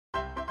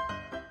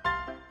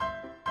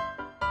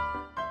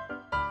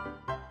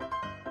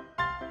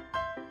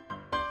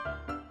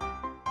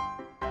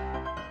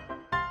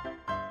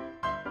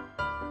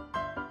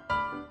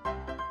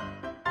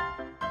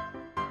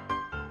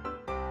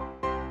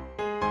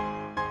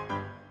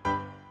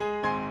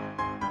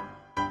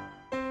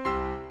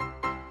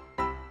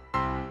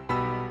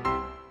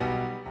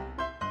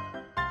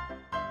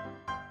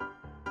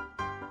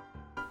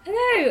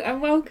Hello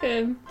and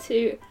welcome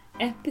to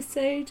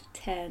episode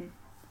 10.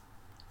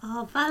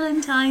 Our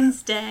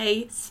Valentine's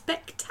Day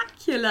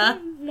spectacular.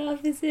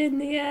 Love is in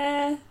the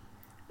air.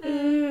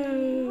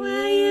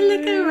 Where you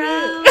look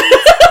around.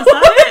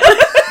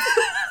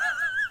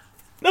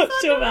 Not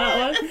sure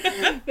about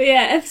that one. But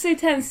yeah, episode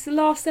 10 is the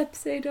last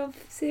episode of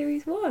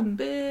series 1.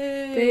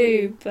 Boo.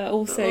 Boo. But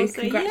also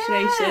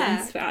congratulations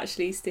yeah. for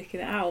actually sticking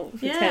it out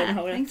for 10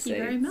 whole episodes. Thank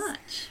you very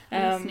much for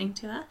listening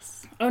to us.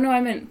 Oh no,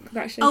 I meant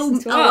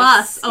congratulations to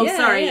us. us. Oh,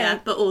 sorry,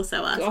 but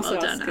also us. Also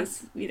well us, done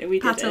us. We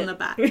did Pat it. on the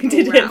back. We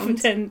did all it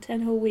round. for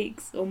 10 whole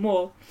weeks or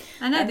more.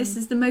 I know, this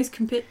is the most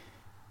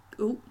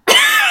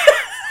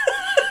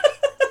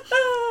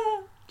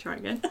Try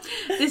again.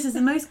 This is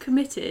the most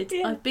committed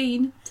I've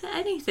been to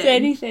anything. To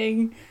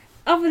anything.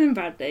 Other than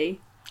Bradley.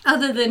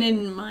 Other than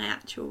in my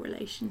actual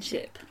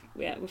relationship.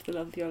 Yeah, with the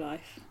love of your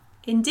life.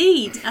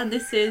 Indeed. And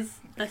this is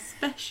a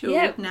special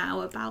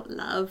now about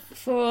love.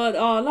 For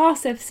our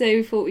last episode,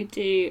 we thought we'd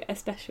do a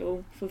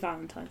special for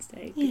Valentine's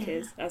Day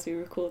because as we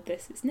record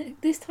this, it's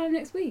this time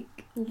next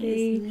week will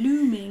be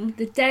looming.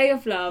 the Day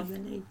of Love.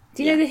 Emily.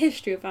 Do you know the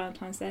history of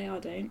Valentine's Day? I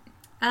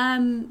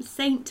don't.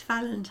 Saint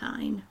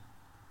Valentine.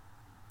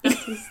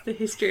 That is the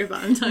history of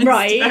Valentine's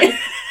right. Day.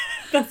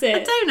 That's it.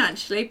 I don't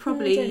actually.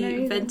 Probably don't know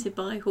either. invented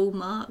by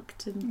Hallmark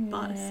to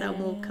sell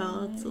more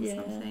cards or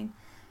something.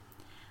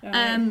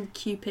 Right.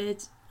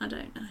 Cupid. I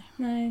don't know.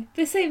 No,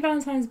 but Saint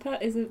Valentine's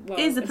is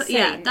a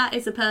saint. That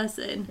is a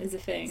person. Is a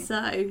thing.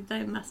 So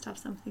they must have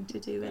something to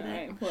do with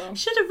it. Well,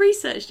 should have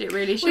researched it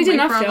really. we didn't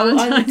have to.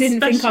 I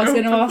didn't think I was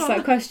going to ask that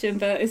special. question,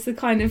 but it's the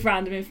kind of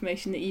random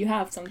information that you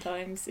have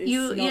sometimes. Is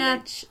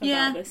knowledge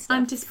about this stuff.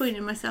 I'm disappointed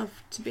in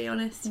myself, to be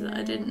honest, that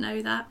I didn't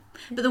know that.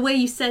 But the way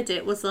you said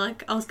it was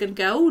like I was going to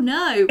go, oh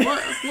no,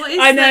 what is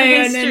I know,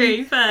 the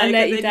history? I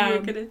let you and then down. you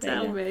were going to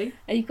tell me.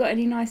 Have you got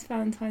any nice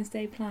Valentine's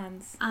Day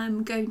plans?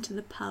 I'm going to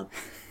the pub.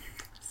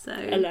 So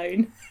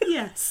Alone.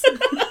 Yes.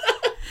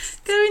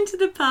 Going to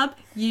the pub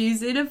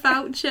using a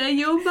voucher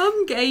your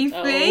mum gave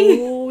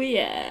me. Oh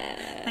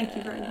yeah. Thank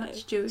you very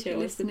much, Jill, if you're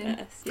listening. The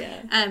best,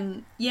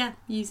 yeah.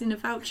 Using a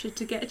voucher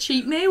to get a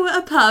cheap meal at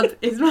a pub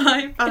is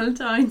my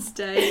Valentine's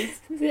Day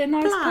Is it a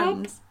nice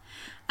plans.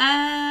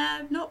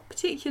 Not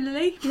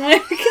particularly. No.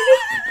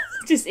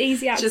 Just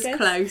easy access. Just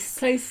close.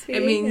 Close to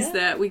It you, means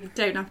that we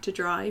don't have to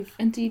drive.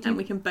 And do you and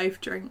we can both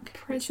drink,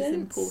 presents? which is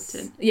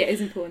important. Yeah, it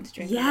is important to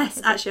drink.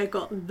 Yes, actually I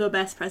got the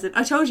best present.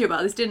 I told you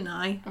about this, didn't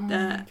I?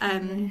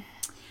 Okay.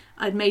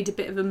 I'd made a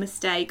bit of a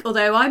mistake,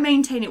 although I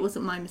maintain it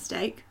wasn't my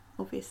mistake,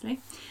 obviously,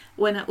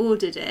 when I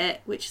ordered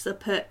it, which is I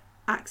put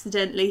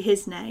accidentally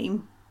his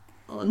name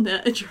on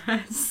the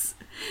address.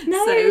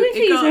 No, so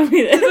you told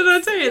me this. Didn't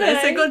I tell you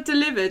this? No. It got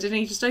delivered and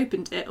he just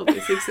opened it,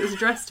 obviously, because it was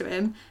addressed to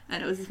him,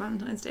 and it was his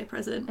Valentine's Day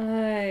present.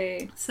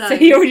 Oh. So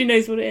he already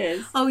knows what it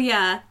is. Oh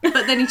yeah,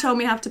 but then he told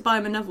me I have to buy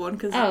him another one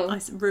because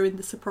I ruined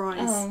the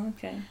surprise. Oh,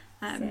 okay.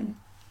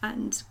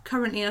 And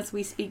currently, as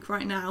we speak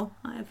right now,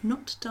 I have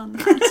not done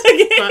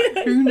that.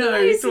 But who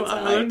knows what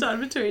I will have done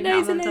between now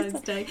and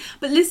Valentine's Day.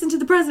 But listen to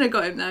the present I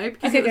got him though,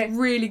 because it was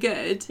really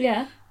good.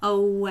 Yeah.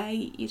 Oh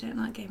wait, you don't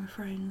like Game of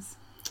Thrones?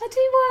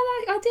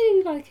 I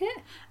do like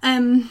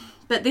it.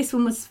 But this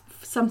one was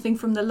something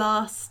from the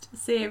last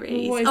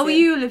series. What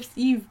is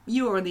it?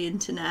 You're on the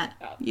internet.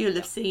 You'll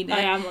have seen it. I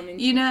am on the internet.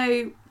 You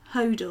know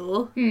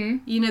Hodor.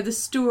 You know the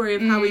story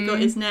of how he got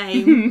his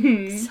name.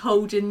 He's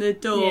holding the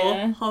door.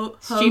 Yeah.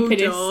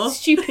 Hodor.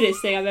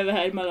 Stupidest thing I've ever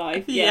heard in my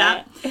life.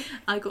 Yeah.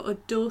 I got a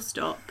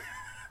doorstop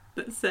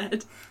that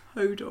said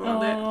Hodor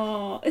on it.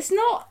 Oh, it's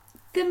not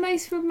the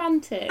most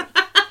romantic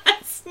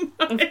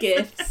of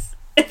gifts.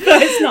 But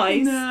it's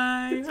nice. No,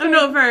 I'm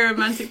not a very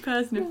romantic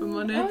person, if I'm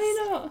honest. Are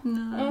you not?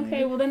 No.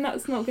 Okay, well then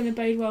that's not going to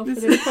bode well for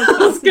this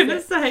podcast. I was going to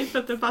is it? say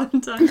for the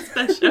Valentine's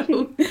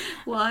special,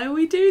 why are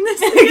we doing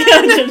this I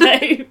again? don't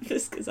know,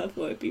 just because I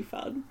thought it'd be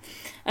fun.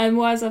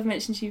 Well, as I've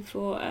mentioned to you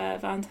before,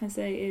 Valentine's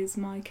Day is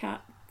my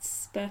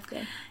cat's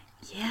birthday.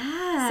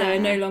 Yeah. So I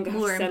no longer have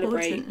More to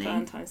celebrate importantly.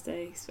 Valentine's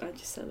Day, so I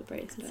just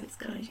celebrate his Because it's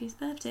birthday. Kaiji's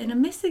birthday and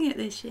I'm missing it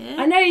this year.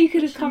 I know you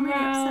could have Which come I'm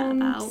really upset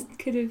round, about.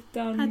 could have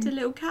done... Had a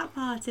little cat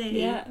party.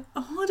 Yeah.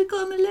 Oh, I'd have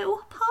got him a little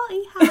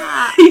party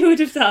hat. You would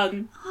have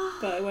done,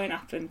 but it won't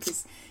happen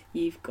because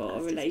you've got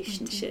a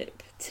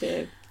relationship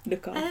to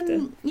look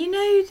after. You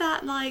know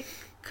that, like,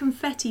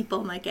 confetti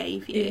bomb I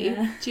gave you?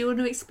 Yeah. Do you want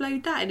to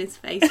explode that in his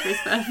face for his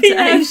birthday?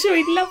 Yeah, I'm sure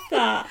he'd love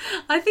that.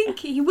 I think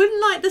he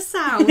wouldn't like the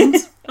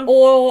sound.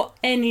 Or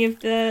any of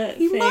the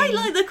He things. might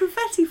like the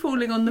confetti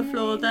falling on the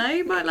floor, though.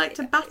 He might like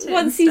to bat it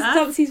once and stuff.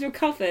 once he's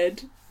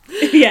recovered.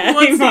 Yeah,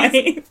 he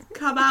might.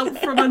 Come out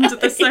from under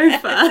the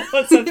sofa.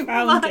 Once I've He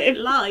found might him.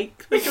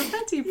 like the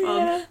confetti bomb.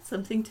 Yeah.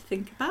 Something to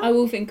think about. I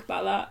will think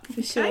about that for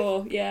Okay.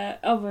 sure. Yeah.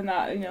 Other than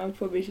that, I'll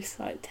probably just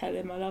like tell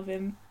him I love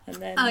him, and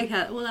then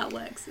Okay, well that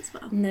works as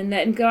well. and then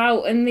let him go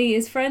out and meet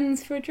his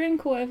friends for a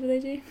drink or whatever they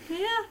do.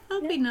 Yeah,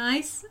 that'd be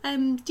nice.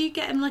 Do you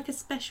get him like a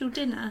special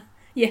dinner?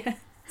 Yeah.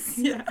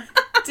 Yeah.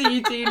 Do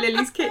you do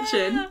Lily's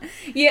Kitchen?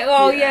 Yeah.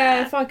 Well, Yeah,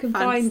 yeah. If I can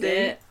find fancy.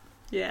 it.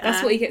 Yeah.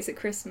 That's what he gets at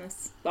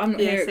Christmas. But I'm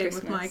not here at same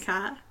Christmas. with my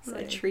cat. So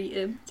I treat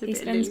him to he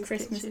spends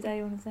Christmas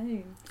Day on his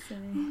own. So.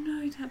 Oh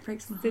no, that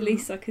breaks my heart. The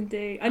least I can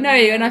do. I know,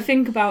 and I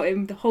think about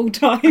him the whole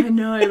time. I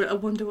know, I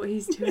wonder what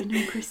he's doing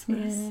on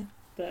Christmas. Yeah.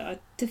 But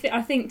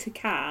I think to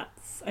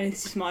cats, and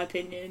it's just my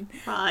opinion,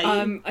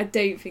 right. I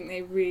don't think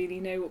they really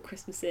know what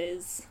Christmas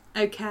is.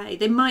 Okay,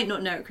 they might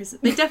not know at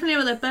Christmas. They definitely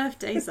know what their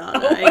birthdays are,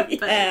 though.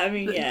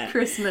 Yeah,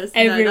 Christmas,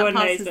 everyone that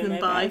knows passes when them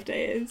their by.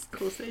 birthday is. Of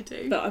course they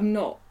do. But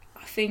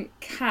I think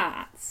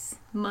cats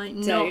might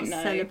not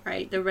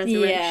celebrate the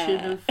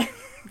resurrection of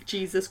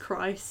Jesus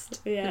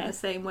Christ in the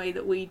same way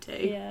that we do.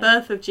 Yeah.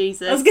 Birth of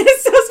Jesus. I was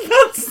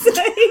about to say,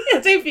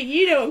 I don't think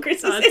you know what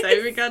Christmas is. I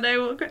don't think I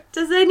know what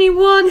Does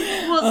anyone?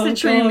 What's the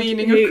true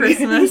meaning of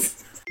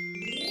Christmas?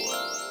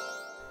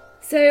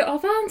 So our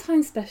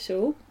Valentine's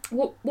special,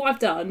 what I've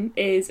done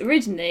is,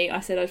 originally I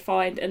said I'd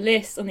find a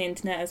list on the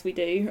internet, as we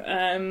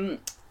do,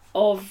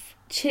 of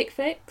chick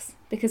flicks,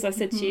 because I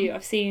said to you,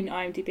 I've seen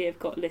IMDb have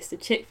got a list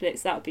of chick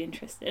flicks, that would be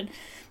interesting.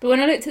 But when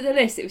I looked at the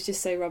list, it was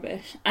just so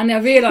rubbish. And I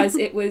realised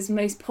it was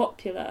most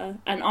popular,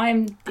 and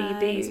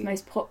IMDb's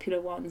most popular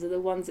ones are the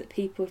ones that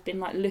people have been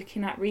like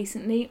looking at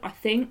recently, I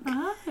think.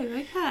 Oh,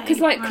 okay. Because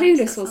like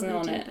Clueless wasn't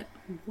on it.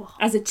 What?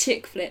 As a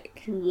chick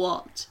flick.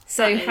 What?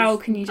 So how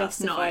can you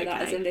justify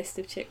that as a list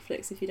of chick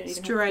flicks if you don't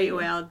even Straight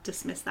away I'll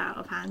dismiss that out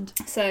of hand.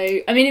 So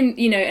I mean,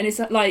 you know, and it's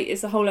like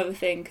it's a whole other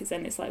thing, because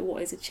then it's like,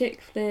 what is a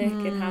chick flick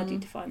and how do you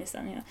define this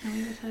and that. And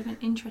we would have an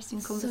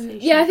interesting conversation.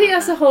 So, yeah, I think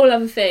that's a whole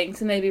other thing,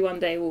 so maybe one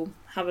day we'll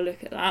have a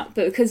look at that.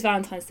 But because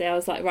Valentine's Day, I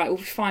was like, right, we'll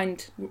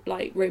find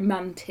like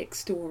romantic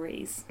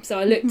stories. So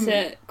I looked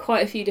at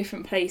quite a few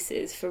different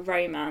places for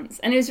romance,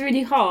 and it was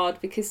really hard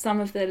because some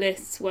of the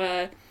lists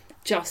were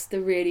just the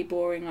really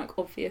boring, like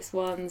obvious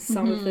ones.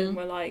 Some of them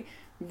were like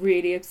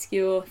really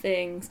obscure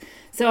things.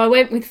 So I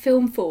went with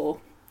Film 4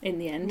 in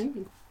the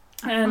end.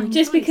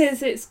 Just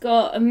because it's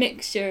got a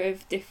mixture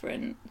of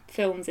different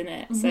films in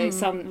it. So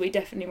some we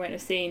definitely won't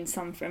have seen,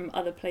 some from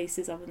other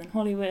places other than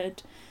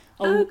Hollywood,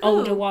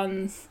 older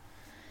ones,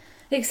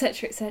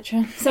 etc,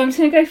 etc. So I'm just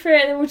going to go through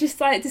it and then we'll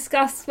just like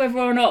discuss whether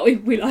or not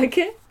we like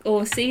it,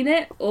 or seen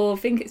it, or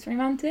think it's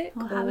romantic,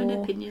 or have an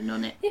opinion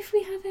on it. If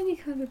we have any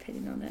kind of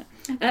opinion on it.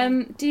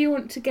 Okay. Do you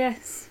want to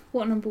guess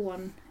what number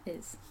 1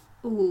 is?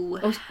 Ooh.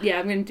 Oh, yeah,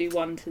 I'm going to do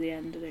 1 to the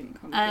end. I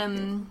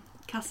didn't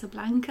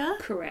Casablanca?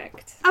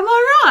 Correct. Am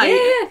I right?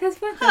 Yeah,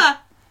 Casablanca.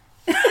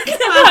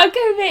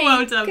 Go me.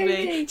 Well done,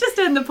 me. Just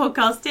end the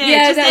podcast here.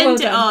 Yeah, just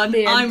end it on.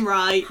 I'm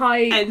right.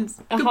 High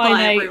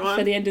note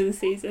for the end of the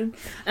season.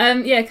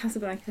 Yeah,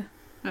 Casablanca.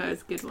 Oh,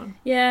 it's a good one.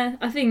 Yeah,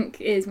 I think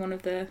it is one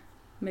of the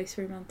most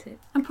romantic.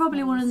 And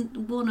probably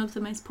one of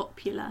the most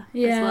popular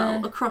as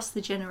well, across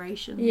the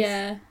generations.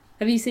 Yeah.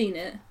 Have you seen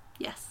it?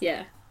 Yes.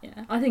 Yeah.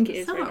 Yeah, I think it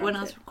is. Somewhat when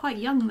I was quite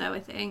young, though, I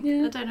think.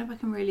 Yeah. I don't know if I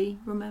can really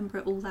remember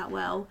it all that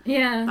well.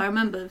 Yeah. But I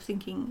remember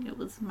thinking it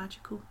was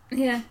magical.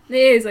 Yeah, it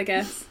is, I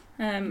guess.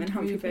 And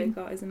Humphrey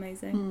Bogart is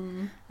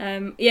amazing.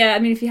 Yeah, I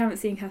mean, if you haven't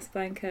seen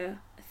Casablanca,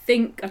 I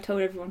think I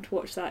told everyone to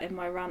watch that in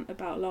my rant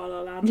about La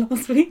La Land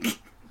last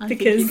week.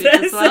 Because so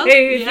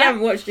if you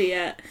haven't watched it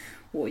yet,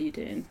 what are you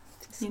doing?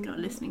 You're not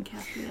listening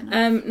carefully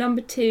enough. Number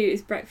 2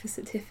 is Breakfast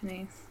at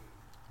Tiffany's.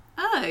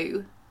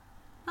 Oh,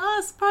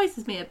 that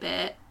surprises me a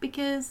bit,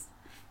 because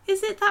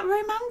is it that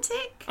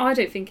romantic? I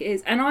don't think it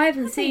is, and I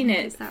haven't seen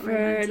it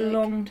for a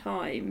long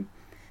time.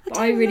 But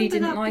I really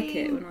didn't like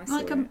it when I saw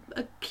it. Like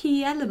a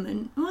key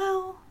element.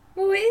 Well,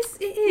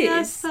 it is. Yeah,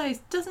 I suppose.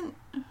 Doesn't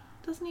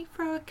he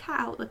throw a cat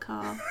out the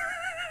car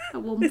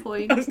at one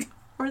point?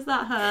 Or is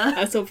that her?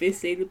 That's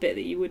obviously the bit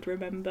that you would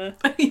remember.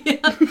 Yeah.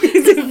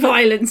 The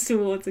violence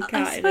towards a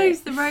cat. I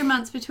suppose the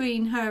romance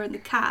between her and the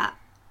cat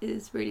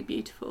is really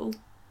beautiful.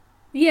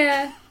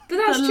 Yeah, but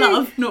that's true.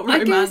 Love, not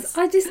romance.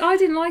 I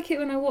didn't like it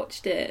when I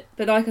watched it,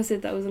 but like I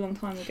said, that was a long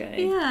time ago.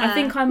 Yeah. I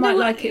think I might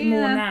like it more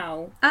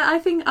now. I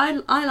think I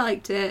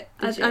liked it.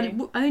 I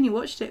only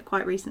watched it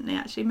quite recently,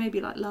 actually,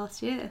 maybe like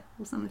last year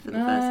or something for the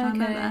first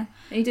time ever.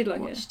 You did like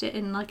it? Watched it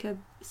in like a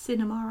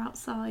cinema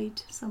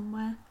outside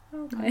somewhere.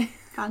 Okay. Like,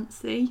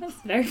 fancy. That's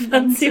very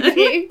fancy of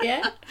you.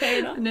 Yeah, fair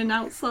enough. And an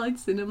outside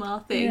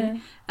cinema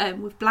thing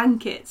with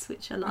blankets,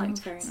 which I liked.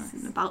 Very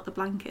nice. About the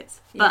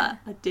blankets. But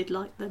I did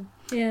like them.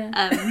 Yeah.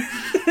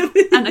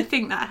 And I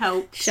think that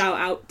helped. Shout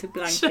out to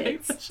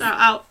blankets. Shout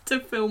out to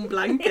film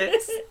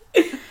blankets.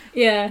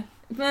 Yeah.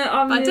 But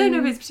I don't know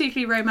if it's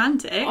particularly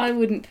romantic. I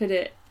wouldn't put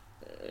it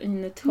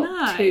in the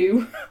top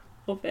 2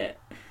 of it.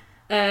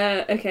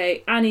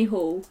 Okay, Annie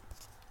Hall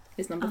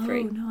is number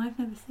 3. Oh no, I've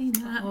never seen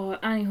that. Oh,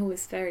 Annie Hall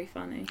is very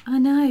funny. I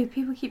know,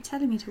 people keep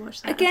telling me to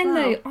watch that. Again, as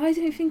well. though, I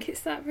don't think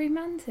it's that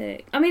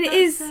romantic. I mean,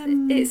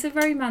 it's a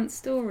romance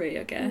story,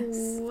 I guess.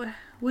 Ooh,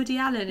 Woody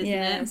Allen, isn't it?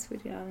 Yeah, it's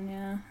Woody Allen,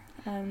 yeah.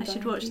 I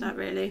should watch that,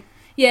 really.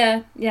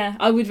 Yeah,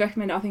 I would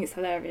recommend it. I think it's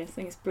hilarious. I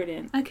think it's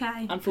brilliant.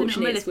 Okay.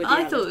 Unfortunately, it's Woody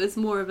Allen. I thought it was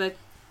more of a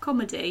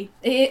comedy.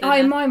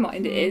 In my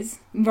mind, it is,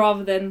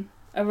 rather than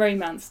a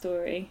romance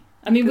story.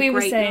 I mean, we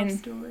were saying,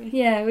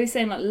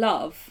 like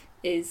love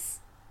is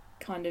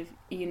kind of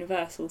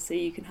universal, so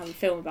you can have a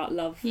film about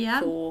love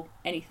for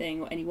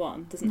anything or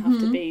anyone. Doesn't have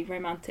to be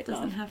romantic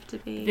love. Doesn't have to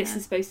be. This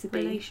is supposed to be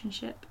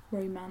relationship,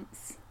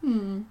 romance.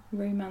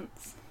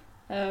 Romance.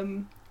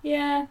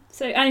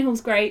 So Annie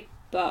Hall's great,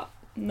 but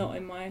not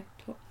in my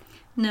top.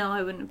 No,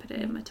 I wouldn't put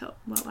it in my top.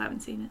 Well, I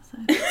haven't seen it,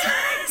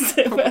 so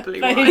so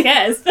probably why. Who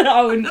cares? But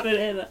I wouldn't put it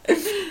in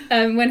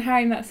there. When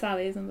Harry Met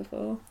Sally is on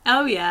before.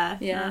 Oh yeah,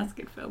 that's a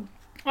good film.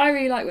 I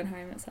really like When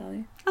Harry Met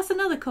Sally. That's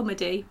another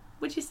comedy,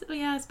 which is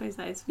I suppose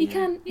that is.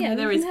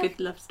 There is good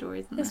love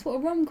stories. That's what a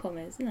rom-com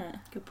is, isn't it?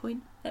 Good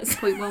point. That's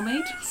point well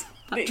made.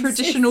 That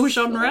traditional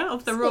genre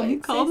of the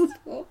rom-com.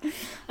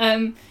 I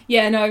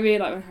really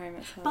like When Harry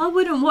Met Sally. But I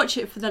wouldn't watch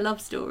it for the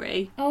love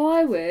story. Oh,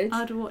 I would.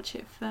 I'd watch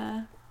it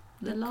for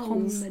the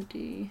lols.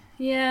 Comedy.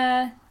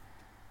 Yeah.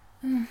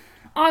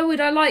 I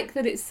would. I like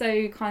that it's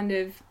so kind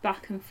of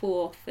back and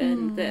forth,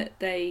 and that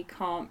they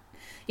can't.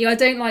 I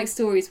don't like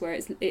stories where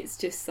it's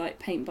just like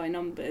paint by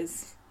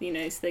numbers.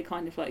 So they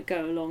kind of like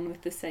go along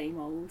with the same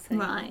old thing.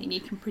 Right, and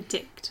you can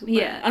predict.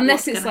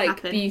 Unless it's like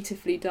happen.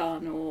 Beautifully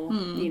done or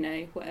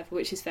whatever,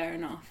 which is fair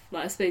enough.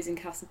 Like I suppose in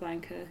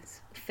Casablanca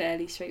it's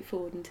fairly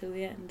straightforward until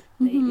the end,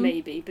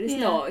 maybe, but it's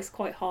not. It's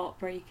quite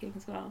heartbreaking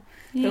as well.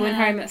 Yeah. But when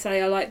Harry Met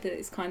Sally, I like that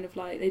it's kind of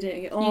like they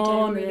don't get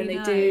on, and then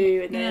they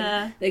do, and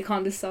then they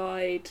can't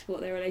decide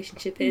what their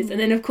relationship is, and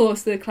then of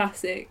course the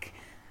classic,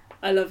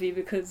 I love you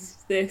because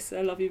this,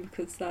 I love you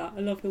because that,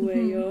 I love the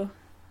way your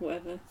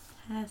whatever.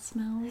 Hair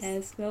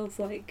smells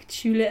like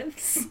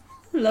tulips.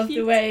 Love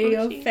the way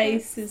your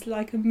face is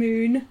like a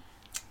moon.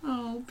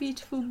 Oh,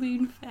 beautiful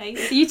moon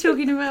face. Are you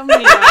talking about me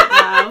right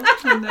now?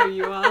 I know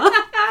you are.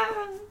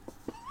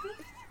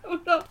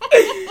 I'm not.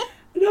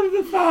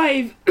 Number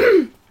 5.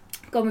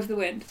 Gone with the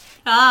Wind.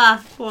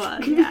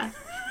 What? Yeah.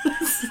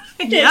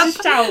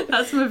 Just shout.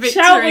 That's my victory.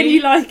 Shout when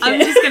you like it. I'm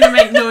just going to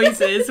make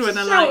noises when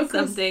I like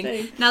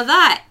something. Now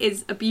that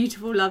is a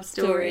beautiful love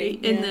story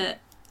in that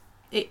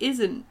it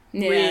isn't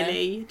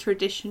really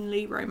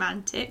traditionally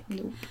romantic,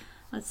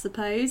 I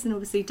suppose, and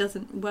obviously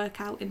doesn't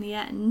work out in the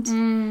end.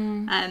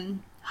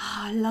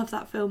 I love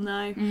that film though.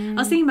 I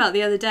was thinking about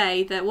the other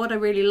day that what I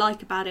really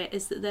like about it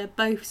is that they're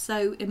both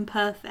so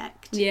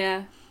imperfect.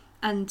 Yeah.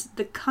 And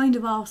the kind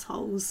of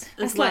arseholes as well.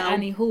 That's like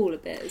Annie Hall a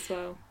bit as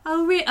well.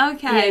 Oh, really?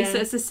 Okay, so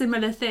it's a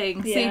similar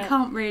thing. Yeah. So you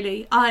can't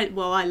really... I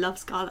love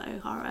Scarlett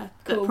O'Hara,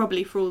 but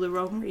probably for all the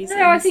wrong reasons.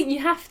 No, I think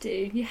you have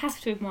to. You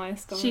have to admire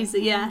Scarlett.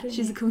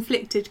 She's a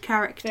conflicted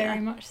character.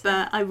 Very much so.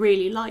 But I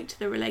really liked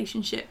the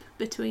relationship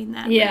between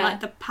them. Yeah. And like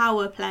the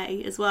power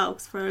play as well,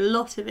 because for a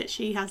lot of it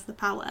she has the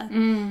power,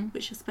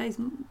 which I suppose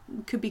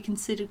could be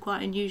considered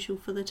quite unusual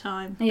for the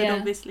time. But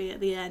obviously at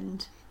the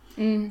end...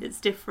 it's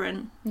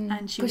different,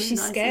 and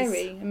she's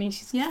scary. I mean,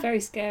 she's very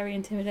scary,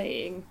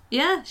 intimidating.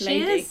 Yeah, she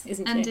lady, is,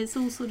 isn't she? And it's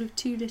all sort of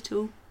too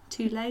little,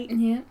 too late.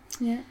 Yeah.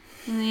 In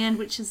the end,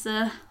 which is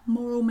a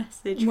moral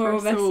message.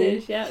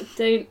 Yeah.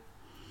 Don't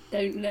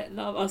let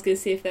love. I was going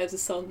to see if there was a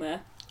song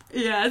there.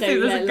 Yeah,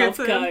 don't let love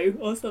go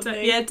or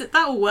something.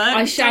 That'll work.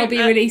 I shall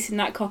be releasing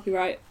that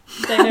copyright.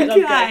 Don't let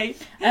love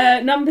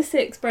go. Number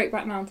 6,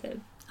 Brokeback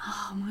Mountain.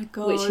 Oh my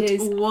god! Which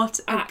is what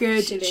a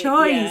good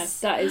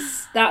choice. Yeah,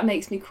 that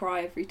makes me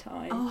cry every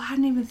time. Oh, I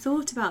hadn't even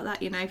thought about that.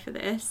 For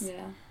this.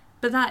 Yeah.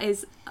 But that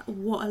is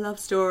what a love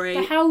story.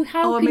 But how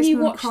can you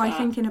watch cry that?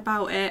 Thinking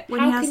about it.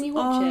 How can you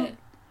watch it?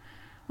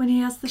 When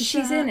he has the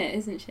shirt. She's in it,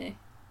 isn't she?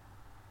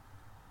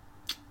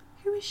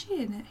 Who is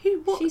she in it?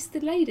 What? She's the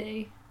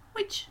lady.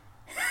 Which?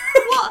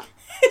 What?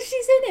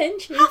 She's in it,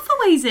 isn't she?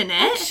 Hathaway's in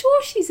it. I'm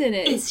sure she's in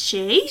it. Is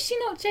she? Is she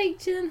not Jake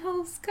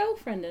Gyllenhaal's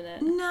girlfriend in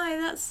it? No,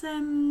 that's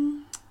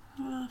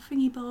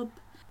Thingy Bob.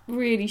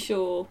 Really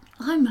sure.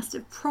 I must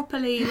have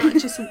properly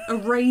just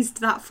erased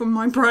that from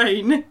my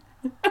brain.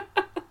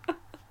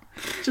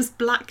 Just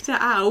blacked it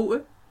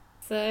out.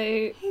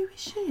 So who is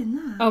she in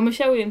that? Oh,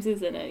 Michelle Williams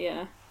is in it.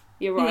 Yeah,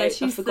 you're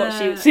right. Yeah, I forgot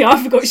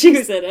she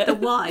was in it. The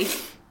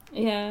wife.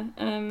 Yeah.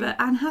 But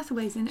Anne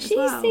Hathaway's in it as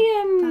well.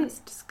 She's That's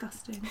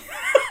disgusting.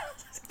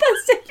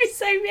 That's to be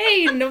so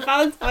mean on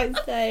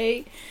Valentine's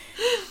Day.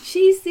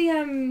 She's the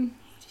Who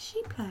does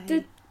she play?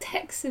 The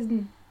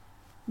Texan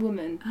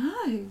woman.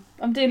 Oh.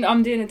 I'm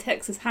doing a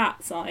Texas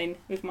hat sign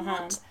with my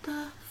hand. What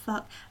the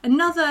fuck?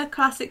 Another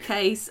classic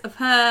case of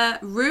her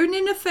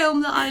ruining a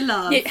film that I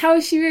love. Yeah, how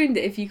has she ruined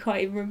it if you can't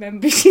even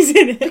remember she's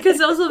in it? Because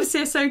I was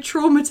obviously so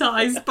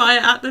traumatised by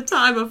it at the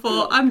time. I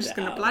thought, I'm just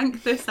going to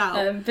blank this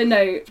out. But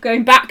no,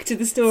 going back to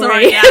the story.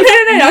 Sorry, yeah.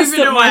 no, that's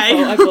not my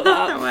fault. I got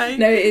that up.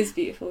 No, it is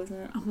beautiful, isn't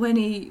it? When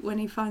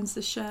he finds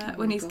the shirt,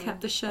 when he's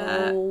kept the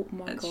shirt. Oh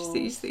my god.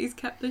 He's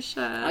kept the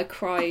shirt. I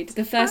cried.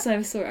 The first time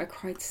I saw it, I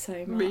cried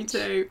so much. Me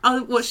too. I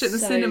watched it in the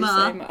cinema.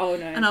 Oh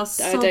no. And I was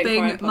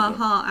sobbing my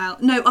heart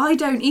out. No, I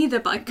don't either,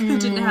 but I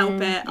couldn't help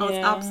it. I was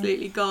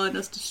absolutely gone. I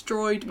was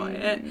destroyed by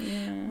it.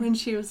 Yeah. When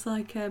she was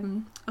like,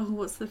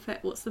 what's the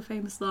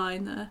famous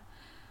line there?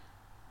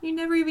 You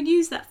never even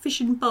used that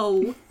fishing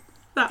pole.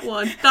 That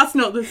one. That's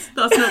not the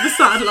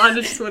sad line.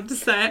 I just wanted to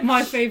say it.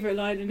 My favourite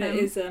line in it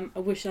is, "I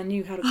wish I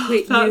knew how to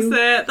quit that's you."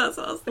 That's it. That's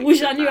what I was thinking. I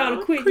wish I knew how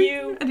to quit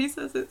you. And he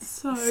says it's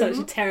such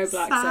a terrible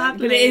sadly. accent,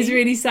 but it is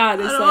really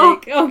sad. It's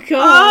like, oh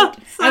god,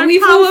 so and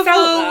we've powerful. all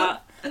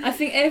felt that. I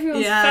think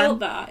everyone's felt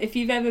that. If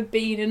you've ever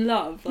been in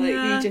love, like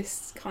you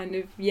just kind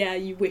of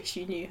you wish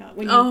you knew how.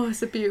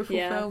 It's a beautiful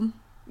film.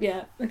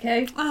 Yeah.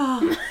 Okay.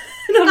 Oh,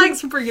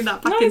 thanks for bringing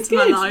that back into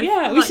my life.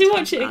 Yeah, we should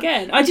watch it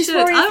again. I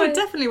would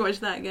definitely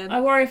watch that again.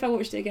 I worry if I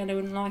watched it again, I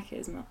wouldn't like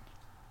it as much.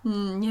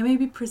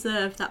 Maybe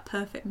preserve that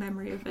perfect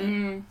memory of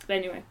it. But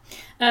anyway,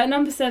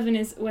 number 7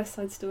 is West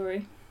Side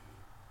Story.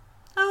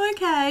 Oh,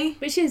 okay.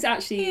 Which is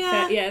actually,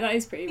 that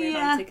is pretty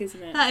romantic,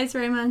 isn't it? That is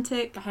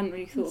romantic. I hadn't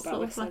really thought about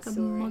West Side Story.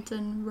 Sort of like a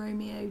modern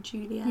Romeo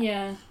Juliet.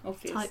 Yeah,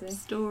 obviously. Type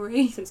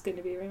story. So it's going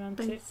to be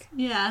romantic.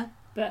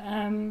 But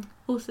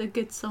also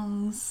good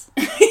songs.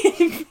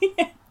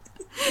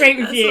 Great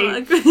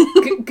review.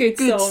 Good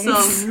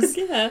songs.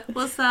 Yeah.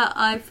 What's that?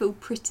 I Feel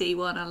Pretty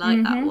one. I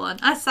like that one.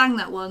 I sang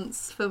that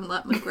once from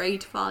like my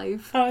grade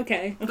 5. Oh,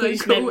 okay. I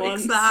vocal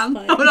exam.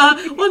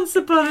 Like... once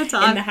upon a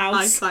time, in the house.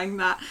 I sang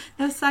that.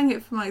 I sang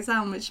it for my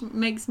exam, which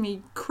makes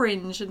me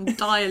cringe and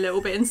die a little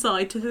bit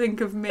inside to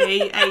think of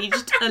me,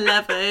 aged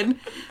 11,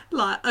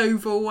 like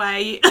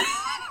overweight.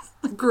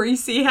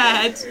 Greasy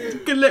head,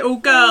 little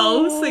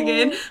girl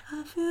singing,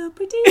 I feel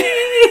pretty,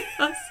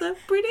 I'm so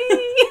pretty.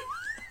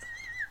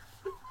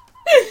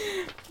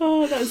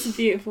 Oh, that's a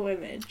beautiful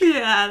image.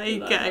 Yeah, there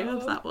you go,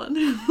 that's that one.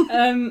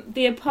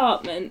 The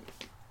Apartment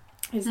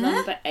is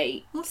number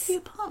 8. What's The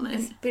Apartment?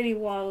 It's a Billy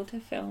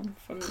Wilder film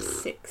from the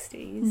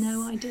 60s.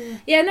 No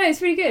idea. Yeah, no,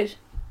 it's really good.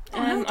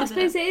 I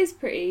suppose it is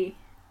pretty...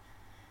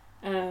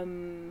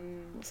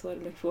 what's the word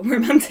I'm looking for?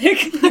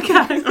 Romantic.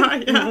 Okay,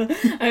 right, yeah.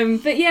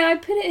 But yeah, I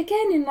put it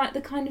again in like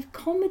the kind of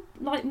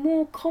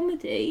more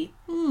comedy.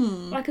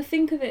 Like I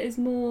think of it as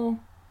more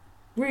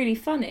really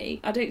funny.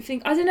 I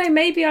don't know,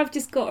 maybe I've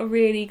just got a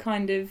really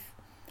kind of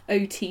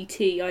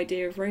OTT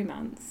idea of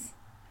romance.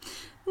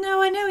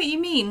 No, I know what you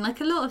mean.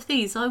 Like a lot of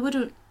these, I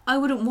wouldn't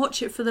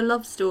watch it for the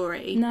love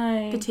story.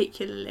 No.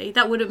 Particularly.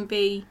 That wouldn't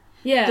be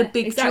the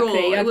big draw.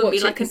 I'd wouldn't watch be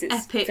like it an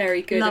epic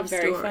very good love and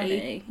very story.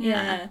 funny.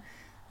 Yeah.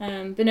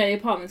 But no, The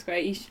Apartment's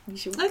great. You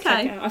should check it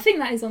out. I think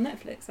that is on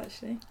Netflix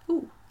actually.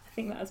 Ooh. I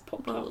think that has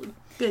popped up.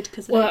 Good,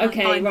 because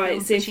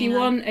right. So if you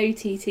want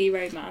OTT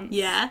romance,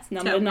 it's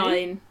number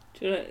 9.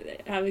 Do you want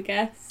to have a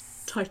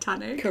guess?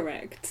 Titanic.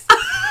 Correct.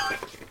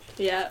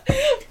 Yeah. Did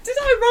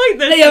I write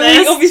this?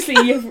 Yeah, obviously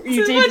you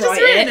did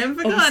write it.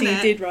 Obviously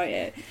you did write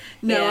it.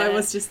 No, I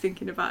was just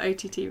thinking about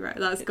OTT. Right,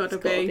 that's got to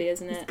be,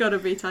 isn't it? It's got to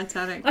be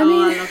Titanic. I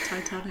mean, I love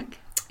Titanic.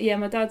 Yeah,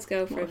 my dad's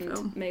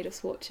girlfriend made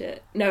us watch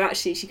it. No,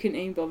 actually, she couldn't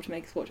even bother to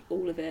make us watch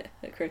all of it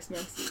at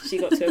Christmas. She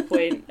got to a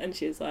point and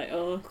she was like,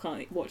 "Oh, I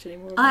can't watch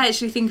anymore." I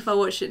actually think if I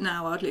watched it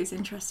now, I'd lose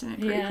interest in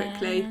it pretty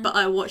quickly. But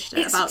I watched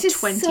it about 20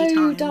 times. It's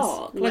so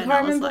dark. Like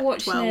I remember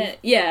watching 12. it.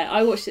 Yeah,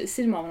 I watched it at the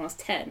cinema when I was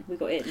 10. We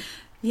got in.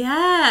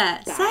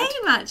 Yeah,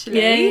 same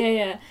actually.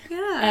 Yeah.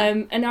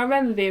 And I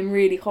remember being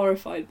really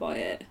horrified by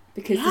it.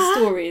 Because the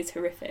story is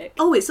horrific.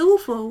 Oh, it's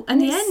awful. And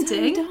the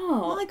ending. So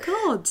dark. My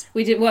God.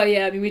 We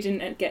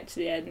didn't get to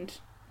the end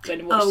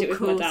when I watched it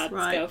with my dad's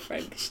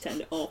girlfriend because she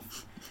turned it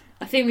off.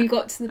 I think we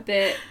got to the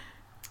bit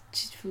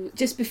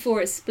just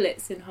before it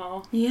splits in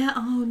half. Yeah,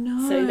 oh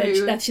no. So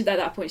then at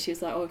that point she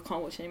was like, "Oh, I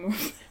can't watch anymore."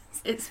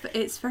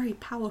 It's very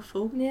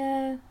powerful.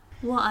 Yeah.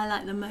 What I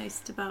like the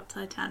most about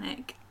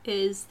Titanic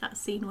is that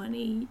scene when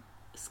he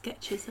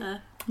sketches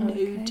her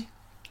nude.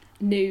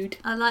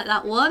 I like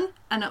that one,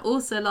 and I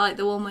also like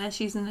the one where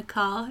she's in the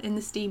car, in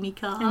the steamy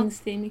car.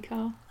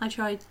 I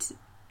tried to...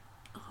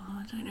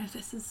 I don't know if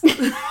this is...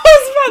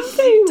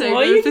 Don't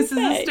know if this is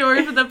a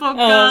story for the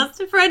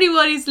podcast. For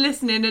anyone who's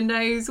listening and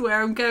knows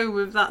where I'm going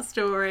with that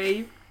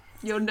story,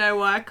 you'll know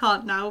why I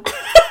can't now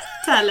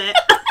tell it.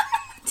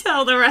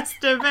 Tell the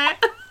rest of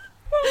it.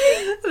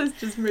 Let's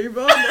just move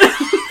on.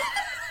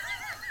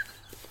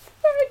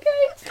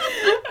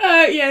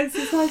 Yes,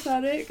 it's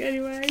Titanic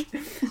anyway.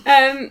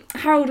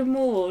 Harold and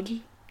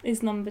Maude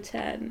is number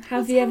 10.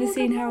 Have you ever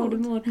seen Harold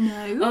and Maude?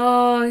 No.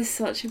 Oh, it's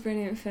such a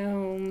brilliant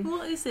film.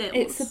 What is it?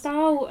 It's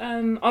about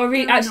I'll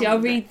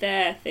read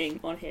their thing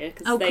on here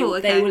because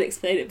they will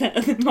explain it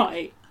better than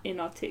my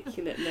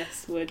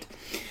inarticulateness would.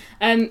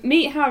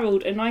 Meet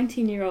Harold, a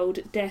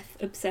 19-year-old death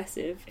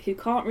obsessive who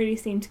can't really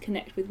seem to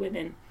connect with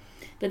women.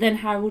 But then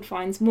Harold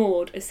finds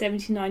Maude, a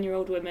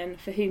 79-year-old woman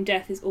for whom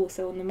death is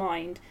also on the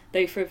mind,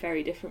 though for a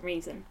very different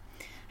reason.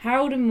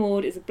 Harold and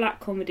Maude is a black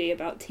comedy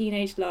about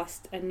teenage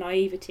lust and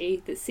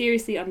naivety that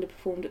seriously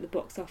underperformed at the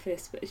box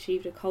office but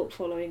achieved a cult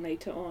following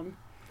later on.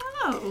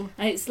 Oh.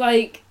 And it's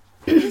like...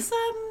 Is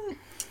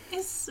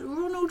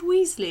Ronald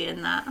Weasley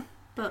in that?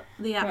 But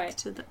the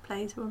actor that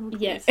plays Ronald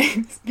Weasley. Yes,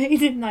 it's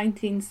made in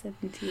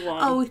 1971.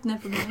 Oh,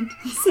 never mind.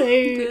 So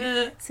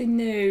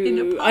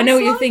no. I know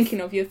what you're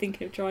thinking of. You're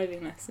thinking of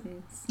Driving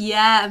Lessons.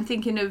 Yeah, I'm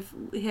thinking of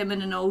him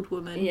and an old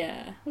woman.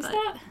 Yeah.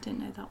 I didn't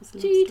know that was a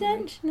Judi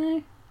Dench?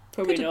 No.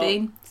 Probably Could not. Have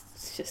been.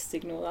 Just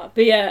ignore that.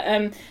 But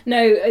yeah,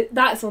 no,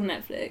 that's on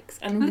Netflix,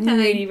 and I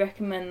really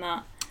recommend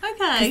that. Okay.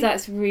 Because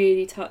that's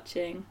really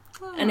touching.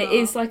 Oh. And it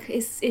is like,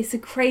 it's a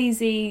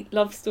crazy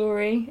love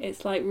story.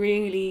 It's like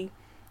really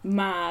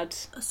mad.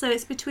 So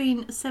it's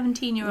between a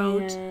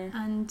 17-year-old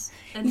and...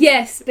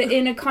 Yes, but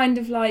in a kind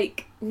of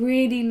like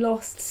really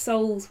lost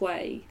souls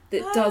way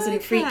that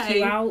doesn't freak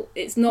you out.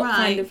 It's not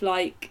kind of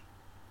like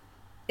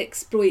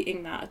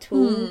exploiting that at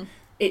all.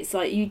 It's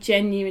like you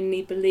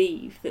genuinely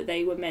believe that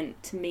they were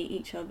meant to meet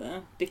each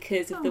other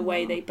because of the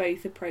way they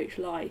both approach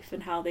life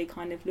and how they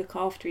kind of look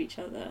after each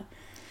other.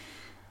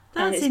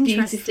 That's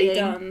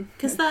interesting.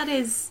 Because that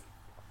is,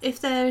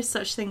 if there is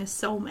such thing as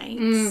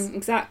soulmates,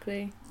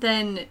 exactly,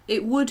 then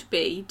it would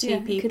be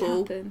two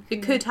people.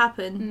 It could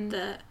happen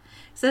that.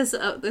 So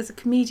there's a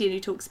comedian who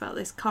talks about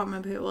this. Can't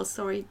remember who it was.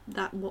 Sorry,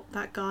 that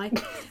guy.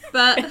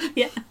 But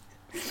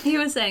he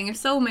was saying if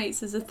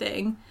soulmates is a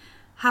thing,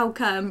 how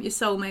come your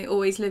soulmate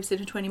always lives in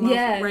a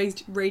 20-mile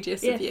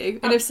radius of you?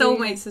 And if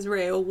soulmates is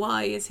real,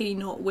 why is he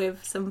not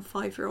with some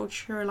 5-year-old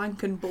Sri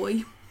Lankan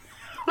boy?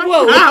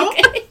 Whoa,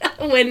 okay.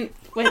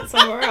 went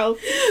somewhere else.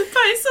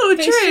 But it's all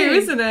true,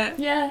 isn't it?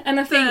 Yeah, and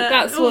I think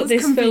that's what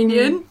this film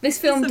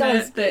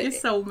does. But your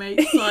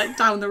soulmate's like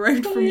down the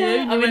road from you,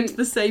 and you went to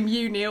the same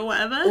uni or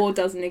whatever. Or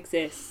doesn't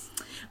exist.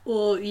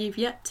 Or you've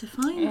yet to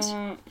find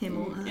him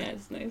or her. Yeah,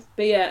 it's nice.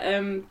 But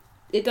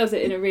it does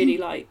it in a really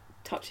like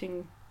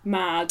touching,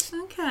 mad,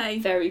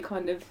 very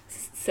kind of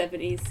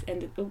 70s,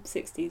 end of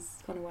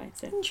 60s kind of way.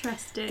 So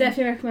interesting.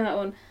 Definitely recommend that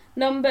one.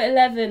 Number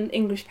 11,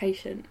 English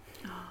Patient.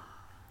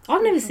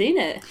 I've never seen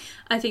it.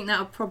 I think that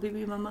would probably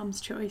be my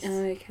mum's choice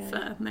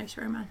for most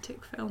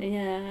romantic film.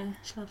 Yeah.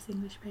 She loves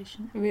English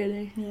Patient.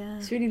 Really? Yeah.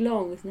 It's really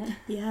long, isn't it?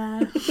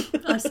 Yeah.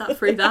 I've sat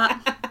through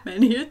that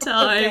many a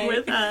time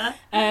with her.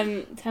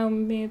 Tell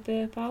me a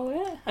bit about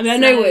it. I mean, I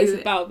know what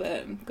it's about,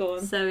 but go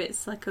on. So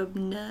it's like a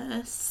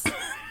nurse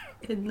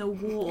in the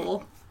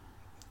war,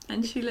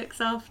 and she looks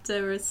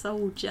after a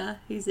soldier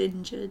who's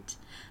injured.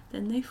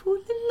 Then they fall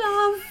in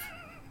love.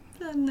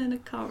 And then I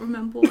can't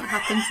remember what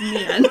happens in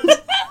the end.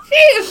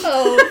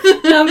 Beautiful.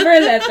 Number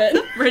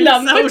 11. Really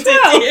Number 12.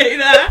 You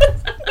there.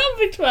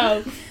 Number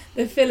 12.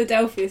 The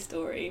Philadelphia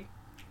Story.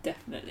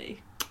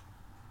 Definitely.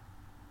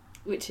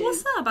 Which is...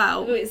 What's that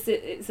about?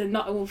 It's a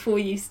not before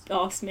you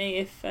asked me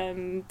if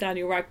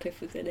Daniel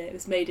Radcliffe was in it. It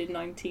was made in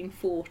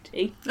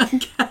 1940.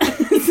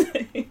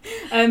 Okay.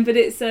 But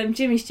it's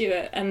Jimmy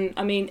Stewart, and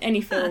I mean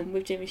any film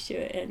with Jimmy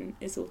Stewart in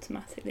is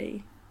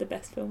automatically the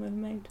best film ever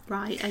made.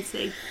 Right, I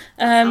see.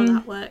 That's how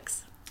that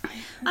works.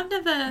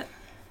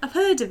 I've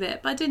heard of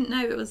it, but I didn't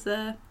know it was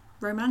a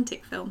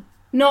romantic film.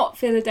 Not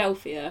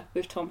Philadelphia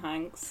with Tom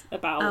Hanks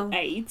about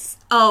AIDS.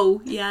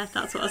 Oh, yeah,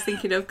 that's what I was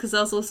thinking of, because I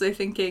was also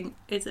thinking,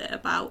 is it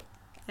about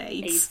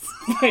AIDS?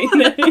 No,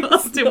 I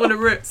still want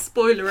to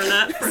spoiler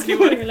alert for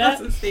anyone who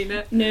hasn't seen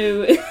it.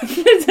 No,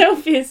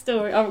 Philadelphia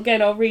Story.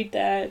 Again, I'll read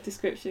their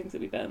descriptions,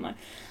 it'll be better than mine.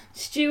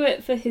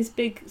 Stewart for his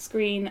big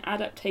screen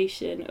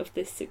adaptation of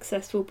this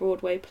successful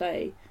Broadway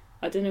play.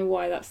 I don't know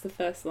why that's the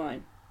first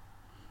line.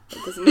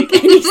 That doesn't make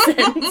any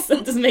sense.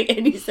 That doesn't make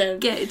any sense.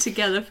 Get it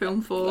together,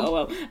 Film 4. Oh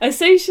well. A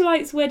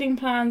socialite's wedding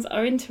plans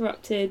are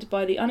interrupted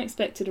by the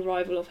unexpected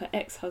arrival of her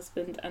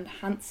ex-husband and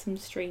handsome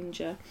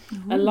stranger.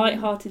 Ooh. A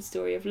light-hearted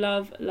story of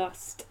love,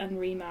 lust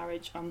and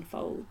remarriage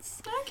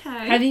unfolds.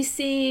 Okay. Have you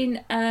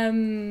seen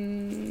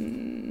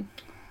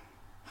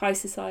High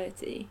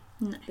Society?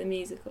 No. The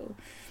musical?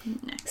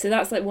 No. So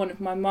that's like one of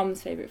my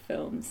mum's favourite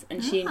films,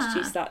 and she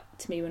introduced that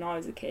to me when I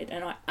was a kid,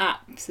 and I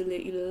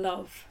absolutely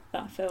love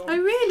that film. Oh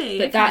really?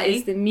 But that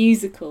is the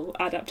musical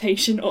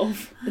adaptation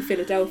of the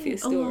Philadelphia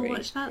Story. Oh, I'll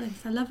watch that then,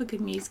 because I love a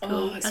good musical.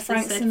 Oh, it's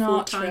Frank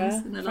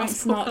Sinatra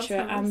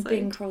and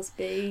Bing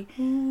Crosby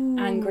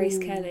and Grace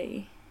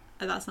Kelly.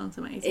 Oh, that sounds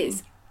amazing.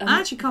 It's I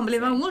actually can't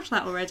believe I haven't watched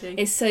that already.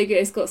 It's so good.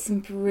 It's got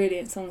some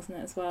brilliant songs in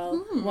it as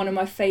well. One of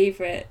my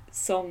favourite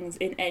songs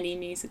in any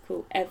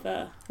musical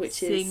ever,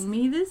 which is... Sing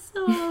me the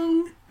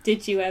song.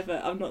 Did you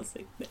ever? I'm not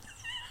singing it.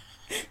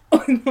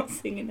 I'm not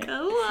singing it.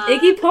 Go on.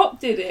 Iggy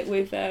Pop did it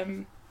with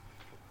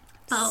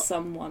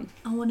someone.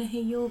 I want to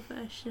hear your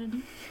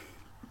version.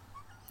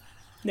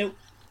 Nope.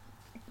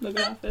 Not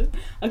gonna happen.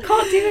 I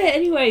can't do it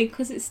anyway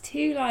because it's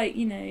too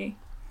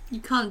You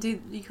can't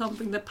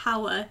bring the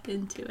power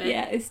into it.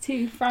 Yeah, it's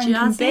too Frank jazzy?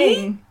 And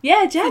Bing.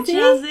 Yeah, jazzy.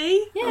 Jazzy?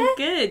 Yeah. Oh,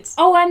 good.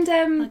 Oh, and...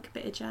 like a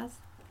bit of jazz.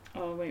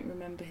 Oh, I won't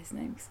remember his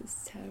name because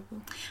it's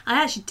terrible.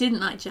 I actually didn't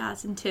like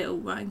jazz until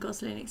Ryan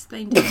Gosling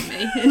explained it to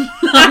me in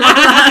La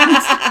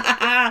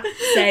La Land.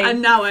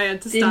 And now I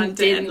understand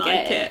it and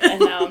like it. And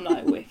now I'm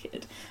like,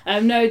 wicked.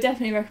 No,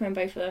 definitely recommend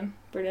both of them.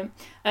 Brilliant.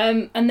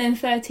 And then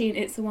 13,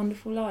 It's a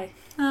Wonderful Life.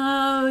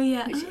 Oh,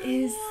 yeah. Which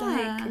is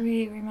like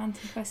really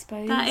romantic, I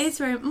suppose. That is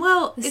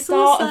well, the it's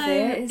start also of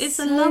it is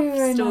a love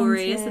romantic.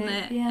 story, isn't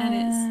it? Yeah. And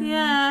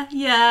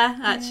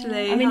it's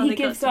actually. I mean, how he they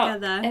gives got up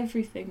together.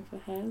 everything for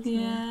her.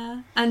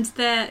 Yeah. And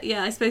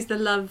I suppose the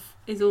love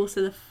is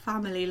also the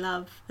family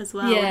love as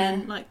well. Yeah.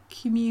 And like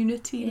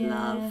community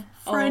love,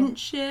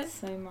 friendship.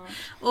 So much.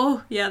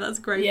 Oh, yeah, that's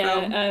a great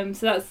film.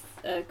 So that's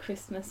a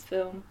Christmas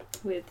film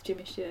with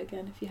Jimmy Stewart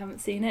again. If you haven't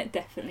seen it,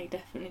 definitely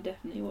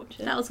watch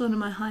it. That was one of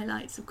my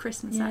highlights of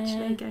Christmas,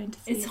 actually, going to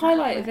see it's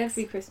highlight of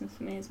every Christmas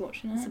for me is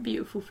watching it. It's a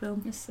beautiful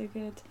film. It's so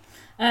good.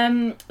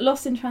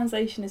 Lost in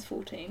Translation is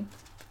 14.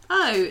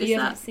 Oh, is you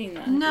that... haven't seen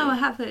that? No, I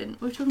haven't.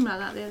 We were talking about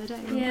that the other day,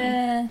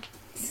 weren't we?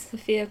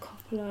 Sofia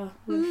Coppola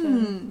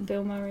with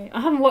Bill Murray.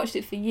 I haven't watched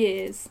it for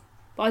years,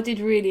 but I did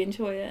really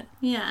enjoy it.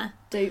 Yeah.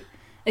 So,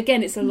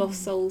 again, it's a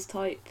Lost Souls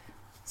type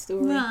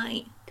story.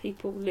 Right.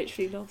 People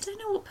literally lost. I don't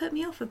know what put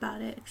me off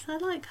about it, because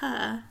I like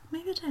her.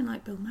 Maybe I don't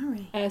like Bill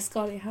Murray.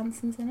 Scarlett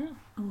Johansson's in it.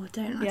 Oh, I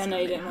don't like Scarlett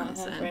Scarlett you don't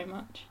Johansson. like her very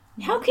much.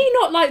 How can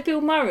you not like Bill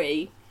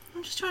Murray?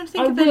 I'm just trying to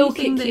think of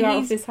anything that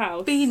out of this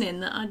house. been in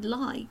that I'd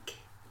like.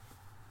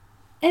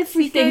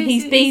 Everything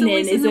he's been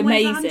in is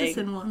amazing. Wes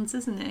Anderson ones,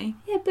 isn't he?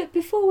 Yeah, but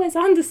before Wes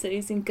Anderson,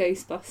 he's in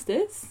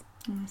Ghostbusters.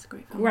 Oh, that's a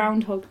great film.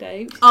 Groundhog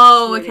Day.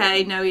 Oh,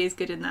 okay. No, he is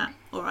good in that.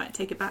 All right,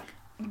 take it back.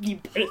 You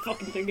better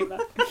fucking think of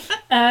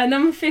that.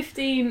 Number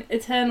 15,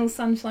 Eternal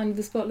Sunshine of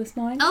the Spotless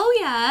Mind. Oh,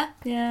 yeah.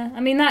 Yeah, I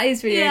mean, that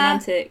is really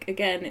romantic,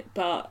 again,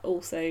 but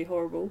also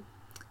horrible.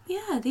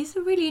 Yeah, these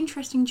are really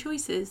interesting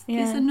choices.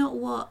 Yeah. These are not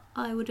what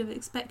I would have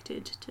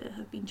expected to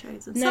have been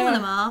chosen. No. Some of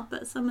them are,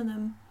 but some of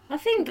them I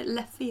think a bit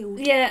left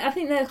field. Yeah, I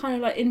think they're kind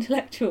of like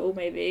intellectual,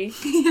 maybe.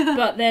 Yeah.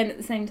 But then at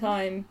the same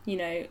time, you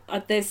know,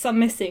 there's some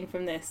missing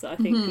from this that I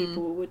think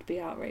people would be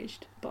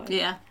outraged by.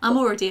 Yeah, I'm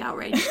already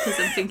outraged because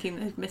I'm thinking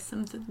they've missed some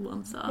of the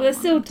ones that Well, there's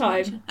still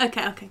time.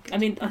 Okay, good. I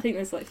mean, I think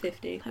there's like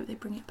 50. Hope they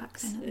bring it back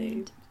then So at the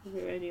end.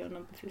 we're only on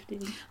number 15.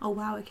 Oh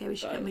wow, okay, we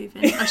should Right. get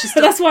moving. I should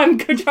But that's why I'm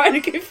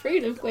trying to go through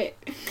them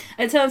quick.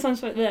 Eternal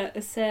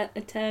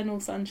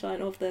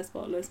Sunshine of the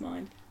Spotless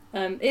Mind.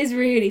 It is a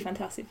really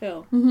fantastic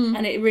film.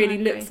 And it really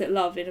looks at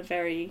love in a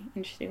very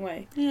interesting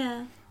way.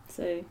 Yeah.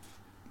 So,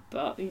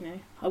 but, you know,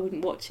 I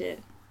wouldn't watch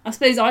it. I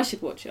suppose I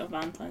should watch it on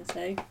Valentine's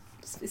Day.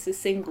 It's a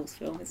singles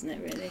film, isn't it,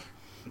 really?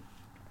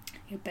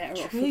 You're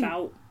better off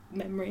without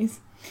memories.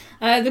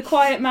 The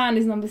Quiet Man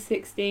is number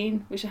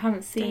 16, which I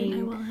haven't seen. Don't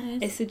know what it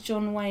is. It's a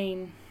John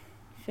Wayne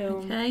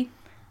film. Okay.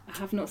 I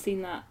have not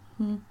seen that.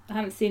 I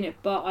haven't seen it,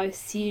 but I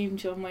assume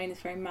John Wayne is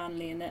very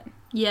manly in it.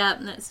 Yeah,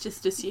 let's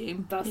just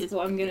assume. That's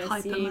what I'm going to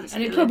assume. And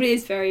it hyper-masculine. probably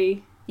is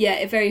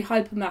a very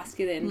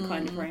hyper-masculine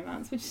kind of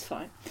romance, which is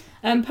fine.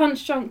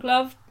 Punch Drunk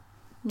Love,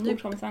 Paul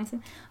Thomas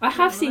Anderson. I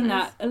have seen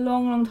that a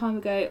long, long time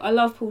ago. I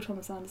love Paul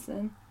Thomas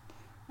Anderson.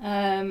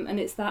 And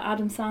it's that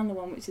Adam Sandler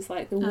one, which is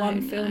like the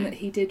one film that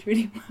he did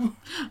really well.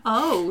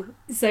 Oh.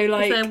 So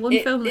like, is there one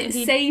film that it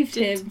he saved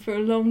did? him for a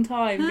long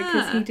time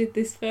because he did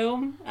this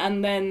film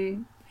and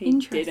then he did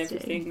Interesting.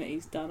 everything that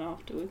he's done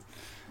afterwards.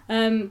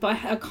 But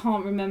I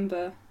can't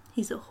remember.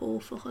 He's a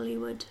whore for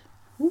Hollywood.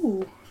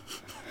 Ooh.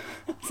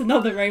 That's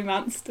another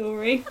romance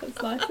story.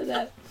 That's nice,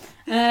 isn't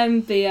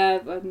it? But yeah,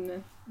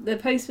 The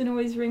Postman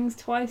Always Rings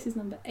Twice is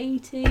number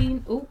 18.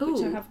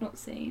 Which I have not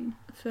seen.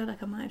 I feel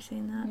like I might have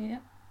seen that. Yeah.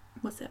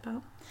 What's it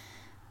about?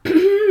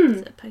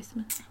 Is it a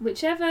postman?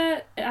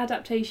 Whichever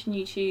adaptation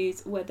you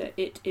choose, whether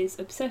it is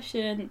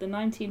Obsession, the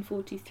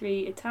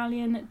 1943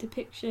 Italian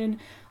depiction,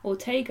 or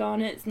Tay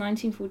Garnett's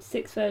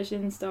 1946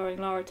 version starring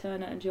Lara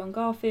Turner and John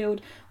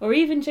Garfield, or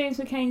even James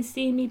McCain's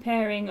steamy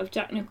pairing of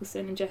Jack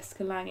Nicholson and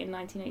Jessica Lange in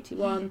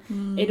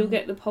 1981, it'll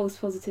get the pulse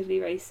positively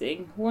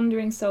racing.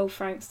 Wandering soul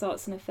Frank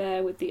starts an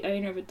affair with the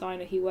owner of a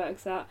diner he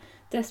works at.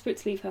 Desperate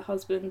to leave her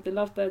husband, the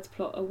lovebirds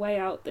plot a way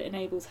out that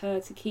enables her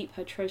to keep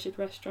her treasured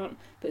restaurant,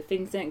 but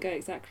things don't go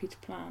exactly to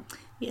plan.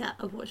 Yeah,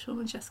 I've watched one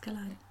with Jessica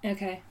Lange.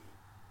 Okay.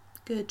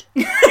 Good.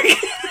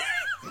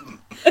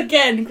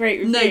 Again, great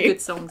review. No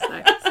good songs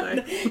though.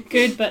 So.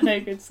 Good, but no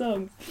good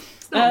songs.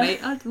 It's not me.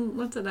 I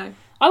don't know.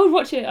 I would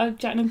watch it.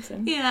 Jack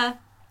Nicholson. Yeah.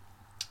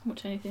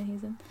 Watch anything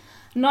he's in.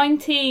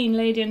 19,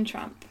 Lady and the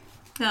Tramp.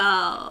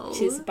 Oh.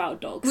 Which is about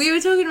dogs. We were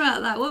talking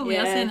about that, weren't we?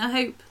 I was Yeah. saying, I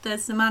hope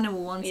there's some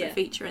animal ones Yeah. that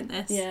feature in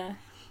this. Yeah.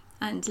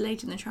 And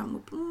Lady and the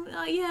Tramp would...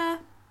 yeah.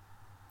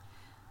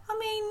 I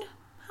mean,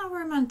 how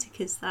romantic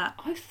is that?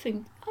 I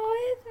think...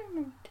 Oh, it's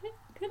romantic.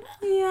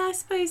 Yeah, I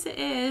suppose it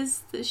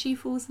is that she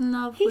falls in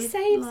love He with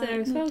saves like,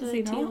 her as well, a does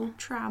he dirty not? old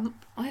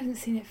tramp. I haven't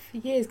seen it for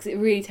years because it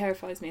really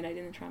terrifies me,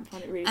 Lady and the Tramp. I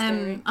find it really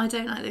scary. I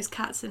don't like those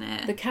cats in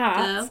it. The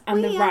cats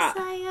and the rat.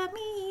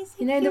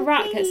 You know, the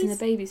rat gets in the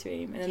baby's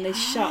room and then they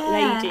shut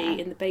Lady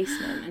in the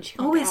basement and she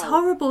can't get it's out.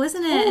 horrible,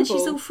 isn't it? And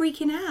she's Horrible. all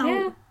freaking out.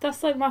 Yeah,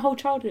 that's like my whole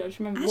childhood. I just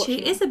remember Actually,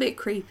 watching it is a bit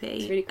creepy.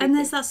 It's really And creepy.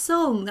 there's that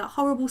song, that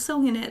horrible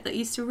song in it that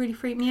used to really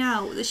freak me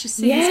out. That she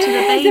sings Yeah, to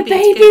the baby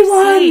baby to go to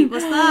one. sleep.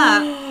 What's that?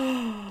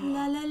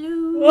 La la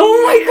loo.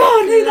 Oh my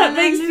god, no, that La,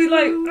 makes la, me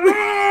like... loo.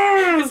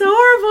 It's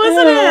horrible,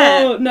 isn't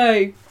it? Oh,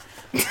 no.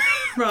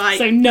 Right.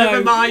 So no.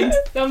 Never mind.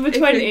 Number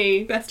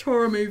 20. Best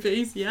horror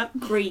movies. Yep.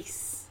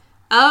 Grease.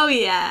 Oh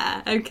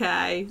yeah.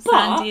 Okay. But-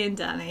 Sandy and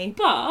Danny.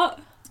 But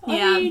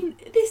I mean,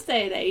 this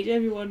day and age,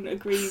 everyone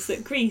agrees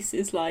that Grease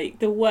is like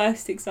the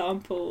worst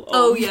example of...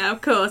 Oh yeah,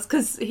 of course,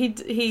 because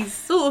he's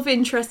sort of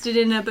interested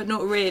in her, but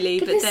not really.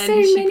 But then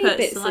so she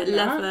puts like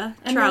leather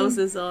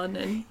trousers on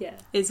and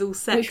is all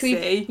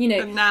sexy.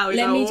 And now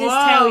let me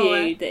just tell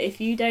you that if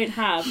you don't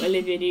have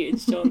Olivia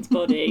Newton-John's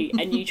body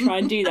and you try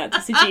and do that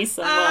to seduce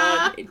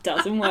someone, it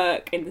doesn't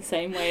work in the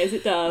same way as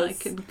it does. I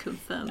can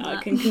confirm that.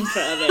 I can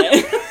confirm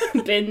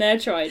it. Been there,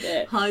 tried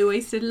it.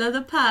 High-waisted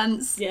leather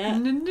pants. Yeah.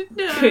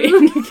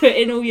 No.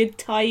 Putting all your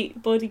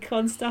tight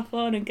bodycon stuff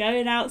on and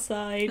going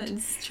outside.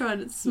 And trying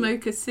to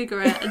smoke a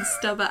cigarette and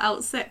stub it out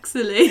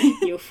sexily.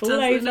 You'll fall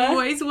over. Doesn't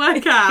always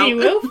work out. You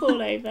will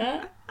fall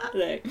over.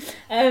 Look.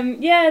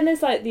 And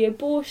there's like the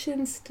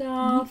abortion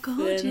stuff. Oh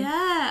God,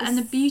 and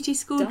the beauty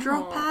school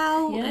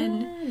dropout. Yeah,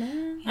 and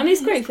I mean,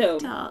 it's a great film.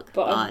 Dark,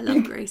 but I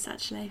love Grease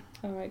actually.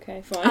 Oh,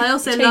 okay, fine. I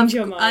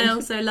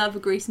also love a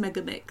Grease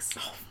mega mix.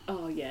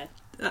 Oh yeah.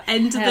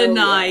 End of the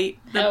night,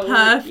 the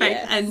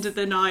perfect end of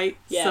the night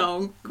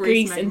song.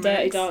 Grease and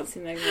Dirty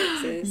Dancing mega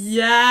mixes.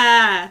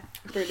 Yeah.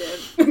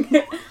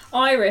 Brilliant.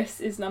 Iris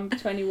is number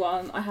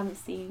 21. I haven't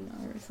seen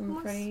Iris, I'm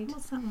afraid.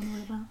 What's that one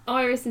all about?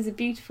 Iris is a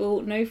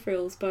beautiful,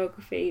 no-frills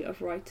biography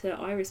of writer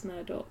Iris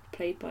Murdoch,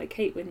 played by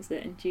Kate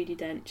Winslet and Judi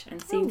Dench,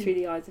 and seen through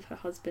the eyes of her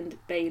husband,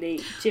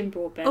 Bailey, Jim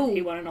Broadbent,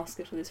 who won an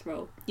Oscar for this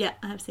role. Yeah,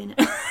 I have seen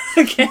it.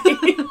 Okay.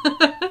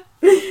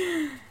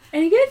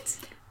 Any good?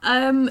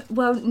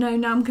 Well, no,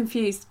 now I'm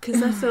confused,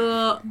 because I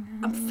thought,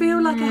 I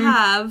feel like I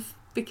have...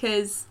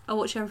 because I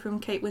watch everything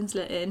Kate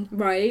Winslet in.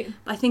 Right.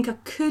 But I think I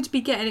could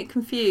be getting it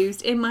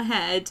confused in my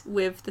head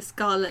with The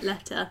Scarlet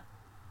Letter.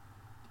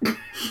 Because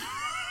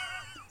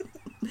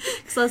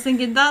I was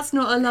thinking, that's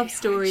not a love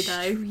story,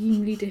 though.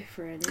 Extremely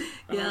different.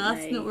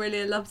 That's not really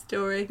a love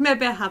story.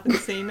 Maybe I haven't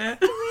seen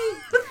it.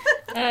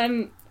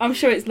 I'm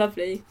sure it's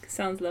lovely.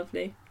 Sounds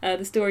lovely.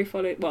 The story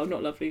follows... Well,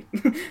 not lovely.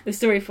 The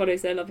story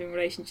follows their loving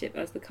relationship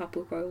as the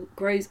couple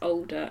grows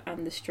older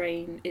and the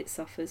strain it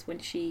suffers when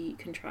she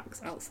contracts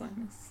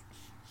Alzheimer's.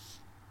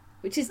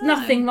 Which is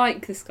nothing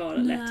like The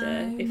Scarlet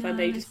Letter, if I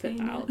may just put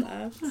that out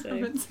there.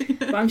 So.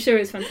 But I'm sure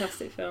it's a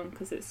fantastic film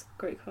because it's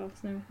great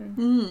cast and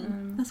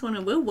everything. That's one I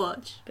will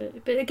watch.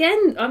 But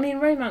again, I mean,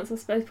 romance, I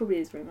suppose, probably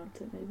is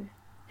romantic, maybe.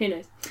 Who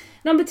knows?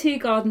 Number 2,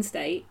 Garden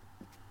State.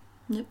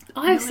 Yep.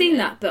 I have seen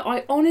that, but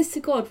I, honest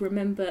to God,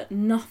 remember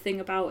nothing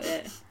about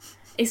it.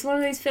 It's one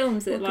of those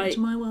films that, Welcome to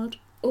my world.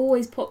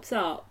 Always pops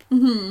up.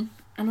 Mm-hmm.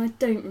 And I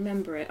don't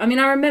remember it. I mean,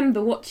 I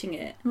remember watching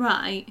it.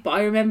 Right. But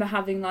I remember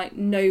having, like,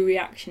 no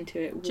reaction to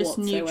it just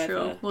whatsoever.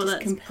 Neutral. Well, just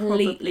that's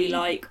completely,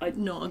 like...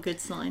 not a good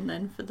sign,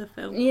 then, for the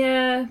film.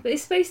 Yeah, but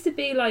it's supposed to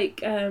be,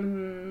 like,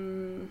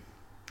 kind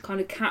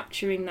of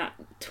capturing that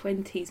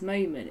 20s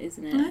moment,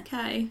 isn't it?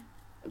 Okay.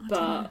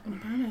 But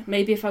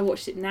maybe if I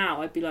watched it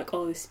now, I'd be like,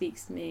 oh, this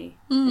speaks to me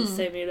on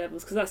so many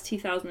levels. Because that's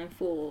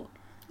 2004.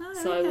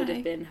 So I would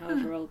have been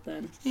however old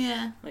then.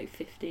 Yeah. Like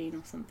 15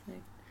 or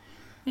something.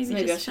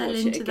 Maybe just fell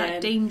into that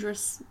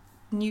dangerous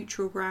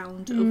neutral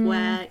ground of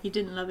where you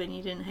didn't love it and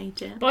you didn't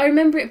hate it. But I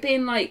remember it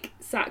being like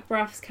Zach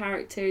Braff's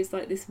character is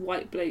like this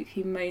white bloke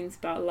who moans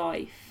about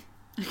life.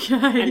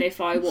 Okay. And if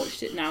I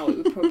watched it now, it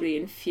would probably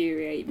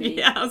infuriate me.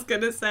 Yeah, I was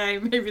going to say,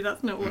 maybe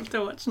that's not what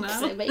to watch now.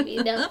 So maybe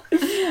not.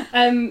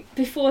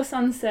 Before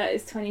Sunset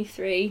is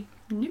 23.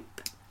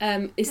 Nope.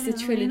 It's the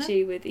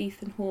trilogy with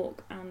Ethan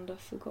Hawke and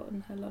I've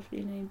forgotten her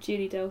lovely name,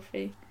 Julie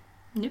Delpy.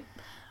 Nope.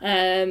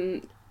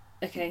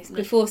 Okay, so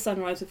Before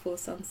Sunrise, Before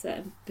Sunset,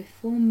 and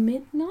Before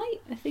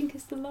Midnight, I think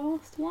is the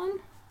last one.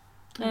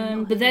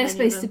 But they're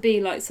supposed to be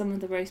like some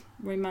of the most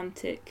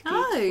romantic,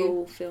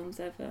 beautiful films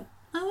ever.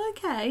 Oh,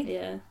 okay.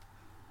 Yeah.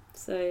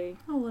 So.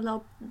 Oh, well,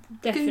 I'll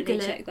definitely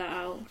check that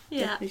out. Yeah.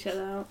 Definitely check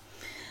that out.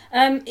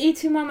 Y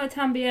Tu Mamá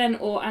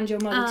También or And Your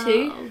Mother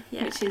Too,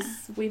 which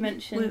is, we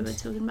mentioned. We were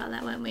talking about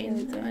that, weren't we?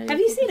 Have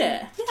you seen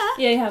it? Yeah.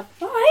 Yeah, you have.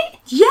 Right?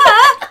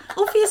 Yeah!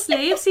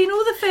 Obviously, I've seen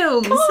all the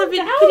films.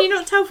 Can you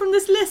not tell from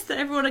this list that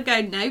everyone would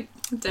go, nope,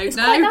 haven't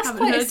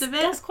heard of it?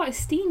 That's quite a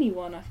steamy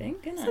one, I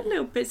think, isn't it? It's a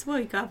little bit, well,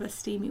 you got have a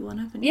steamy one,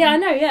 haven't you? Yeah, I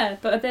know, yeah.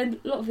 But then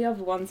a lot of the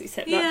other ones,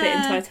 except that bit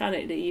in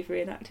Titanic that you've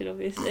reenacted,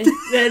 obviously.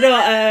 they're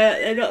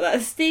not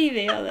that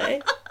steamy, are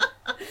they?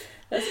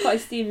 That's quite a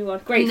steamy one.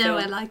 Great film. No,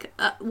 I like it.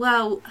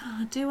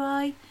 Do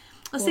I?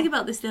 I was thinking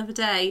about this the other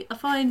day. I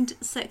find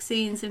sex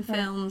scenes in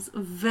films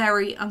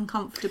very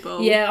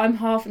uncomfortable. Yeah, I'm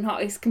half and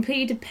half. It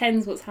completely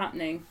depends what's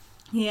happening.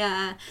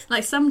 Yeah.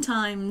 Like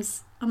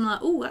sometimes I'm like,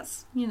 oh,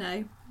 that's,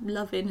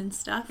 loving and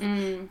stuff.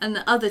 And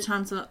the other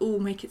times I'm like, oh,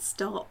 make it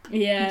stop.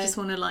 Yeah. I just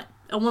want to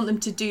I want them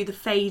to do the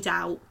fade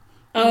out.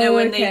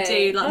 When they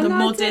do the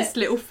modest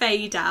little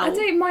fade out. I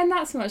don't mind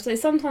that so much. Like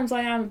sometimes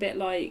I am a bit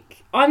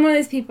like, I'm one of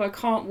those people, I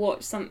can't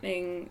watch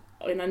something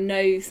and I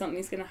know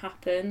something's going to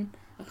happen.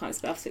 I can't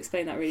have to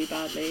explain that really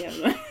badly.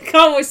 I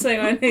can't watch something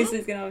I know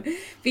something's going to happen.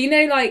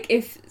 But like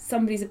if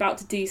somebody's about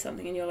to do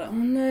something and you're like, oh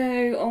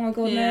no, oh my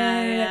god, no.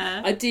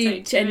 Yeah. I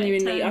do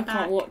genuinely, I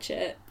can't watch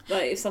it.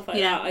 Like stuff like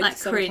that. I just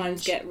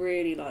sometimes get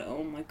really like,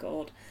 oh my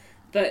god.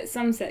 But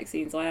some sex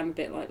scenes I am a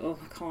bit like, oh,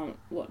 I can't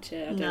watch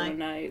it, I don't want to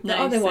know. But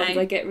other ones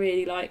I get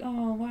really like,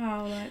 oh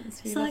wow, like,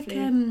 it's really lovely.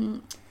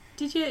 Like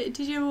Did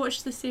you ever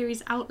watch the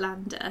series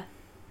Outlander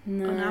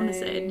No. on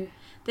Amazon?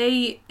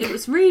 It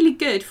was really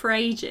good for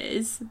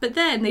ages, but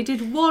then they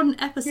did one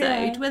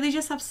episode where they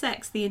just have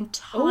sex the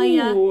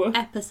entire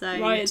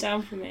episode. Write it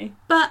down for me.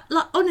 But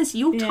like honestly,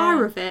 you'll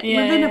tire of it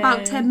within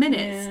about 10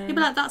 minutes. You'll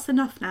be like, that's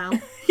enough now.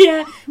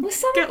 Yeah. Well,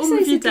 some Get on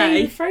with your episodes of Game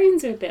day. of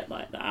Thrones are a bit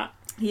like that.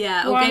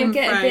 Yeah, Well, or I Game would of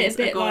get Thrones. a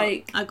bit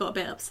like I got a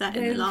bit upset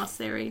in the last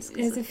series.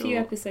 There's a few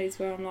episodes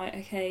where I'm like,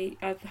 okay,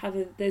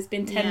 there's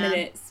been 10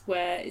 minutes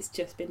where it's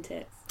just been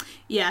tits.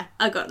 Yeah,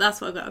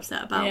 that's what I got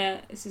upset about.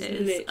 Yeah, it's just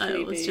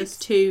literally it was boobs.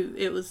 just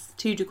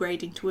too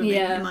degrading to women,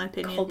 in my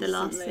opinion, constantly. the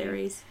last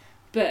series.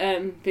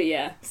 But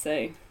yeah,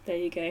 so there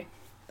you go.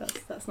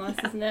 That's nice,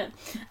 isn't it?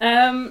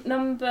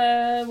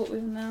 Number, what are we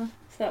on now?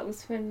 So that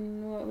was what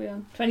are we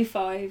on?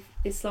 25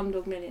 is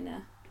Slumdog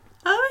Millionaire.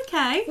 Oh,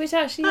 okay. Which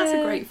actually, that's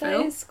a great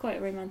film. That is quite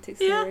a romantic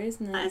story,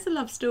 isn't it? That is a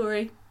love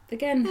story.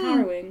 Again,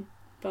 harrowing,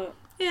 but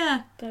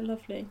yeah, they're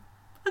lovely.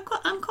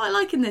 I'm quite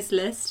liking this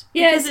list.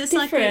 Yeah, it's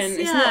different. Like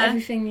it's not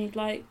everything you'd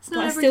like. It's but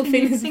not I still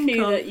think there's a think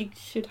few of. that you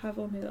should have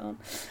on here that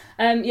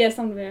aren't. Yeah,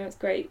 Slumdog Millionaire, it's a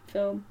great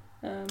film.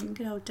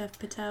 Good old Dev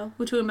Patel.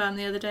 We were talking about him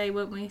the other day,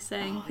 weren't we?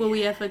 Saying, will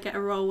we ever get a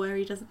role where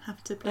he doesn't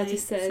have to play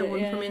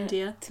someone from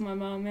India? To my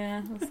mum,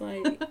 I was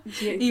like,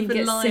 you Even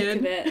get Lion. sick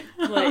of it.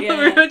 Like,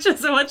 We were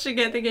just watching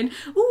it thinking,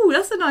 ooh,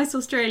 that's a nice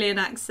Australian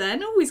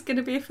accent. Oh, it's going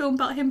to be a film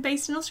about him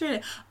based in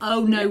Australia.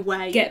 Oh, no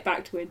way. Get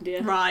back to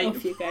India. Right.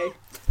 Off you go.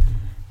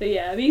 But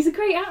yeah, I mean, he's a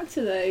great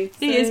actor though. So,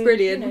 he is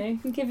brilliant. You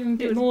can give him a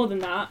bit more than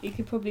that. You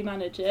could probably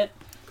manage it.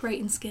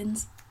 Great in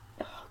Skins.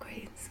 Oh,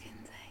 great in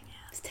Skins, eh?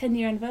 Yeah. It's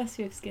 10-year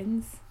anniversary of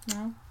Skins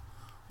now.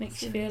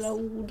 Makes you feel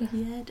old.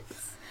 Yeah, it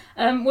is.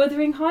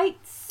 Wuthering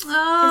Heights is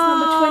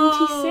number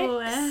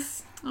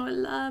 26. Oh, I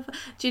love...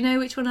 Do you know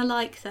which one I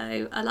like,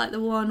 though? I like the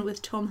one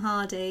with Tom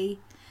Hardy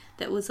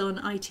that was on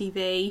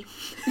ITV.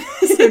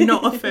 So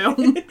not a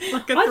film.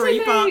 Like a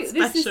 3-part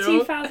special. This is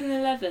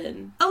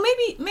 2011. Oh,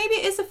 maybe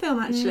it is a film,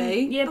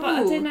 actually. Yeah, but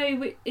I don't know. It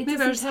maybe I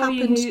doesn't just tell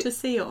you happened who to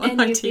see it on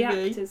any ITV. of the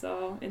actors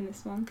are in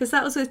this one. Because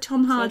that was with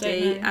Tom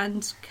Hardy So I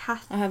and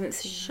I haven't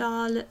seen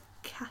Charlotte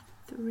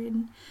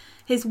Catherine,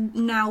 his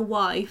now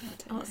wife.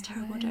 Oh, it's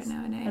terrible. I don't know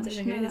her name. I don't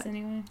know who it is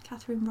anyway.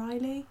 Catherine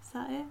Riley. Is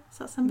that it? Is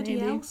that somebody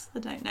Maybe. else? I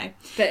don't know.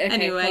 But okay,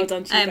 anyway, well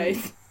done to you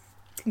both.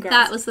 Congrats.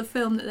 That was the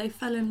film that they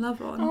fell in love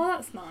on. Oh,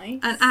 that's nice.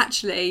 And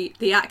actually,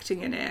 the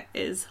acting in it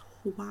is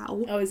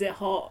wow. Oh, is it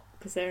hot?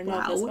 Because they're in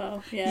love as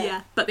well.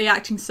 Yeah, but the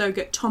acting's so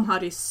good. Tom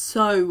Hardy's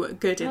so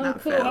good in that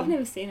cool. film. I've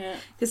never seen it.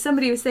 Because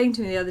somebody was saying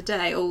to me the other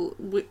day,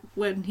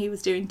 when he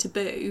was doing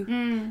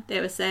Taboo, they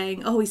were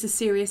saying, oh, he's a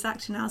serious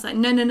actor now. I was like,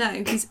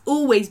 no, he's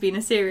always been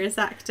a serious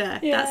actor.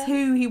 Yeah. That's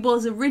who he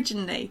was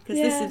originally. Because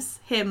this is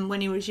him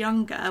when he was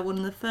younger. One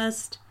of the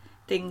first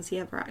things he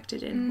ever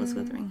acted in was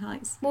Wuthering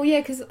Heights. Well, yeah,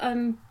 because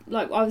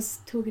like I was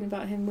talking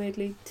about him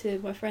weirdly to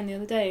my friend the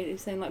other day. He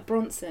was saying like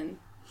Bronson.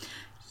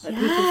 Like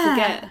people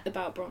forget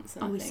about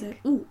Bronson. I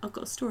think. I've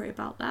got a story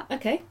about that.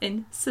 Okay.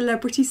 In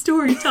Celebrity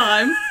Story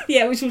Time.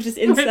 Yeah, which we'll just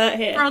insert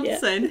here.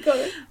 Bronson.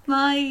 Yeah.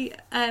 My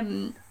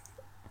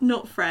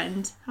not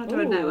friend. How do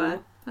I know her?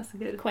 That's a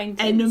good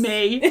acquaintance.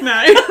 Enemy.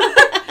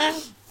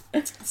 No.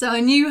 So I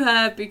knew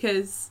her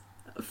because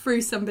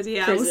through somebody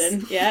else.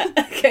 Prison. Yeah.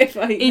 Okay.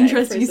 Fine.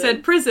 Interesting. You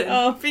said prison.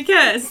 Oh,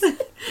 because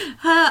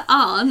her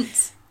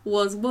aunt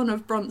was one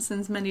of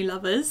Bronson's many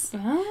lovers,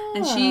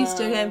 and she used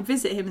to go and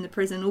visit him in the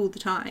prison all the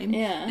time.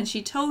 Yeah. And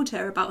she told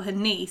her about her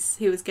niece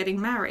who was getting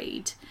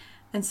married,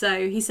 and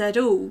so he said,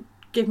 "Oh,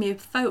 give me a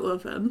photo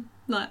of them."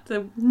 Like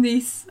the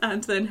niece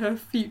and then her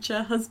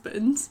future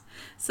husband.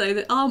 So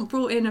the aunt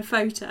brought in a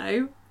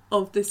photo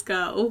of this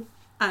girl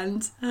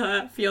and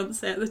her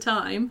fiance at the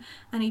time,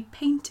 and he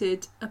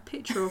painted a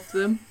picture of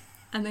them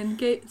and then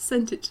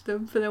sent it to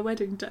them for their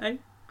wedding day.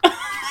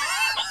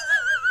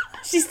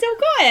 She's still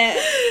got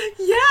it?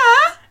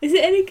 Yeah! Is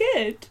it any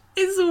good?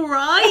 It's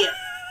alright.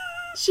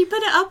 She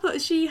put it up,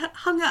 she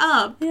hung it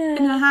up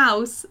in her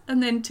house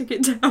and then took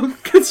it down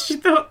because she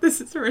thought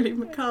this is really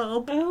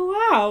macabre.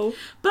 Oh, wow.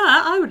 But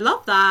I would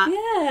love that.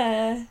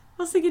 Yeah.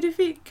 I was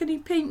thinking, can he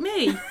paint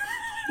me?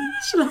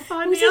 Shall I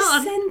find the just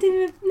aunt?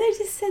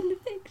 just send the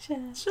picture.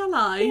 Shall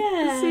I?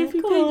 Yeah, See if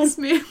he paints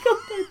me a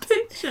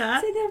picture.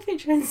 Send a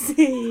picture and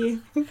see.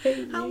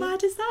 How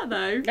mad is that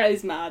though? That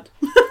is mad.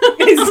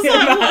 It's so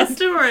mad.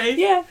 Story.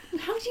 Yeah.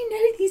 How do you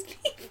know these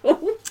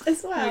people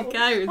as well? There we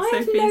go. I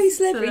have no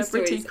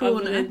celebrity stories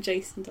other than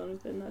Jason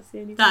Donovan. That's the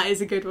only. That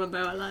is a good one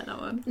though. I like that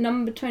one.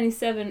 Number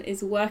 27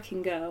 is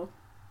Working Girl.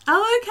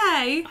 Oh,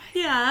 okay.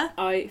 Yeah.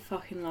 I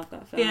fucking love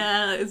that film.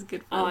 Yeah, that is a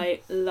good film.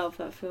 I love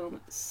that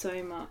film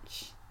so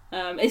much.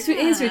 It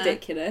is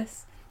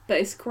ridiculous, but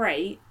it's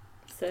great.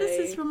 So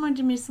this is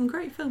reminding me of some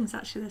great films,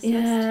 actually, this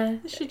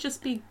list. This should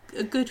just be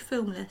a good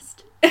film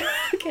list.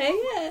 Okay,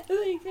 yeah,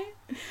 there you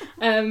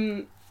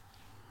go.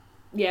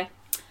 Yeah.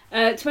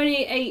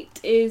 28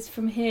 is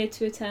From Here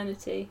to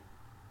Eternity.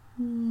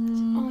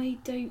 I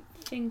don't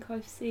think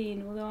I've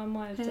seen, although I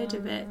might have heard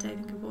of it. Don't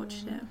think I've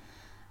watched it.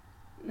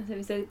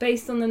 So,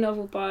 based on the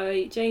novel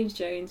by James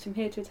Jones, From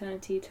Here to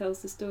Eternity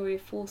tells the story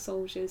of 4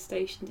 soldiers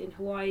stationed in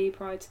Hawaii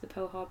prior to the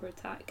Pearl Harbor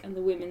attack and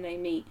the women they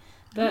meet.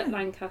 Burt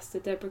Lancaster,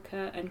 Deborah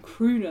Kerr, and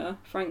crooner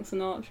Frank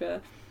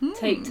Sinatra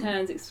take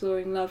turns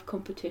exploring love,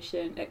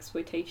 competition,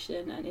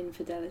 exploitation, and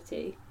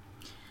infidelity.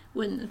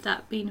 Wouldn't have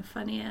that been a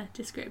funnier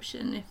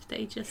description if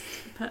they just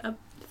put a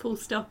full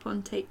stop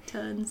on take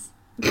turns?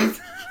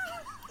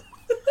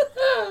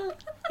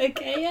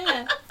 Okay,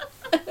 yeah.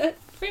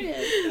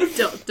 Brilliant. ...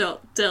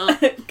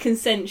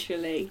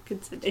 Consensually.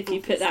 If you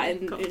put that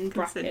in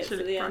brackets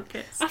at the end.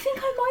 I think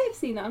I might have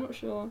seen that, I'm not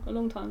sure, a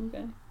long time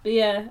ago. But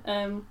yeah,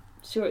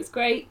 sure, it's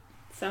great.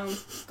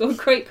 Sounds got a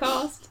great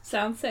cast.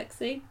 Sounds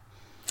sexy.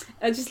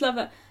 I just love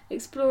it.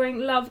 Exploring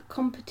love,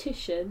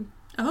 competition,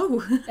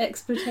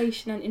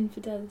 exploitation, and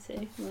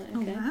infidelity. Right,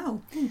 okay.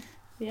 Oh wow.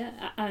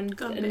 Yeah, and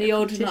the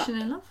odd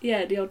in love.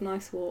 Yeah, the odd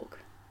nice walk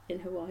in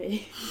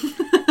Hawaii.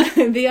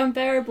 The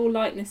unbearable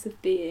lightness of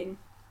being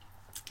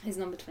is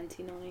number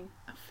 29.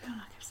 I feel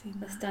like I've seen that.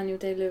 That's Daniel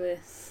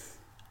Day-Lewis.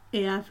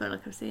 Yeah, I feel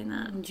like I've seen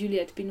that. And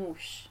Juliette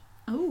Binoche.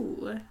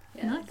 Oh,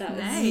 yeah, nice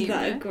name.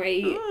 That a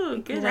great,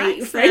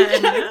 great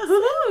French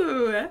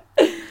accent.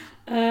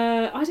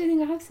 I don't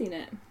think I have seen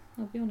it.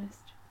 I'll be honest.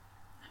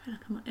 I feel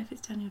like if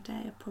it's Daniel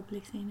Day, I've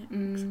probably seen it.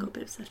 Because I got a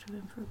bit obsessed with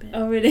him for a bit.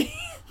 Oh really?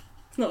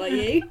 It's not like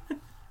you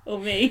or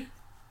me.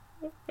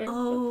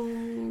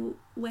 Oh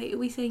wait, are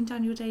we saying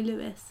Daniel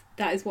Day-Lewis?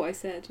 That is what I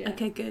said. Yeah.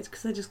 Okay, good.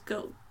 Because I just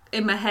got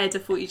in my head. I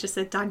thought you just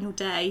said Daniel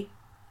Day,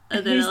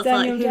 and then Who's I was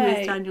Daniel like, Day?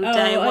 "Who is Daniel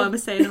Day? And why am I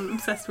saying I'm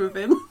obsessed with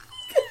him?"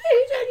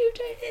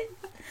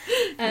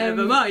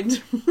 Never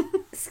mind.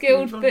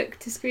 Skilled book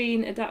to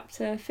screen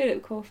adapter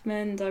Philip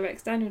Kaufman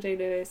directs Daniel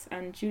Day-Lewis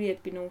and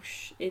Juliette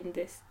Binoche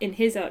in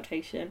his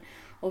adaptation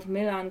of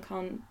Milan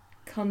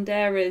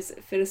Kundera's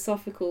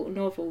philosophical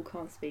novel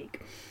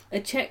A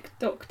Czech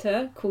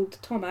doctor called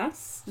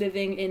Thomas,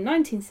 living in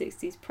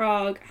 1960s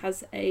Prague,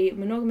 has a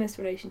monogamous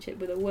relationship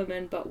with a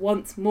woman, but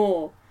wants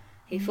more.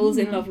 He falls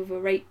in love with a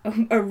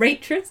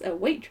waitress,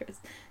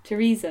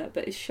 Teresa,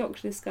 but is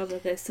shocked to discover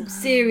there's some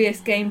serious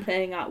game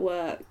playing at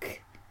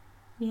work.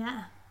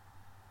 Yeah.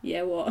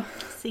 Yeah, what?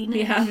 Seen it.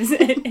 Yeah, is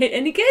it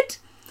any good?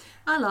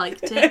 I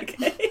liked it.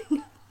 Okay.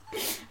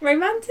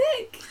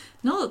 Romantic?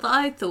 Not that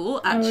I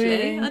thought, actually.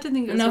 Really? I don't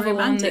think it was Another a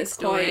romantic one that's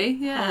story.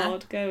 Quite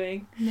hard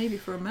going. Maybe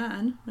for a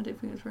man. I don't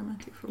think it was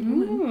romantic for a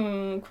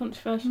woman.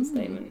 Controversial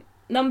statement.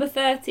 Number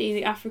 30,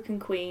 The African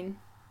Queen,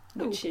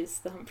 which is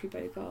the Humphrey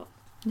Bogart.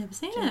 Never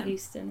seen John it.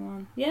 Huston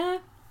one. Yeah.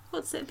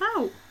 What's it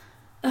about?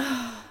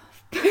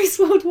 Post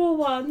World War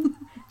One,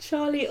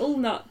 Charlie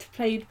Allnut,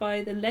 played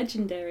by the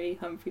legendary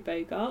Humphrey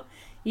Bogart,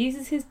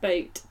 uses his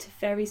boat to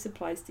ferry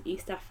supplies to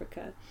East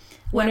Africa.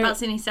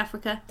 Whereabouts in East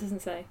Africa?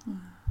 Doesn't say.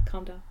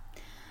 Calm down.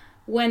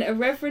 When a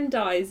reverend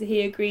dies,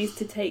 he agrees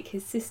to take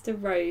his sister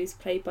Rose,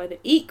 played by the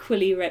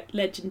equally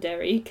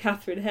legendary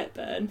Katharine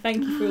Hepburn,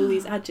 thank you for all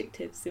these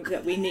adjectives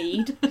that we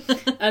need,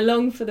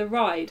 along for the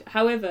ride.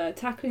 However,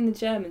 tackling the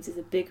Germans is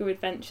a bigger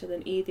adventure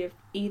than either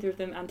of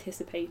them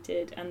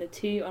anticipated, and the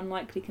two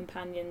unlikely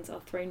companions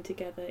are thrown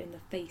together in the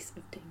face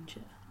of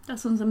danger. That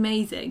sounds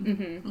amazing.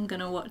 Mm-hmm. I'm going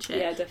to watch it.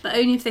 Yeah, definitely. But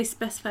only if they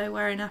specify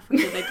where in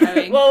Africa they're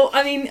going. Well,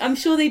 I mean, I'm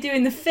sure they do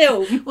in the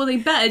film. Well, they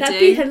better That'd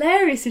be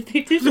hilarious if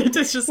they didn't.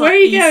 It's just where like are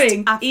you East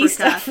going? Africa.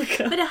 East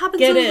Africa. But it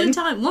happens all the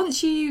time.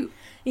 Once you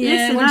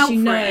listen once out you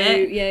for know,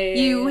 it,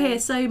 you hear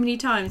so many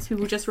times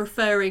people just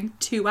referring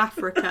to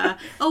Africa.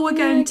 Oh, we're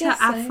going to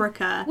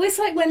Africa. Well, it's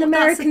like when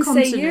Americans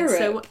say Europe.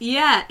 So,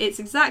 yeah, it's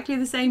exactly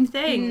the same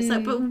thing. It's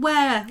like, but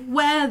where?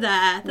 Where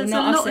there? There's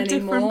a lot of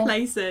different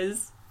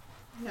places.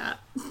 Yeah.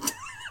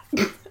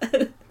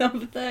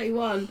 Number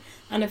 31,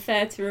 An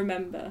Affair to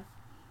Remember.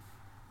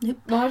 Nope.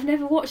 Well, I've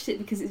never watched it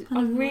because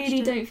I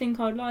really don't think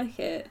I'd like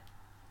it.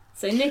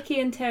 So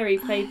Nikki and Terry,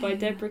 played by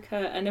Deborah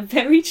Kerr and a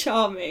very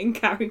charming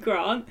Cary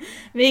Grant,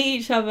 meet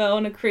each other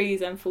on a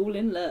cruise and fall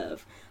in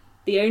love.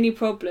 The only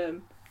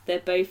problem, they're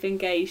both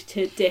engaged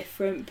to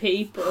different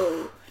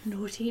people.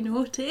 Naughty,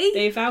 naughty.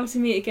 They vow to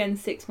meet again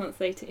 6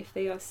 months later if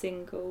they are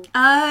single.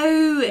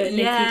 Oh, but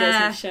Nikki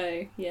doesn't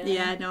show.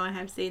 Yeah, no, I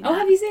have seen that. Oh,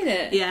 have you seen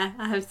it? Yeah,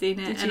 I have seen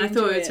it. And I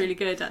thought it was really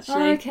good, actually.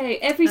 Oh, okay.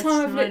 Every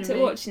time I've looked at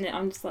watching it,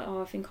 I'm just like,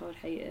 I think I would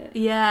hate it.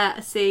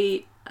 Yeah,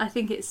 see, I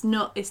think it's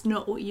not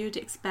what you'd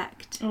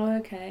expect. Oh,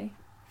 okay.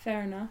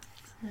 Fair enough.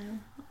 Yeah.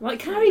 Like,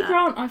 Cary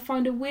Grant, I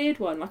find a weird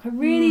one. Like, I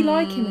really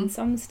like him in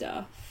some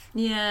stuff.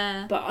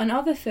 Yeah. But on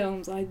other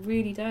films, I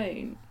really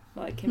don't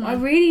like him.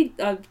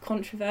 I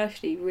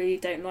controversially really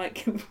don't like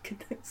him.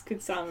 This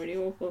could sound really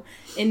awful.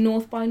 In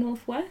North by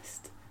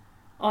Northwest,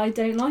 I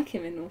don't like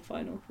him in North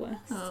by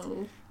Northwest.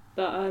 Oh.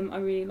 But I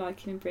really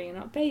like him in Bringing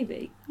Up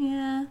Baby.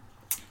 Yeah.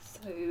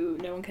 So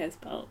no one cares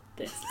about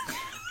this.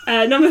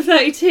 Number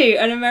 32,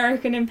 An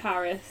American in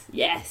Paris.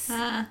 Yes.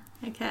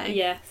 Okay.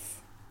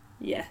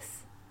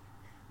 Yes.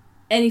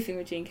 Anything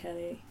with Gene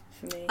Kelly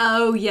for me.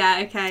 Oh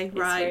yeah. Okay.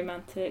 Right. It's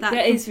romantic.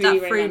 That is really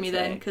that threw romantic. me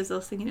then because I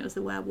was thinking it was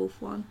the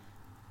werewolf one.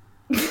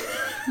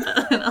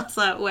 And I was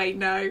like, wait,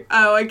 no.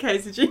 Oh, okay,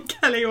 so Gene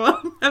Kelly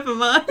one. Never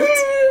mind.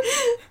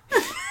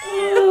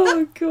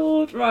 Oh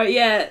God, right,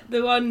 yeah,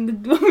 the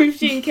one with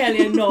Gene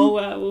Kelly and not a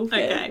werewolf.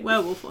 Okay,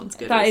 werewolf one's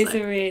good. That also. is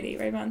a really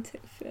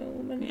romantic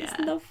film, and it's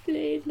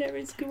lovely, and there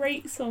is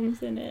great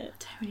songs in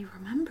it. I don't really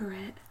remember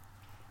it.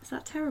 Is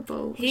that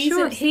terrible? He's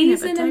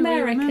an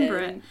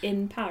American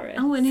in Paris.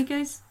 Oh, and he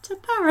goes to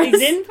Paris.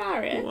 He's in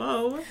Paris.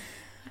 Whoa.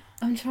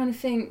 I'm trying to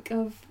think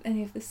of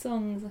any of the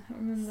songs. I can't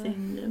remember.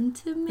 Sing them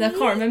to me. No, I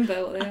can't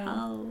remember what they are.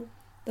 Oh.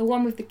 The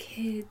one with the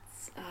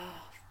kids. Oh,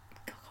 I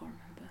can't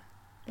remember.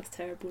 That's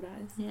terrible,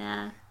 that is.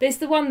 Yeah. But it's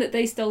the one that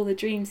they stole the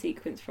dream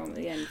sequence from at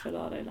the end for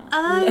La La Land.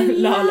 Oh,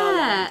 La yeah. La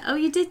Land. Oh,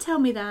 you did tell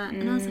me that.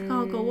 And I was like,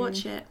 oh, I've got to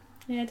watch it.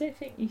 Yeah, I don't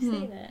think you've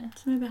seen it.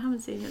 So maybe I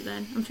haven't seen it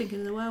then. I'm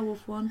thinking of the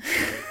werewolf one.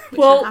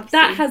 Well,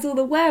 that has all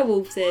the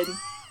werewolves in.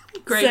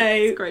 Great.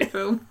 It's a great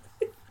film.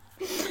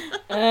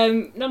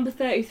 Number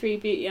 33,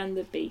 Beauty and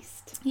the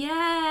Beast.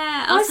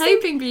 Yeah, I was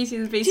hoping Beauty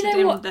and the Beast would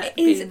end up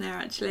being there,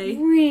 actually.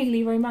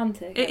 Really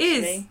romantic. It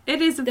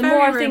is a the very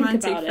more I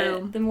romantic think about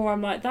film. It, the more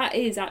I'm like, that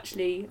is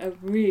actually a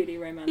really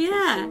romantic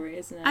story,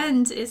 isn't it?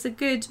 And it's a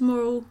good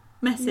moral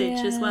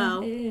message as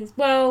well. It is.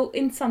 Well,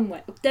 in some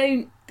way,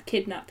 don't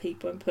kidnap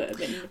people and put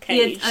them in the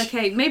cage. Yeah,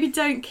 okay, maybe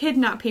don't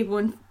kidnap people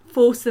and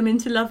force them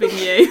into loving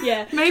you.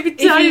 Yeah, maybe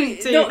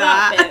don't do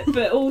that. Bit,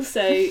 but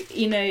also,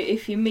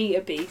 if you meet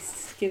a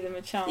beast, give him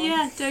a chance.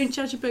 Yeah, don't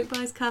judge a book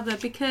by its cover,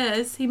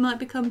 because he might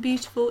become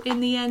beautiful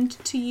in the end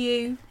to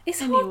you. It's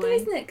hard though,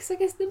 isn't it? Because I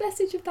guess the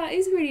message of that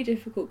is really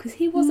difficult, because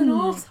he was an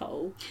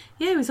arsehole.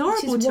 Yeah, he was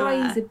horrible which is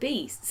why he's a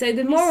beast. So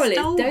the moral is,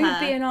 don't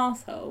be an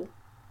arsehole,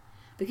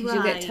 because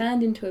you'll get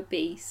turned into a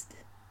beast.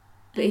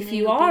 But if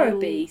you are a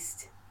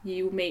beast,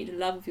 you will meet the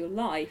love of your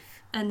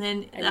life. And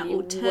then that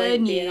will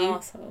turn you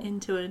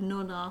into a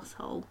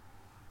non-arsehole.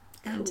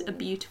 And a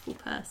beautiful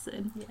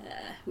person.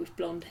 Yeah, with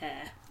blonde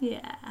hair.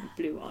 Yeah. And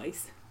blue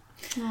eyes.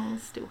 Oh,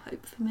 still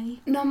hope for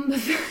me. Number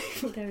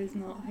 34. There is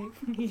not hope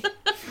for me.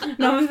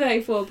 Number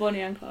 34, Bonnie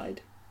and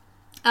Clyde.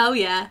 Oh,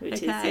 yeah.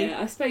 Which is,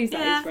 I suppose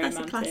that is romantic. That's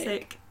a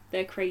classic.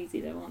 They're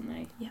crazy though, aren't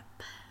they? Yep.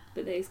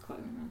 But that is quite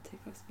romantic,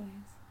 I suppose.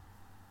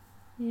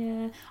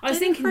 Yeah. I was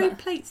thinking throw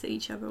plates at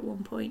each other at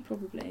one point.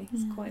 Probably.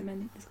 It's quite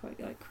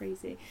like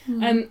crazy.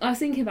 I was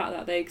thinking about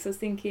that though, because I was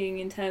thinking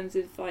in terms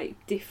of like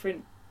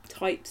different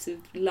types of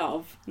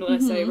love, not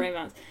necessarily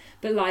romance,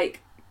 but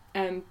like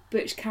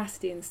Butch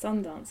Cassidy and the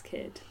Sundance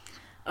Kid.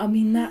 I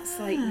mean, that's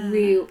like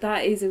real.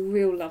 That is a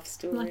real love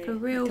story, like a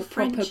real like a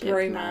proper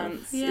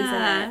bromance, isn't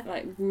it?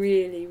 Like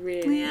really,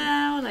 really.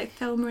 Yeah, or like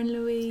Thelma and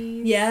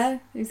Louise. Yeah,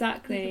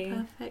 exactly.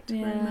 Like perfect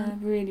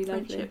romance. Really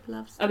lovely. Friendship,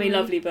 love story. I mean,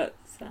 lovely but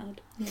sad.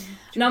 Yeah.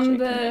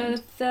 Number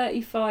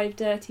 35,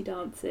 Dirty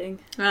Dancing.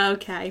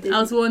 Okay, I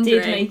was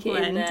wondering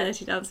when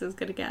Dirty Dancing was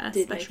going to get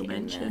a special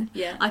mention.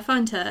 Yeah, I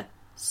find her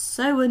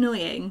so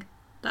annoying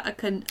that I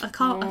can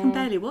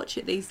barely watch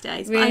it these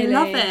days. Really? But I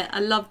love it. I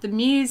love the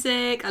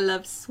music. I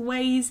love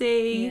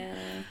Swayze. Yeah.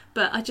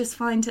 But I just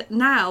find it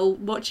now,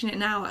 watching it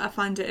now, I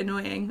find it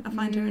annoying. I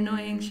find her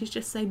annoying. She's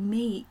just so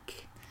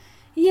meek.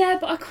 Yeah,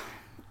 but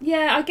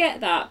I get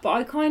that. But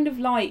I kind of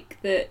like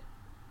that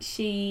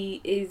she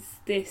is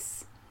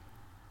this.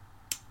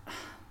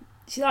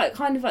 She's like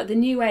kind of like the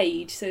new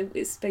age, so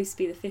it's supposed to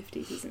be the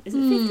 50s, isn't it? Is it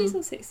 50s or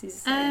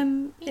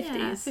 60s?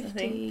 50s, I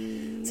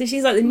think. So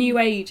she's like the new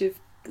age of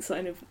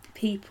sort of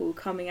people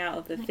coming out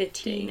of the 50s.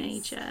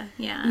 Teenager,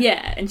 yeah.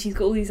 Yeah, and she's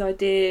got all these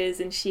ideas,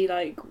 and she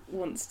like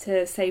wants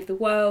to save the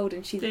world,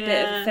 and she's a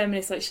bit of a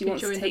feminist, like she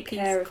wants to take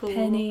care of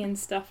Penny and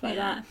stuff like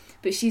that.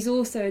 But she's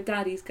also a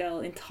daddy's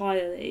girl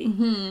entirely,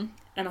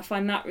 and I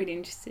find that really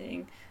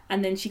interesting.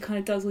 And then she kind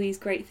of does all these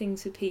great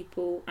things for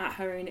people at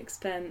her own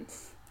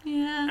expense.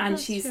 Yeah, and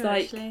she's true,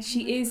 like, actually.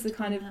 she is the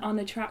kind of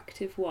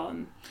unattractive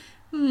one.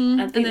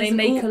 I think they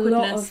make a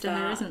lot of that,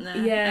 her, isn't there?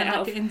 Yeah, and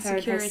out like of her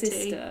and her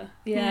sister.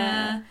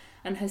 Yeah.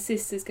 And her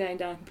sister's going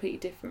down a completely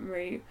different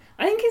route.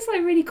 I think it's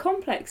like really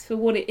complex for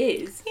what it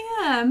is.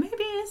 Yeah,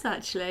 maybe it is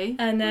actually.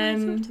 And I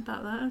thought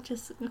about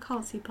that. I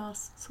can't see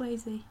past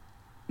Swayze.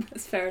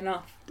 That's fair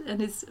enough.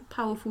 And his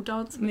powerful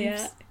dance moves.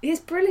 Yeah, it's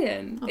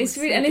brilliant. Oh, it's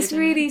really, and it's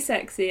really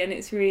sexy, and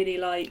it's really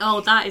like.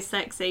 Oh, that is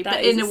sexy,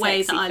 but in a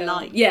way that I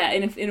like. Yeah,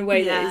 in a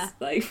way that is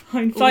like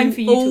fine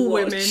for you to watch. All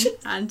women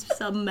and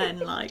some men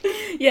like.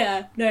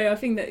 Yeah, no, I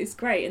think that it's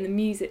great, and the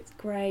music's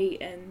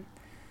great, and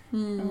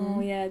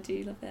oh yeah, I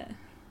do love it.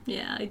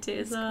 Yeah, I do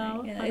as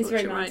well. Yeah, it's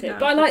very romantic.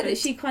 But I like that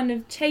she kind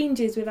of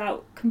changes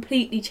without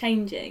completely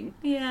changing.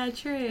 Yeah,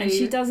 true. And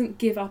she doesn't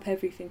give up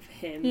everything for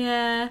him.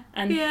 Yeah.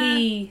 And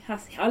he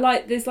has...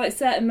 there's like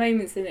certain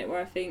moments in it where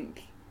I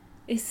think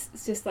it's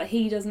just like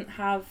he doesn't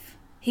have...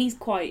 He's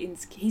quite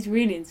insecure. He's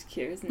really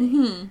insecure, isn't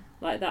he?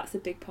 Like that's a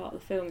big part of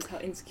the film, is how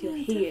insecure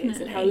he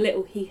is and how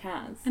little he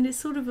has. And it's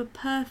sort of a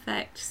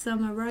perfect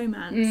summer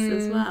romance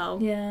as well.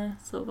 Yeah.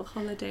 Sort of a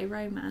holiday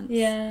romance.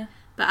 Yeah.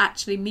 But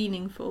actually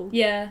meaningful.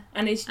 Yeah,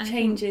 and it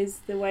changes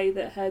the way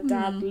that her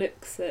dad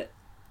looks at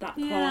that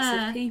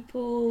class of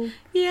people.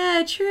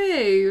 Yeah,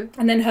 true.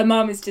 And then her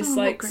mum is just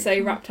like so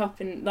wrapped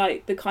up in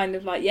like the kind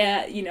of like,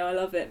 I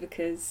love it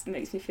because it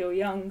makes me feel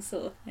young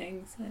sort of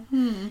thing. So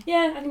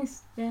yeah, I think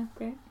it's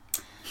great.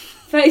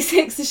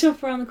 36, The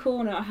Shop Around the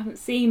Corner. I haven't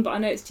seen, but I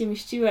know it's Jimmy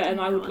Stewart, and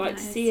I would like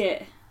to see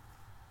it.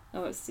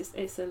 Oh,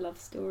 it's a love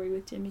story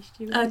with Jimmy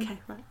Stewart. Okay,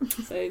 right.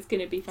 So it's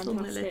going to be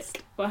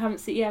fantastic. But I've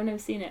never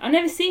seen it. I've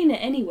never seen it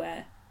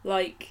anywhere.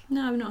 Like,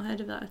 no, I've not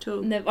heard of that at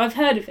all. I've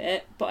heard of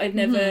it, but I've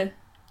never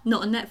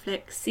not on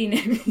Netflix. Seen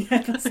it.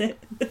 Yeah, that's it.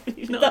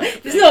 It's not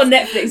on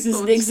Netflix. It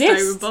doesn't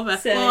exist. So,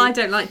 well, I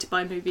don't like to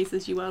buy movies,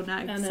 as you well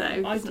know. So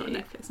I it's not on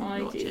Netflix. I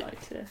do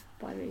like to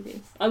buy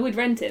movies. I would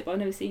rent it, but I've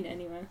never seen it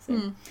anywhere.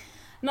 So.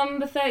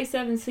 Number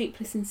 37,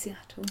 Sleepless in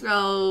Seattle.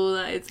 Oh,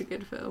 that is a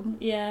good film.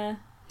 Yeah.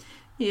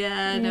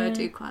 Yeah, no, I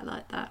do quite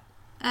like that.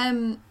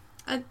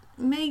 It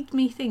made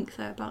me think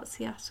though about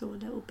Seattle a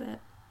little bit.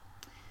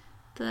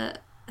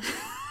 That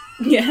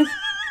yeah.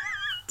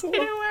 Do you know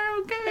where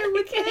I'm going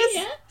with this?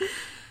 Yeah.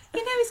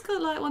 You know, it's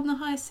got like one of the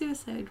highest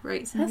suicide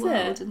rates in the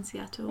world in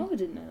Seattle. Oh, I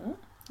didn't know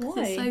that.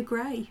 Why? It's so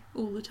grey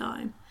all the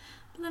time.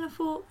 But then I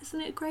thought,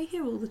 isn't it grey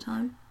here all the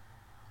time?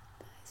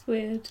 That's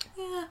weird.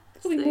 Yeah.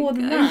 Probably more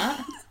than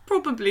that.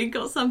 Probably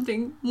got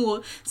something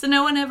more. So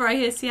now whenever I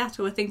hear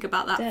Seattle, I think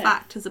about that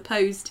fact as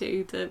opposed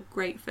to the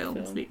great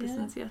film Sleepless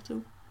in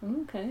Seattle.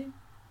 Okay.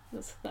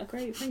 That's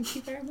great. Thank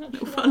you very much.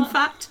 Fun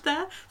fact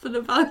there for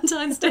the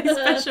Valentine's Day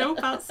special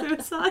about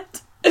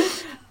suicide.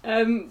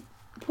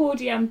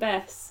 Porgy and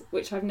Bess,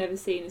 which I've never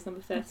seen, is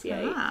number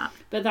 38.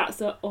 But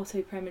that's an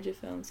Otto Preminger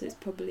film, so it's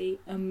probably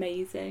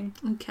amazing.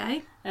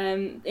 Okay.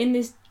 In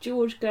this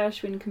George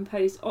Gershwin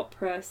composed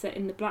opera set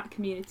in the black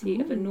community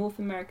of a North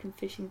American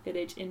fishing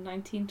village in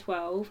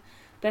 1912,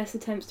 Bess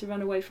attempts to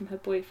run away from her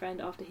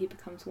boyfriend after he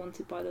becomes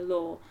wanted by the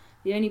law.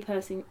 The only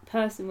person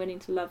willing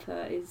to love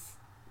her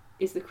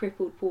is the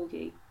crippled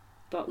Porgy,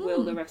 but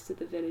will the rest of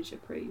the village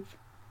approve?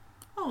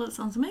 Oh, that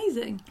sounds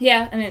amazing.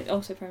 Yeah, and it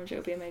also Preminger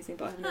will be amazing,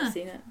 but I've never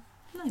seen it.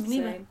 No, me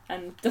neither.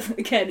 And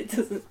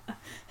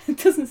it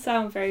doesn't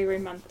sound very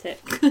romantic,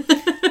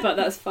 but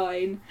that's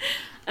fine.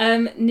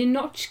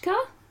 Ninotchka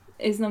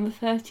is number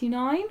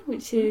 39,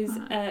 which is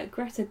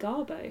Greta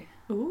Garbo.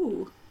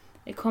 Ooh.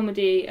 A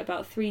comedy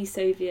about 3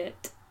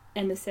 Soviet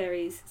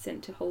emissaries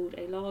sent to hold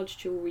a large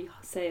jewellery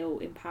sale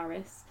in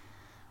Paris.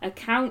 A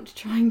count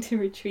trying to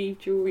retrieve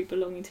jewellery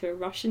belonging to a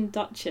Russian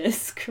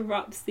duchess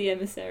corrupts the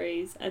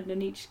emissaries, and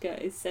Ninotchka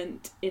is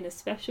sent in a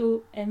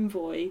special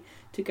envoy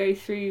to go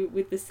through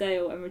with the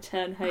sale and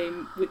return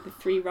home with the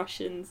 3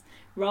 Russians.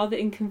 Rather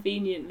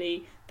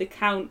inconveniently, the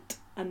count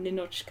and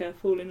Ninotchka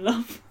fall in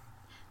love.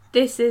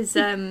 This is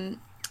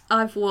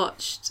I've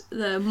watched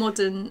the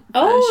modern version of this.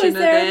 Oh, is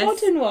there a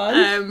modern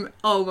one?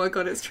 Oh my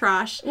god, it's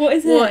trash. What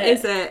is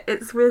it?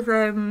 It's with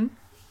the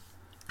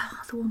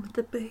one with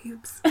the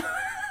boobs.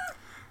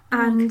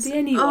 And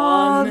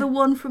the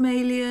one from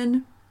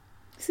Alien.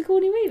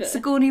 Sigourney Weaver.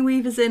 Sigourney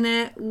Weaver's in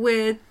it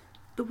with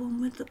the one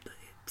with the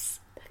boobs.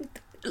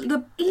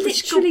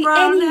 Literally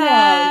brown anyone.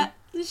 Hair.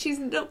 She's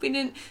not been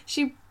in.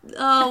 She was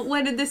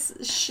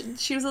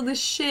on this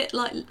shit,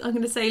 like I'm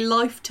going to say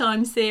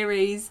Lifetime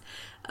series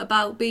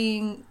about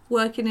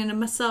working in a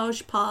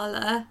massage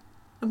parlour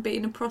and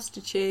being a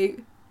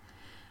prostitute.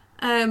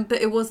 But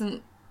it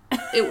wasn't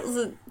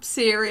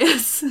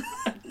serious.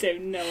 I have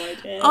no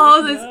idea.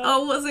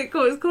 What's it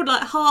called? It's called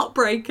like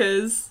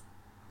Heartbreakers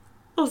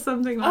or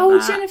something like that.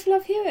 Oh, Jennifer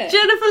Love Hewitt.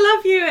 Jennifer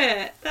Love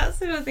Hewitt. That's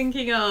who I'm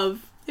thinking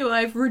of. Who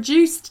I've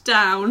reduced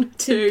down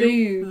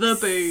to the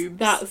boobs.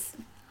 That's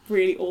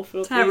really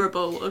awful.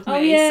 Terrible of me. Oh,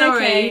 yeah,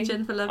 sorry, okay.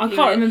 Jennifer Love Hewitt. I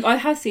can't remember. I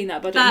have seen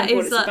that, but I don't remember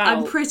what it's about.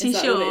 I'm pretty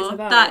sure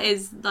that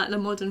is like the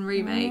modern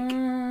remake.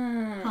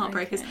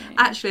 Heartbreakers. Okay.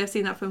 Actually, I've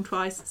seen that film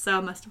twice, so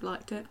I must have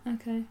liked it.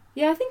 Okay.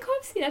 Yeah, I think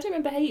I've seen it. I don't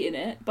remember hating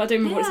it, but I don't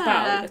remember what it's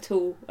about at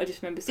all. I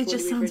just remember it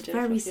just sounds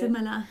very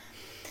similar.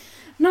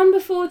 Number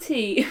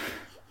 40.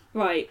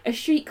 Right, A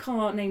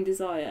Streetcar Named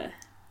Desire.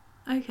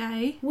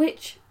 Okay.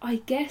 Which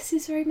I guess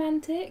is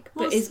romantic,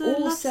 but What's is the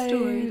also love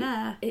story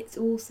there? It's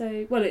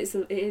also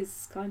it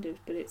is kind of,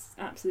 but it's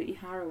absolutely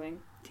harrowing.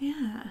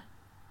 Yeah.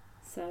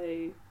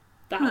 So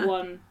that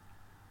one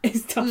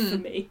is tough for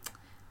me.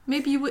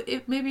 Maybe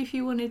if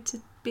you wanted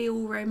to be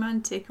all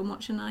romantic and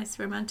watch a nice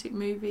romantic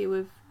movie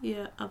with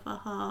your other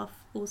half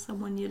or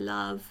someone you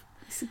love.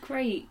 It's a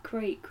great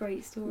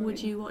story.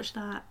 Would you watch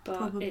that? But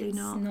probably it's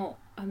not.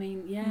 I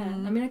mean, yeah.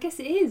 I mean, I guess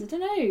it is. I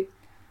don't know.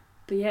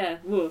 But yeah.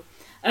 Whoa.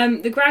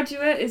 The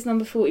Graduate is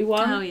number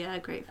 41. Oh yeah,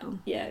 great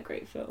film. Yeah,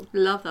 great film.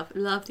 Love that.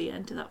 Love the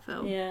end of that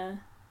film. Yeah.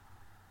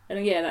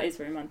 And yeah, that is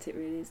romantic,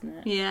 really, isn't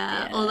it?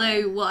 Yeah.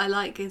 Although what I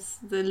like is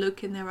the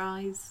look in their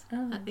eyes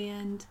at the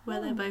end,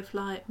 where they're both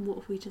like, "What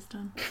have we just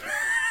done?"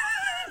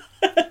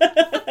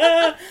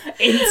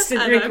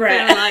 Instant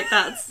regret. I feel like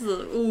that's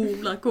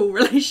all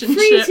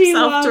relationships 3, 2,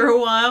 after a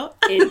while.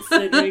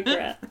 Instant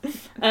regret.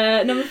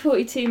 Number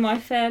 42, My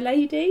Fair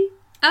Lady.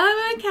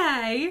 Oh,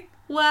 okay.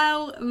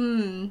 Well, I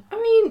mean,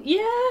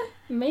 yeah,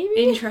 maybe.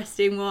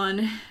 Interesting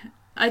one.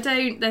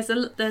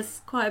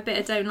 There's quite a bit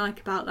I don't like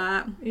about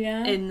that.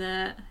 Yeah. In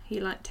that he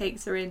like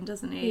takes her in,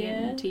 doesn't he,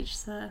 and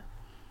teaches her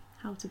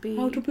how to be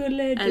a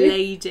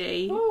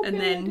lady. And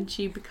then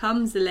she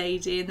becomes a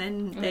lady, and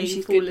then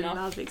they fall in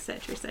love,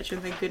 etc., etc.,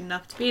 and they're good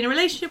enough to be in a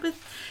relationship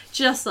with,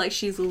 just like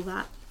she's all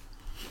that.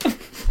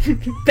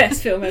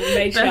 Best film ever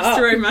made. Best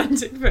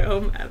romantic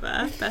film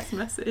ever. Best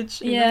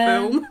message in the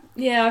film.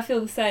 Yeah, I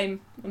feel the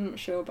same. I'm not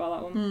sure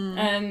about that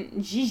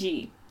one.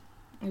 Gigi.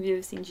 Have you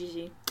ever seen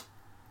Gigi?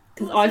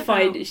 Because I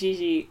find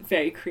Gigi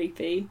very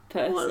creepy,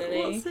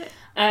 personally. What's it?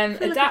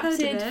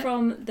 Adapted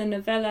from the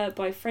novella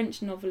by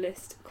French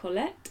novelist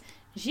Colette.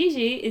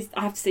 Gigi is...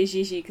 I have to say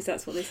Gigi because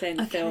that's what they say in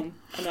the film.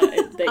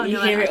 And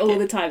you hear it all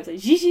the time. So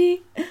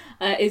Gigi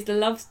is the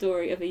love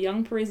story of a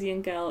young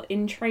Parisian girl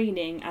in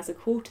training as a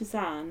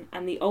courtesan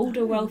and the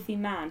older wealthy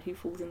man who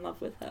falls in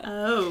love with her.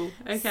 Oh,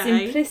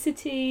 okay.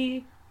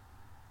 Simplistically...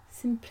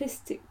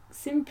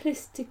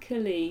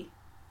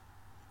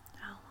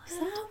 Is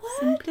that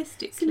a word?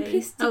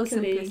 Simplistically. Oh,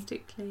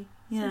 simplistically.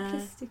 Yeah.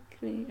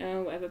 Simplistically.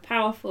 Oh, whatever.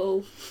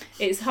 Powerful.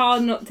 It's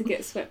hard not to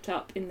get swept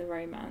up in the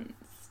romance.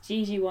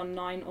 Gigi won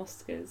 9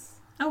 Oscars.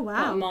 Oh,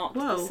 wow. That marked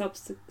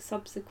the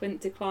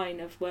subsequent decline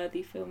of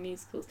worthy film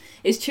musicals.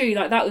 It's true,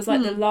 like that was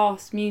like the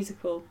last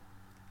musical.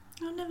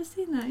 I've never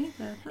seen that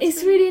either.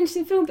 It's a really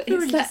interesting film, but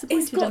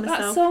it's got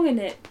that song in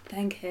it.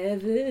 Thank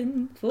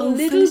heaven for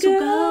little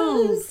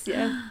girls.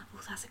 Yeah.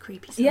 That's a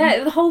creepy song.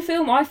 Yeah, the whole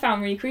film I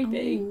found really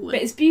creepy. Ooh. But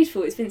it's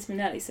beautiful. It's Vince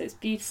Minnelli, so it's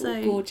beautiful,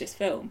 gorgeous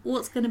film.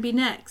 What's going to be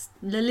next?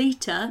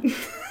 Lolita?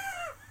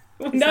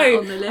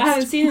 No, I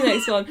haven't seen the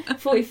next one.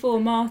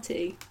 44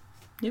 Marty.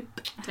 Yep.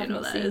 Don't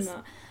know what that is.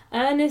 That.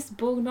 Ernest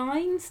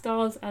Borgnine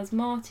stars as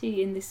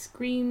Marty in this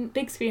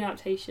big screen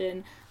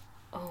adaptation,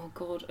 of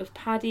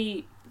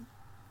Paddy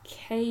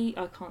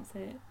I can't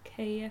say it,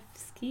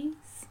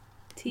 Kayevsky's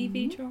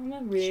TV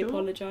drama. Really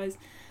apologise.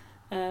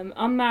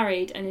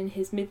 Unmarried and in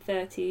his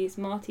mid-30s,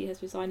 Marty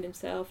has resigned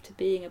himself to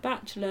being a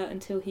bachelor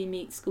until he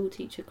meets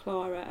schoolteacher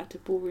Clara at a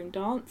ballroom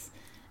dance.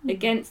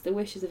 Against the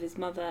wishes of his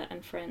mother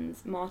and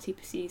friends, Marty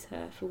pursues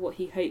her for what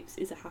he hopes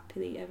is a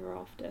happily ever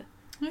after.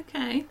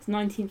 Okay. It's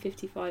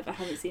 1955. I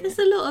haven't seen it. There's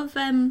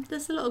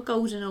a lot of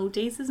golden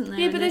oldies, isn't there?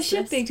 Yeah, but there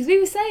should be, because we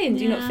were saying,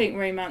 do you not think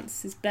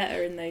romance is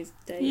better in those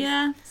days?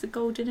 Yeah, it's a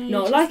golden age.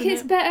 Not like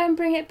it's better and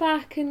bring it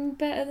back and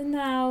better than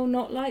now.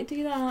 Not like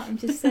do that. I'm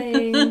just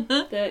saying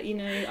that,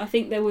 I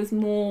think there was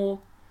more.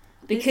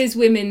 Because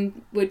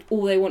women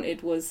all they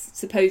wanted was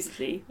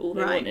supposedly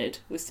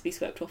to be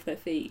swept off their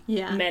feet.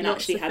 Yeah, men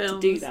actually had to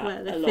do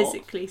that a lot.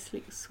 Physically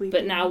sweeping.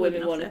 But now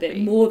women want a bit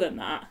more than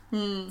that.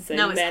 So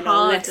now men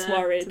are less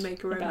worried to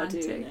make a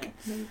romantic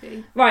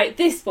movie. Right,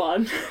 this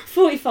one,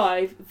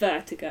 45,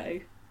 Vertigo.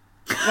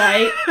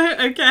 Right?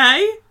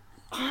 Okay.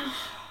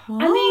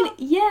 What? I mean,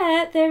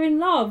 yeah, they're in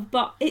love,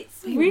 but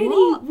it's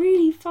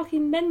really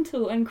fucking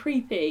mental and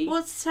creepy.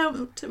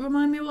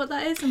 Remind me what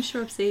that is? I'm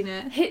sure I've seen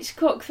it.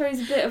 Hitchcock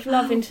throws a bit of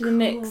love into the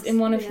mix in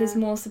one of his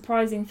more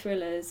surprising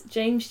thrillers.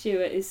 James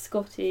Stewart is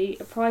Scotty,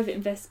 a private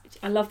investigator.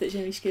 I love that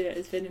James Stewart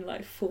has been in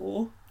like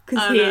 4.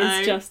 Because he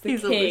is just the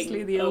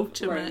king the of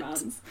ultimate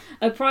romance.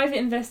 A private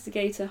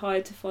investigator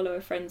hired to follow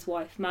a friend's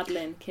wife,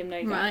 Madeline, Kim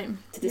Novak,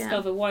 to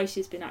discover why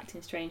she's been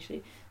acting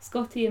strangely.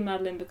 Scotty and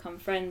Madeline become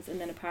friends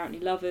and then apparently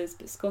lovers,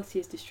 but Scotty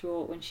is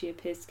distraught when she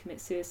appears to commit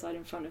suicide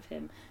in front of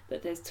him.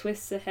 But there's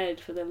twists ahead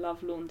for the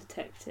lovelorn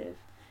detective.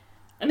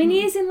 I mean,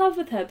 he is in love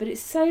with her, but it's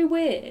so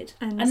weird.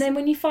 And then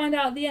when you find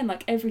out at the end,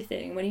 like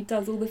everything, when he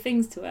does all the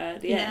things to her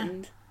at the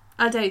end...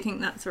 I don't think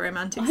that's a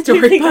romantic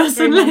story,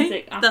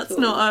 personally. That's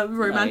not a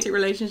romantic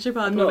relationship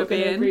I'd want to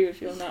be in. I agree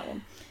with you on that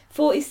one.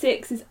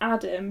 46 is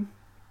Adam,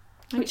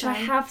 which I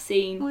have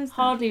seen,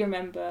 hardly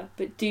remember,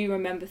 but do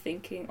remember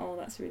thinking, oh,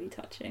 that's really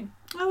touching.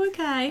 Oh,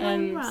 okay.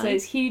 So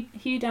it's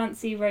Hugh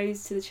Dancy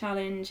rose to the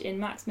challenge in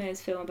Max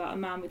Mayer's film about a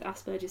man with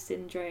Asperger's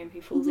syndrome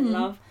who falls in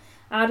love.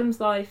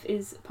 Adam's life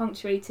is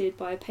punctuated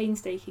by a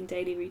painstaking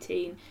daily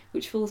routine,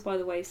 which falls by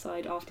the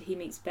wayside after he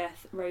meets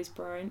Beth Rose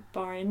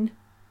Byrne.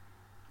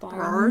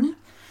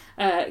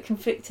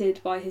 Conflicted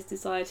by his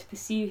desire to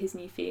pursue his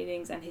new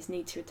feelings and his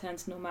need to return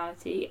to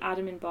normality,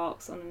 Adam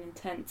embarks on an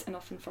intense and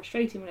often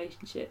frustrating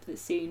relationship that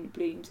soon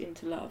blooms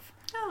into love.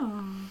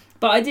 Oh.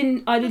 But I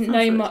didn't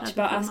know much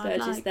about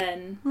Asperger's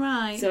then.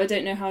 Right. So I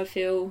don't know how I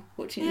feel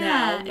watching it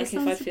now, like if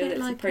I feel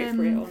it's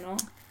appropriate or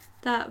not.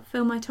 That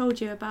film I told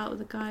you about with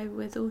the guy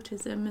with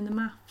autism and the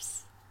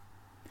maths.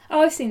 Oh,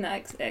 I've seen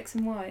that, X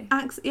and Y.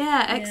 X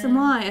and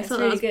Y. I thought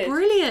that was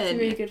brilliant. It's a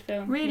really good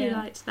film. Really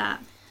liked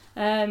that.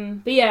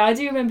 But yeah, I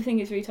do remember thinking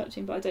it's really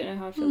touching, but I don't know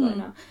how I feel about it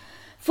now.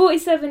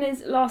 47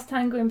 is Last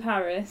Tango in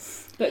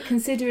Paris, but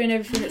considering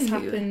everything that's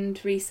happened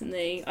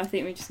recently, I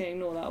think we're just going to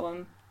ignore that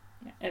one.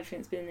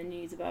 Everything's been in the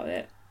news about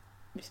it.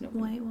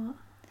 Wait, what?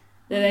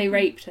 They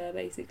raped her,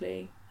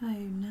 basically. Oh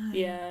no.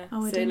 Yeah.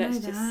 Oh, I so let's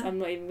just. We're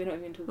not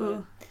even talking about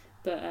it.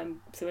 But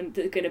so we're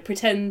going to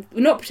pretend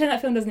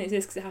that film doesn't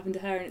exist because it happened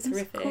to her and it's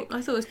horrific.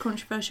 I thought it was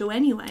controversial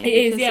anyway.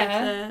 It is,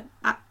 yeah.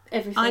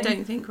 Everything. I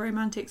don't think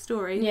romantic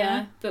story.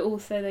 Yeah, but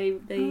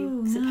also they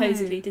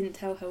supposedly didn't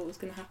tell her what was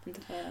going to happen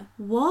to her.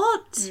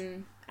 What?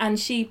 And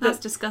that's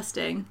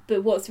disgusting.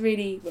 But what's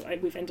really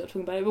we've ended up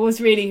talking about it. But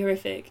what's really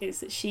horrific is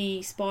that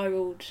she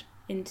spiraled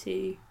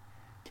into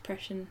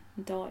depression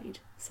and died.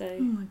 So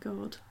oh my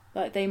god.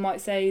 Like they might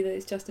say that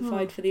it's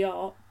justified for the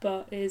art,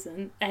 but it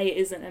isn't. A, it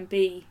isn't, and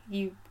B,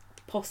 you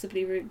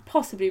possibly ruin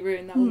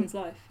that woman's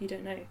life. You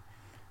don't know.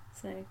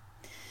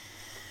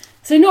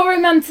 So not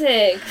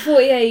romantic.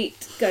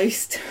 48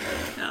 Ghost.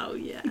 Oh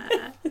yeah.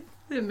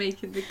 They're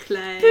making the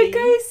clay. The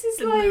ghost is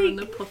and like... they're on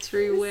the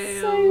pottery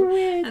wheel. So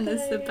weird, and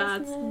there's the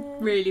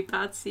really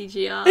bad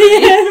CGI.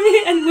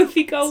 Yeah, and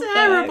Whoopi Goldberg.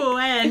 Terrible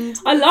end.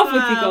 I love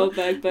Whoopi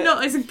Goldberg, but...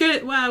 Not as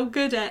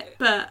good at,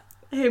 but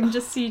him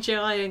just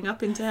CGIing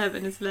up into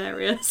heaven is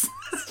hilarious.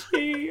 It's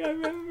true, I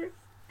remember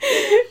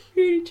it.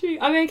 Really true.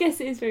 I mean, I guess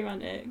it is very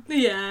romantic.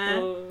 Yeah.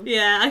 Oh.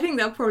 Yeah, I think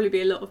that'll probably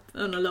be on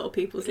a lot of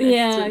people's lists.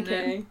 Yeah,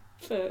 okay.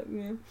 But,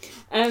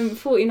 yeah.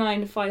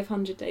 49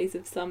 500 Days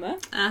of Summer.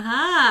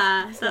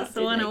 Aha! So that's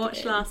the one I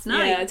watched last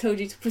night. Yeah, I told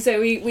you to. So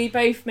we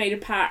both made a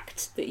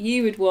pact that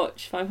you would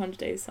watch 500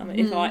 Days of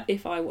Summer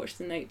if I watched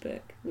The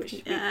Notebook, which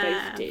we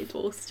both did.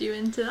 Forced you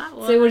into that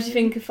one. So what did you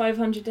think of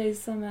 500 Days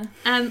of Summer?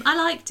 I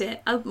liked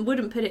it. I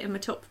wouldn't put it in my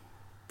top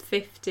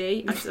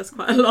 50. Actually, that's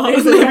quite a lot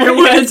of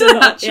words,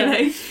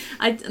 actually. Yeah.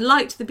 I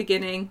liked the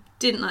beginning,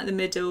 didn't like the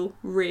middle,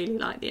 really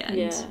liked the end.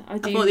 Yeah, I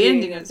thought the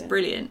ending was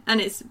brilliant, and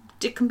it's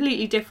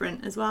completely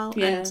different as well.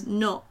 Yeah.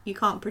 And you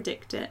can't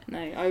predict it. No,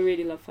 I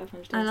really love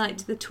 500 Days. I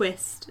liked the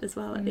twist as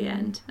well at the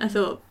end. I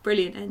thought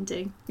brilliant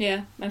ending.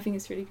 Yeah, I think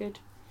it's really good.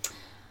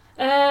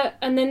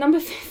 And then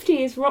number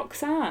 50 is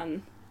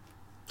Roxanne.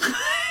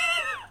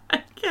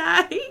 Okay.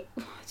 I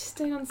just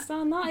don't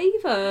understand that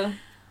either.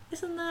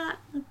 Isn't that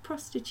a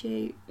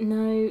prostitute?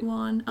 No.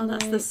 One. Oh, no.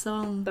 That's the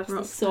song. That's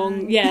Roxanne. The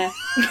song. Yeah.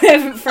 They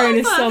haven't thrown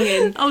a song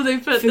in. Oh, they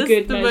put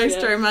the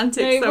most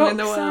romantic song in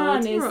the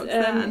world.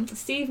 Roxanne is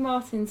Steve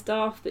Martin's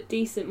daft but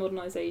decent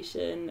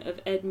modernisation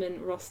of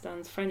Edmond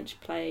Rostand's French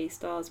play.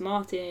 Stars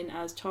Martin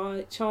as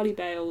Charlie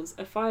Bales,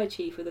 a fire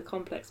chief with a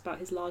complex about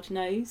his large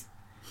nose.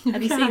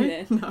 Have you seen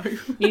this? No.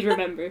 You'd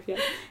remember if you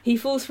had. He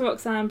falls for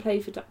Roxanne,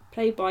 played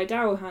by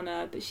Daryl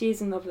Hannah, but she's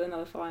in love with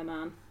another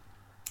fireman.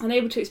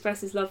 Unable to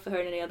express his love for her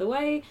in any other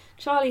way,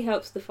 Charlie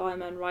helps the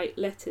fireman write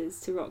letters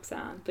to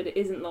Roxanne, but it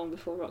isn't long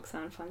before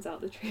Roxanne finds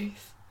out the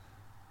truth.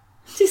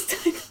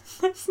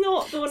 That's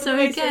not the one of the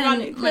most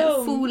romantic films.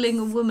 Like fooling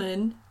a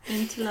woman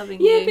into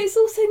loving you. Yeah, but it's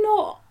also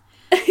not.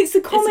 It's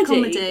a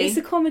comedy. It's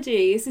a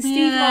comedy. It's a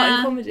Steve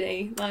Martin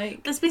comedy.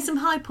 Like, there's been some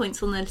high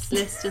points on this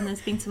list, and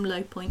there's been some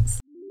low points.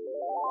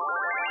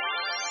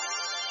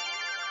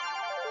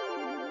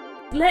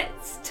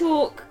 Let's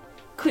talk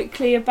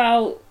quickly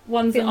about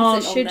ones that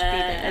aren't on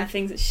there and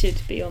things that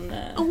should be on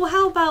there. Oh, well,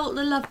 how about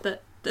the Love Book?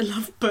 The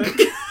Notebook.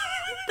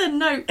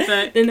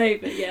 The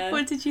Notebook, yeah.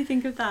 What did you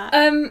think of that?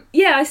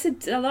 Yeah, I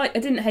said I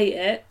didn't hate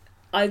it.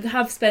 I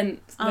have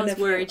spent... I was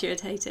worried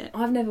you'd hate it.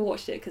 I've never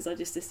watched it because I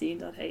just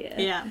assumed I'd hate it.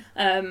 Yeah.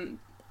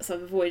 So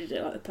I've avoided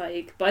it like the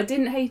plague. But I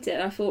didn't hate it,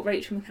 and I thought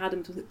Rachel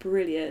McAdams was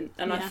brilliant,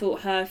 and I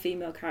thought her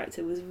female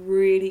character was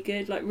really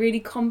good, like really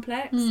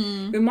complex.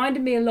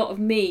 Reminded me a lot of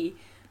me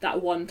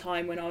that one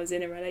time when I was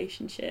in a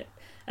relationship,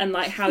 and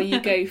like how you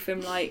go from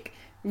like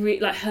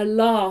like her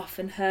laugh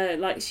and her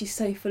like she's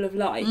so full of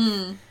life,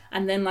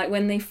 and then like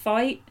when they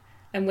fight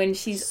and when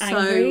she's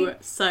angry,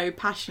 so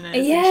passionate.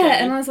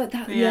 Yeah, and I was like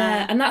that.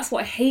 Yeah, and that's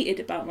what I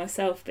hated about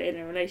myself being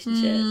in a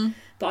relationship.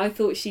 But I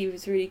thought she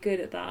was really good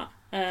at that.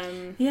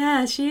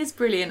 Yeah, she is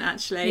brilliant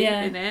actually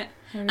in it.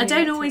 I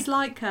don't always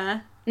like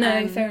her.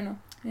 No, fair enough.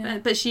 Yeah.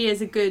 But she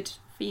is a good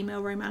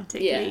female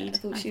romantic lead. I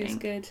thought she was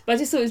good. But I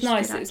just thought it was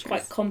nice that it was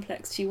quite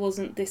complex. She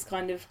wasn't this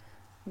kind of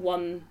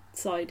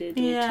one-sided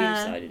or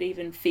two-sided,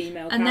 even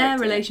female character. And their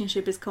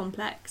relationship is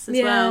complex as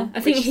well. I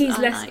think he's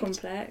less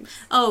complex.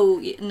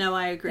 Oh, no,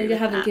 I agree with that. They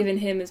haven't given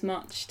him as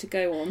much to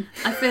go on.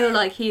 I feel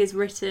like he is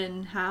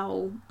written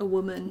how a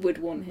woman would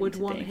want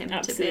him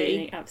to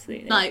be.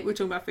 Absolutely. Like, we're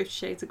talking about 50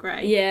 Shades of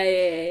Grey.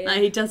 Yeah.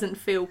 Like, he doesn't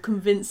feel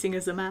convincing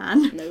as a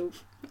man. No.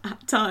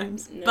 At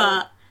times. No.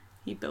 But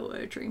he built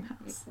her a dream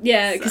house.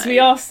 Yeah, because we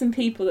asked some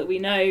people that we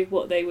know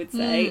what they would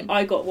say.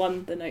 I got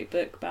The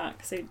Notebook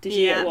back. So did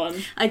you get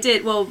one? I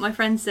did. Well, my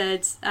friend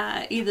said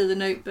either The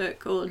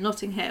Notebook or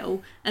Notting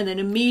Hill, and then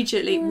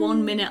immediately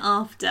 1 minute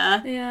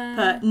after,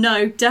 but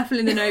no,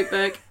 definitely The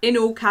Notebook. In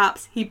all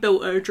caps, he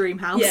built her a dream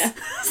house. Yeah,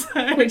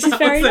 so which is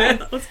very nice.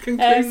 That was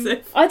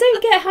conclusive. I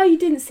don't get how you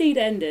didn't see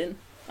the ending.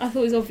 I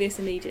thought it was obvious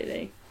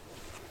immediately.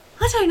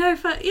 I don't know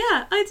if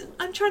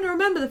I'm trying to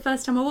remember the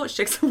first time I watched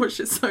it because I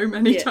watched it so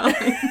many times.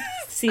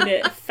 Seen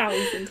it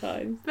 1,000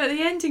 times. But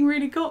the ending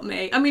really got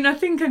me. I mean, I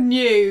think I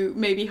knew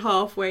maybe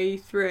halfway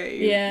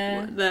through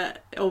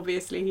that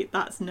obviously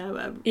that's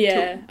Noah.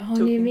 Yeah, I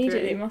knew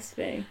immediately, it must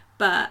be.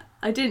 But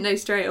I didn't know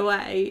straight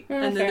away,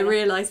 and then the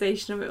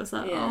realisation of it was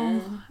like,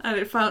 and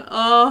it felt,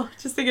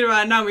 just thinking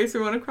about it now makes me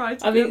want to cry,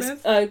 to be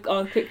honest.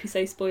 I'll quickly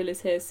say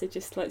spoilers here, so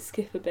just like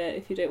skip a bit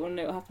if you don't want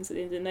to know what happens at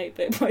the end of the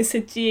Notebook. But I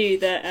said to you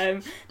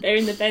that they're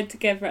in the bed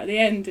together at the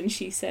end, and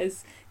she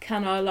says,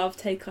 "Can our love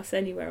take us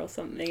anywhere?" or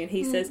something, and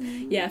he says,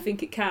 "Yeah, I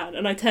think it can."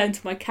 And I turned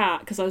to my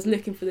cat because I was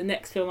looking for the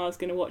next film I was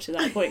going to watch at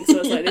that point, so I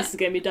was like, "This is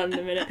going to be done in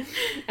a minute."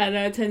 And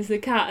I turned to the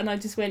cat and I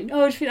just went,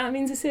 "Oh, do you think that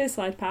means a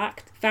suicide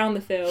pact?" Found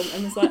the film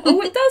and was like,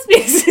 "Oh, it does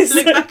mean a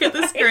suicide." Look back at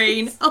the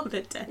screen. Oh,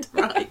 they're dead,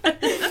 right?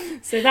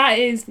 So that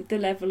is the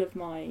level of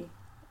my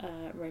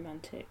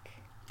romantic.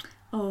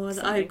 Oh,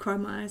 I cried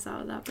my eyes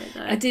out of that bit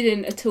though. I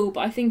didn't at all, but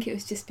I think it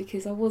was just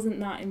because I wasn't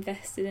that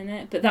invested in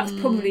it. But that's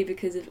probably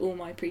because of all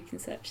my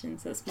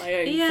preconceptions. That's my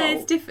own fault. Yeah,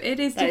 it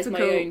is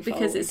difficult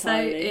because it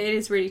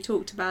is really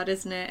talked about,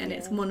 isn't it? And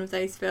it's one of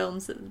those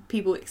films that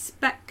people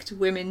expect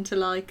women to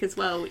like as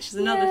well, which is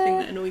another thing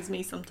that annoys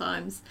me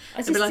sometimes.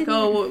 They'll be like,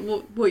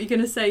 what are you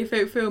going to say your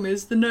favourite film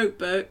is? The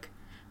Notebook.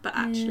 But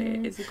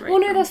actually, it's a great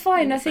film. No, that's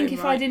fine. I think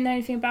if I didn't know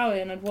anything about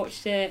it and I'd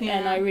watched it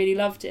and I really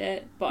loved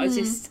it, but I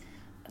just...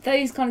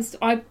 Those kind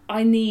of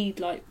I need,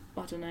 like,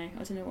 I don't know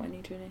what I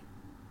need really.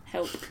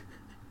 Help.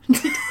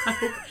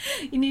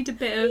 You need a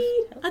bit of...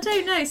 I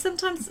don't know,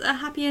 sometimes a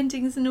happy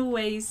ending isn't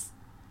always...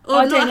 Or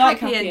I don't like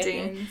happy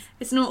endings.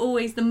 It's not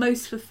always the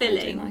most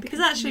fulfilling. Because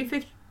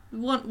actually,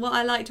 what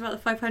I liked about the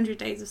 500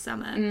 Days of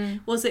Summer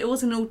was it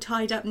wasn't all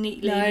tied up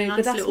neatly in a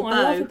nice little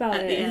bow at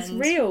the end. It's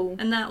real.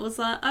 And that was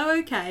like, oh,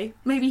 okay,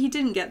 maybe he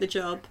didn't get the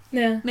job.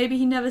 Yeah. Maybe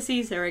he never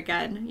sees her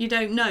again. You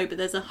don't know, but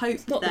there's a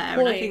hope there.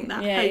 And I think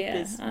that hope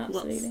is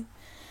what's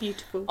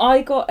beautiful.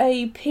 I got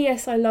a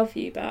P.S. I Love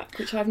You back,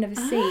 which I've never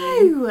seen.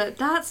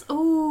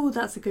 Oh,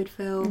 that's a good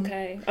film.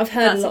 Okay. I've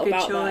heard a lot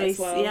about that as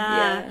well.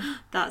 Yeah.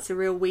 That's a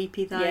real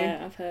weepy though.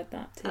 Yeah, I've heard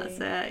that too.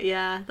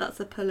 That's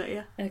a pull at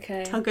you.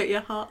 Okay. Tug at your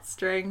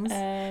heartstrings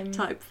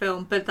type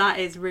film. But that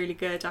is really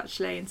good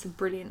actually, and some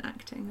brilliant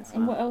acting as well.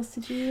 And what else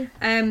did you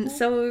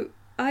so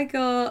I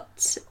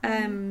got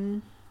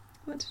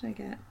what did I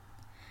get?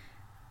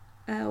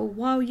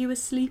 While You Were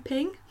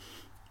Sleeping.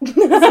 That's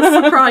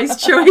a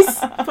surprise choice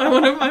by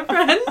one of my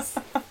friends.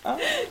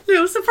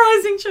 Little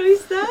surprising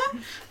choice there.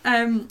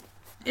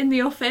 In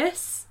The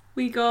Office,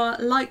 we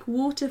got Like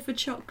Water for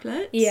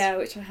Chocolate. Yeah,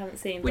 which I haven't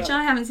seen. Which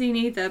I haven't seen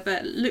either,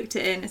 but looked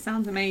it in. It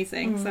sounds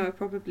amazing, so I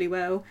probably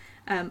will.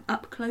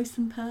 Up Close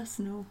and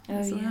Personal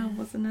as well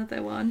was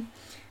another one.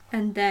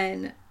 And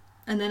then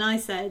I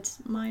said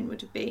mine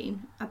would have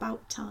been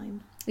About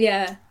Time.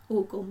 Yeah.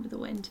 Or Gone with the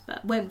Wind,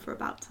 but went for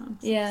About Time.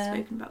 So yeah. I've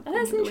spoken about Gone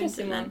that's with an the Wind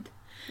interesting one.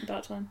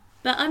 About Time.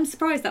 But I'm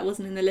surprised that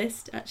wasn't in the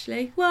list,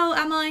 actually. Well,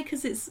 am I?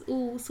 Because it's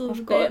all sort of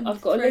I've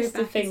got a list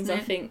of things I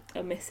think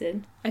are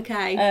missing.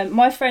 Okay.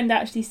 My friend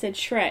actually said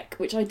Shrek,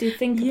 which I did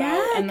think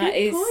about, and that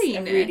is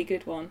a really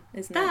good one,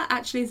 isn't it? That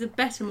actually is a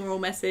better moral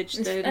message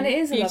than and it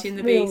is Beauty and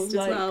the Beast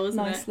as well,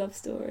 isn't nice love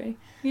story.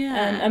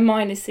 Yeah. And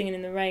mine is Singing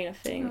in the Rain, I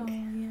think. Oh,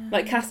 yeah.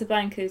 Like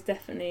Casablanca is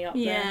definitely up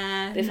there.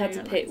 Yeah. But if I had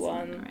to pick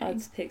one,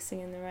 I'd pick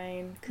Singing in the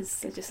Rain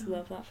because I just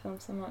love that film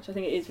so much. I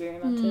think it is really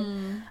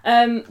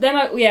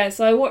romantic.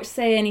 So I watched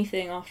Say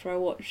Anything after I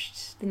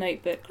watched The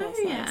Notebook last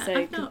night. So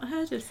I've not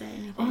heard of Say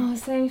Anything. Oh,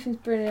 Say Anything's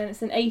brilliant.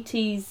 It's an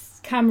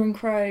 80s Cameron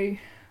Crowe.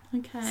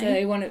 Okay.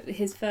 So one of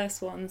his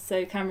first ones.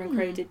 So Cameron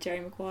Crowe did Jerry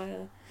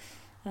Maguire.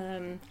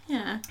 And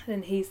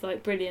he's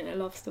like brilliant at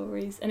love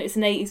stories. And it's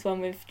an 80s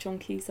one with John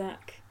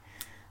Cusack.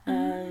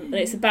 And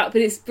it's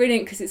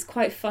brilliant because it's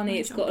quite funny.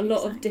 It's got a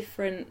lot of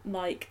different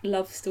like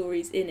love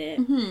stories in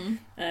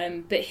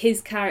it. But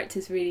his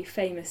character's really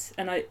famous,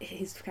 and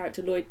his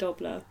character Lloyd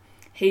Dobler,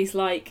 he's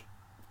like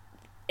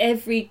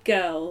every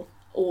girl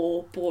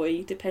or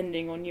boy,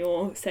 depending on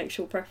your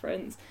sexual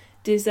preference,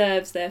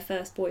 deserves their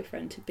first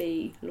boyfriend to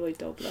be Lloyd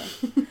Dobler.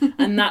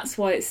 And that's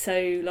why it's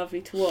so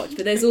lovely to watch.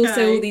 But there's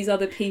also all these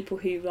other people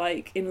who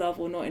like in love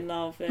or not in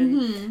love,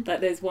 and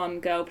like there's one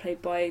girl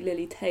played by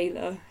Lily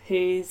Taylor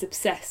who's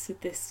obsessed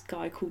with this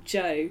guy called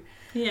Joe.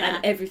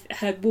 Yeah. And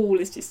her wall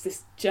is just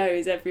this Joe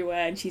is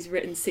everywhere, and she's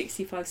written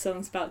 65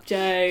 songs about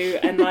Joe,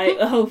 and like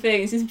the whole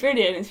thing is just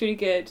brilliant. It's really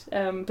good.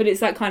 But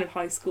it's that kind of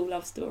high school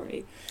love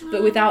story,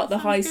 but without the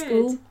high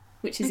school,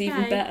 which is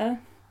even better.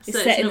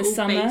 It's set in the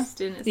summer.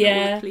 It's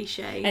not all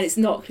cliches. And it's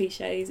not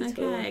cliches at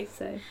all.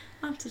 So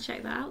I'll have to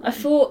check that out. I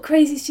thought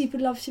Crazy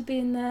Stupid Love should be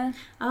in there.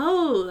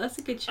 Oh, that's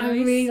a good choice. I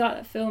really like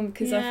that film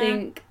because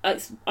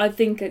I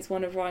think it's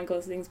one of Ryan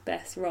Gosling's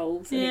best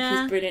roles. I think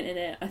he's brilliant in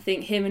it. I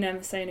think him and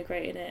Emma Stone are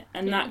great in it,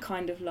 and that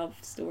kind of love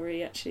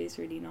story actually is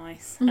really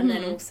nice. And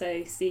then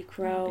also Steve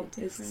Carell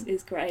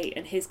is great,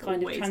 and his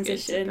kind of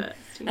transition.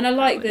 And I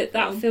like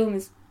that film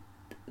is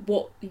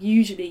what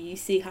usually you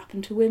see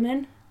happen to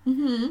women.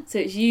 So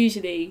it's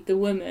usually the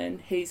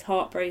woman who's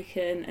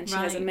heartbroken and she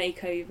has a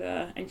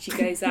makeover and she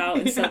goes out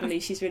and suddenly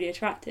she's really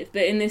attractive.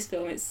 But in this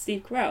film it's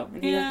Steve Carell,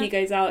 and he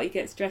goes out, he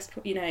gets dressed,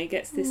 he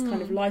gets this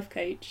kind of life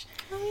coach.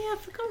 Oh yeah,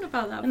 I've forgotten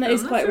about that. And that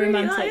is quite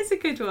romantic. That is a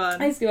good one.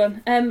 That is a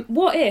good one.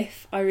 What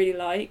If I really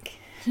like.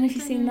 I don't know if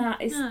you've seen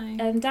that.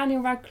 It's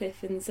Daniel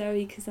Radcliffe and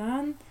Zoe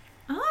Kazan.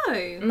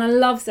 Oh. And I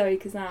love Zoe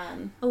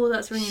Kazan. Oh,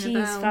 that's ringing a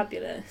bell. She's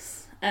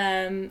fabulous.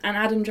 And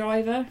Adam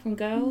Driver from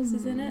Girls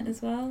is in it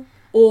as well.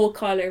 Or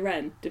Kylo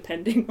Ren,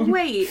 depending on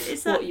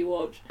what you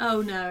watch.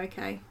 Oh, no,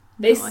 okay.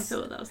 I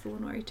thought that was the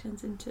one where he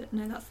turns into...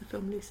 No, that's the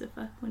film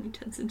Lucifer, when he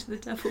turns into the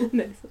devil.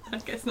 No, I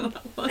guess not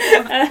that one.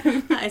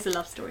 That is a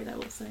love story, though,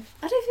 also.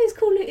 I don't think it's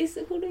called... Is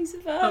it called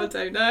Lucifer? I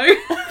don't know.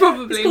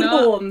 Probably it's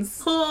not.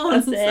 Horns.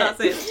 That's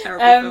it. It's a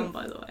terrible film,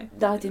 by the way.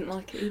 I didn't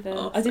like it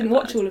either. I didn't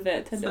watch all of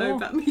it. So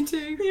bad, me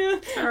too. Yeah,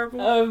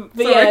 terrible.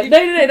 But sorry.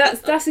 No,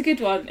 that's a good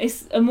one.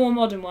 It's a more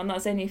modern one. That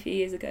was only a few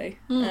years ago.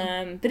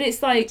 But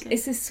it's like,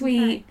 it's a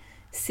sweet...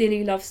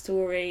 silly love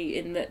story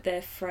in that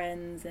they're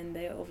friends and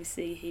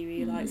he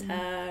really likes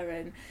her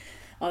and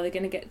are they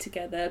going to get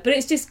together? But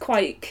it's just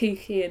quite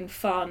kooky and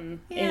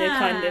fun in a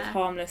kind of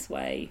harmless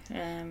way.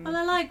 Well,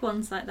 I like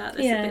ones like that.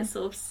 That's a bit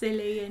sort of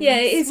silly and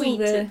it is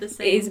sweet at the same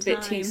time. It is a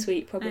bit too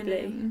sweet,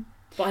 probably.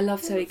 But I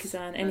love Zoe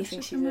Kazan.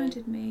 Anything she's in.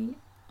 Reminded me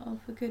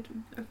of a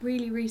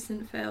really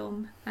recent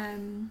film.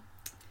 Oh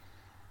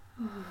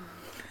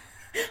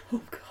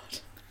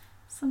God.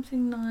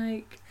 Something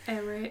like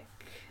Eric.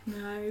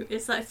 No,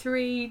 it's like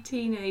two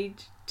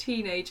teenage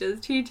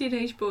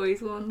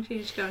boys, one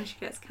teenage girl, and she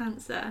gets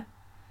cancer.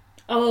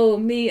 Oh,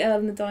 Me, Earl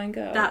and the Dying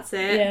Girl. That's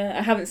it. Yeah,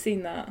 I haven't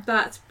seen that.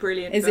 That's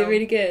brilliant. Is it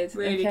really good?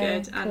 Really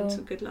good, and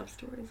some good love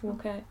stories.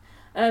 Okay.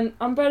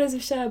 Umbrellas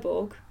of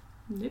Cherbourg.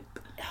 Nope.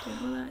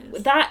 Don't know what that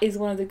is. That is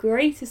one of the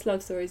greatest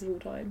love stories of all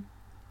time.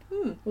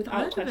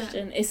 Without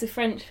question. It's a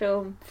French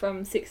film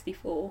from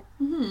 '64.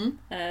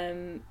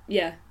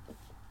 Yeah.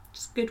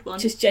 Just a good one.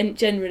 Just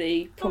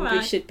generally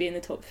probably should be in the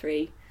top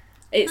 3.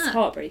 It's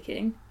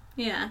heartbreaking.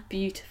 Yeah.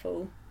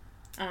 Beautiful.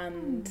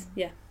 And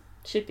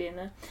should be in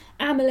there.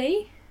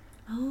 Amélie.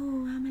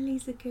 Oh,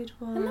 Amelie's a good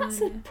one. And that's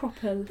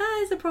That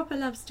is a proper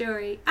love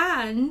story.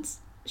 And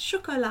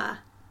Chocolat.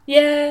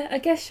 Yeah, I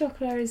guess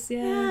Chocolat is should be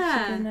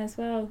in there as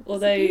well.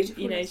 Although,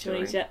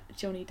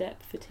 Johnny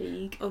Depp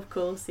fatigue. Of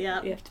course,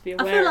 yeah. You have to be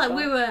aware. I feel like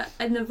we were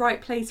in the right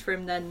place for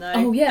him then, though.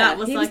 Oh yeah, that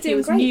was he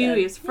was new, then.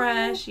 He was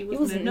fresh, he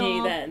wasn't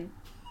new then.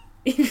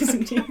 He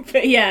wasn't new,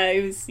 but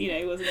he was,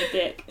 he wasn't a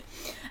dick.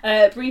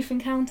 Brief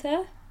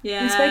Encounter.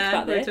 Yeah, we spoke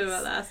about this.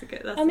 About that. That's a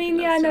good. I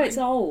know it's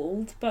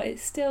old, but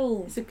it's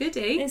still. It's a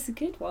goodie. It's a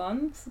good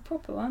one. It's a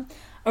proper one.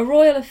 A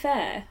Royal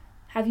Affair.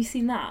 Have you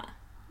seen that?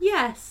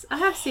 Yes, I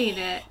have seen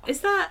it.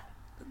 Is that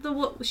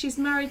what? She's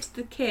married to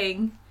the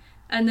king,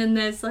 and then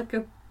there's like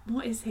a.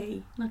 What is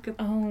he? Like a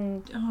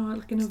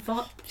like an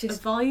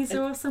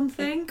advisor or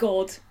something.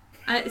 God.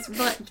 It's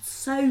like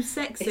so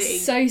sexy.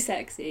 It's so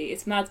sexy.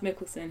 It's Mads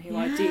Mikkelsen, who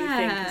I do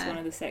think is one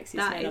of the sexiest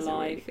men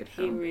alive.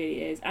 He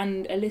really is.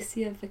 And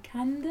Alicia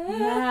Vikander.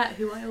 Yeah,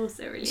 who I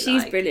also really like.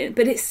 She's brilliant.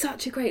 But it's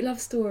such a great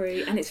love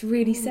story and it's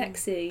really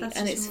sexy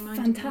and it's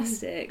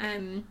fantastic.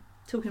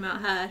 Talking about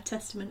her,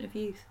 Testament of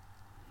Youth.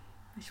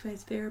 Which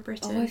plays Vera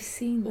Brittain. Oh, I've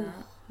seen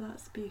that. Oh,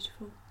 that's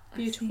beautiful.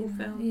 Beautiful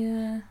film.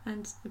 Yeah.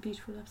 And a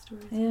beautiful love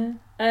story. Yeah.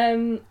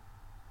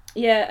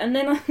 Yeah, and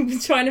then I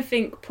was trying to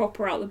think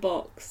proper out the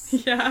box.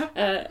 Yeah.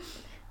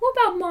 What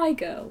about My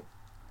Girl?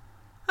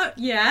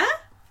 Yeah.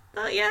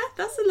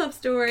 That's a love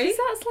story. Because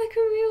that's like a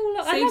real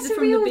and that's a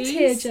real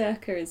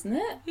tearjerker, isn't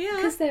it? Yeah.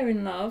 Because they're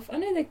in love. I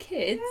know they're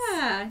kids.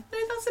 Yeah. No,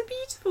 that's a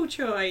beautiful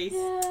choice.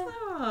 Yeah.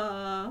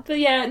 Aww. But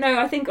yeah, no,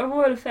 I think A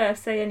Royal Affair,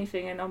 Say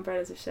Anything, and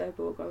Umbrellas of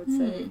Cherbourg, I would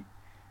say.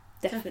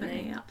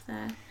 Definitely up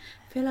there.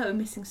 I feel like we're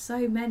missing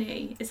so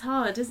many. It's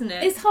hard, isn't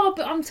it? It's hard,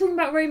 but I'm talking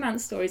about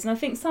romance stories, and I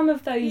think some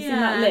of those in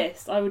that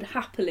list I would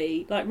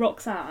happily, like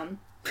Roxanne.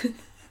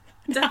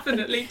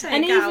 Definitely take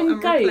and out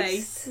and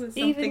replace with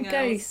something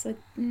else.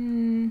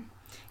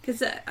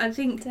 Because I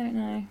think don't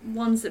know.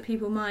 Ones that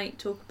people might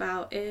talk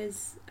about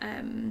is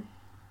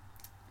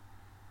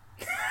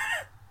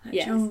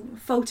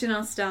Fault in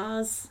Our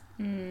Stars.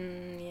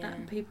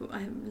 People,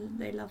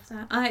 they love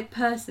that. I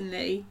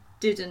personally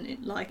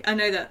didn't like. I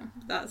know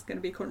that's going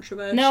to be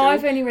controversial. No,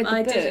 I've only read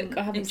the book. Didn't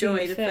I haven't enjoy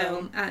seen the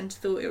film and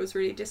thought it was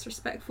really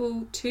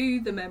disrespectful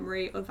to the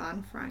memory of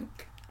Anne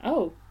Frank.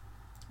 Oh,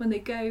 when they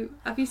go,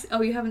 have you?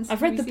 Oh, you haven't.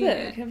 I've read the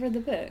book. I've read the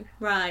book.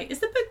 Right, is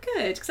the book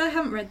good? Because I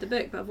haven't read the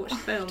book, but I've watched the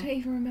film. I don't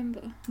even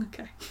remember.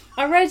 Okay.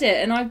 I read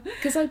it, and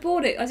because I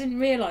bought it, I didn't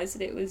realise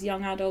that it was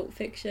young adult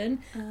fiction.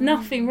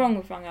 Nothing wrong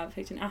with young adult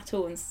fiction at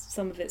all, and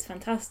some of it's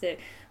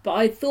fantastic. But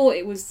I thought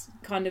it was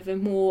kind of a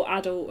more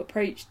adult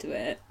approach to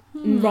it.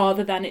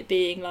 Rather than it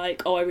being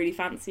like, oh, I really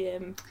fancy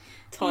him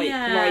type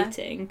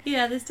writing.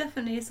 Yeah, there's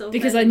definitely a sort of...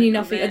 Because I knew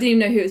nothing. I didn't even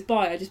know who it was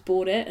by. I just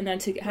bought it and then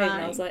took it home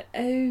and I was like,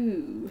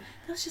 oh.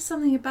 There's just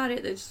something about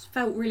it that just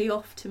felt really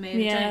off to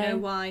me and I don't know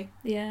why.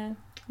 Yeah.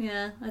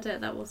 Yeah,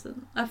 that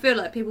wasn't... I feel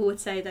like people would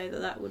say, though,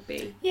 that would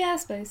be... Yeah, I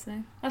suppose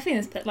so. I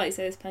think there's, like you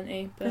say, there's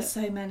plenty. But there's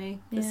so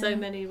many. There's so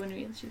many when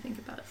we actually think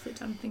about it.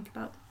 Sit down and think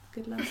about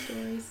good love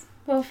stories.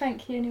 Well,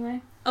 thank you anyway.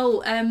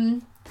 Oh,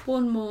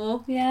 one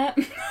more. Yeah.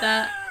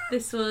 That...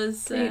 This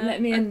was...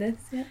 let me end this,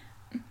 yeah.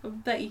 I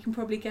bet you can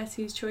probably guess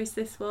whose choice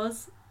this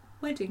was.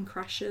 Wedding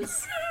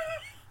Crashers.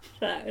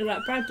 Was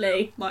that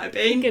Bradley? Might have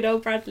been. Good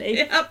old Bradley.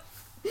 Yep.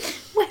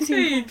 There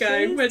you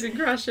go. Wedding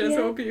Crashers.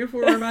 Yeah. What a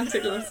beautiful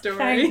romantic love story.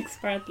 Thanks,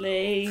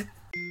 Bradley.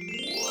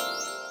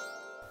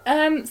 So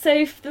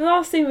the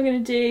last thing we're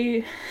going to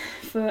do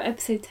for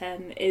episode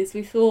 10 is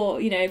we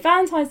thought,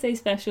 Valentine's Day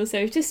special, so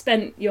we've just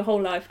spent your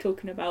whole life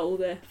talking about all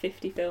the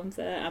 50 films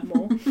there and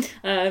more,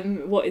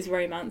 what is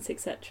romance,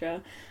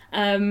 etc.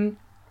 And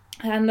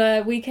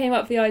we came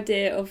up with the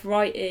idea of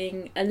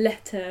writing a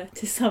letter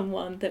to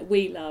someone that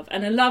we love,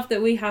 and a love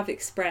that we have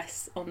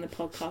expressed on the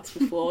podcast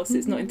before, so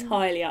it's not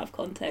entirely out of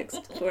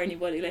context for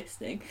anybody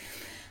listening.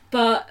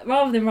 But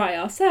rather than write it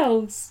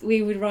ourselves,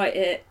 we would write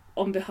it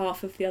on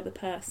behalf of the other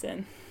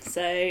person.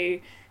 So,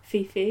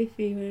 Fifi, if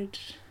you would...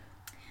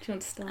 you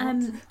want to start?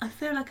 I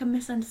feel like I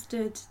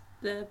misunderstood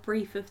the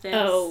brief of this.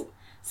 Oh.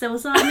 So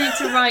was I meant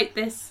to write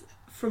this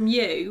from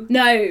you?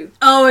 No.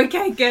 Oh,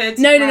 okay, good.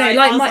 No.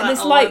 Like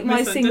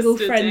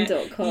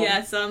mysinglefriend.com.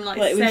 Yeah, so I'm like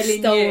we've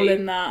selling stolen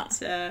you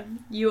that.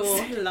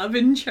 Your love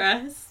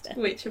interest,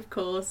 which of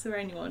course, for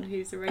anyone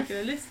who's a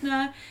regular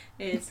listener,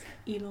 is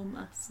Elon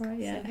Musk. Right,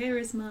 yeah. So here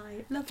is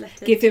my love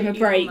letter. Give him a Elon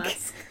break.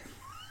 Musk.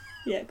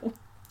 Yeah, go on.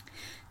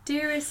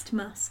 Dearest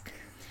Musk,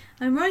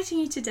 I'm writing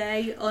you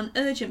today on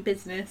urgent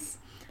business.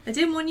 I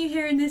didn't want you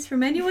hearing this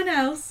from anyone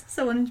else,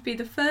 so I wanted to be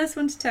the first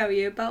one to tell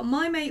you about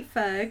my mate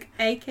Ferg,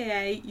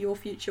 aka your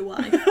future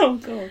wife. Oh,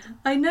 God.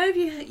 I know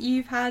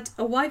you've had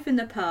a wife in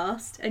the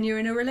past, and you're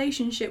in a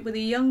relationship with a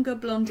younger,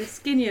 blonder,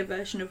 skinnier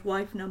version of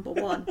wife number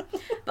one.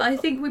 But I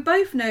think we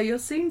both know you'll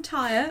soon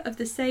tire of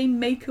the same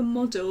make and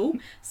model,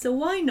 so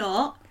why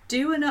not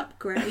do an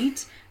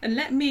upgrade and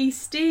let me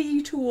steer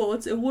you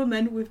towards a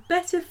woman with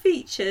better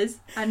features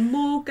and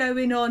more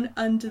going on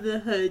under the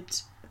hood.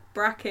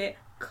 Bracket.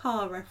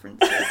 Car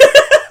references.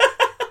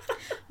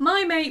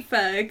 My mate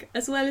Ferg,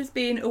 as well as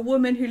being a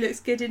woman who looks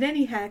good in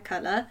any hair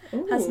colour,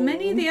 has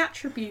many of the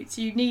attributes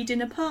you need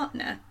in a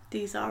partner.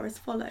 These are as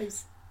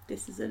follows.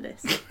 This is a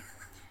list.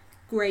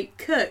 Great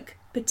cook,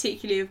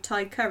 particularly of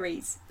Thai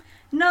curries.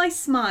 Nice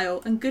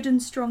smile and good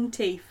and strong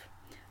teeth.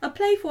 A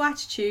playful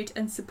attitude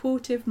and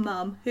supportive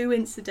mum, who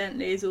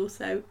incidentally is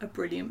also a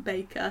brilliant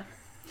baker.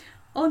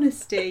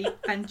 Honesty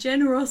and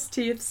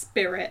generosity of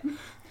spirit.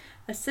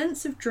 A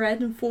sense of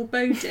dread and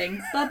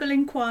foreboding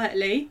bubbling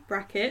quietly,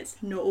 brackets,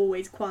 not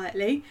always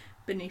quietly,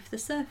 beneath the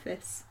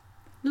surface.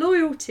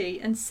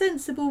 Loyalty and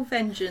sensible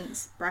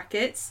vengeance,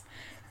 brackets,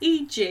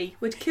 e.g.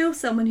 would kill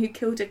someone who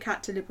killed a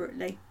cat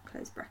deliberately,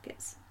 close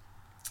brackets.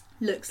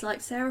 Looks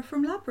like Sarah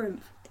from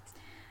Labyrinth.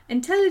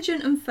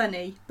 Intelligent and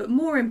funny, but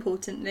more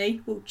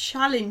importantly, will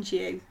challenge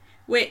you,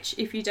 which,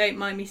 if you don't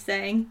mind me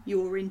saying,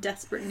 you're in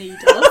desperate need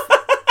of.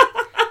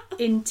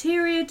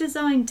 Interior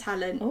design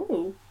talent.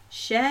 Oh.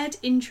 Shared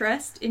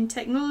interest in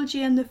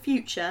technology and the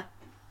future.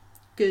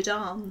 Good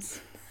arms.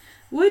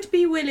 Would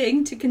be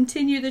willing to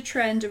continue the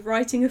trend of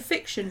writing a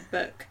fiction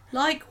book,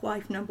 like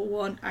Wife Number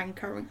One and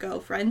Current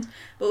Girlfriend,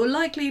 but will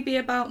likely be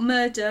about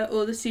murder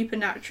or the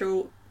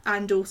supernatural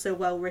and also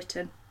well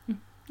written.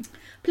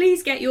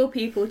 Please get your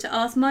people to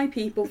ask my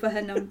people for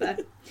her number.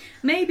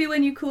 Maybe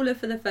when you call her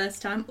for the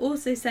first time,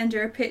 also send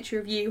her a picture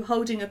of you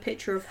holding a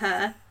picture of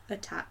her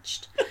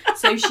attached,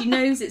 so she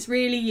knows it's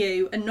really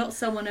you and not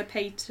someone I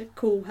paid to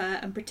call her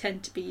and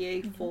pretend to be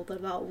you for the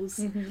lols.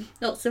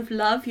 Lots of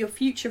love, your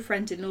future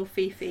friend-in-law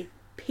Fifi.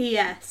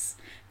 P.S.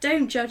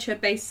 Don't judge her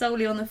based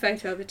solely on the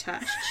photo I've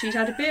attached. She'd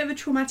had a bit of a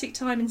traumatic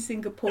time in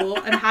Singapore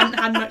and hadn't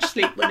had much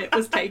sleep when it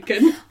was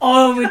taken.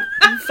 Oh, I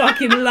would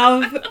fucking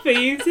love for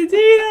you to do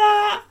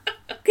that.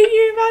 Can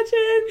you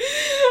imagine?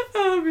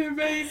 Oh, it'd be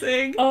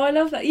amazing. Oh, I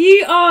love that.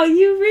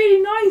 You're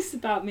really nice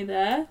about me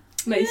there.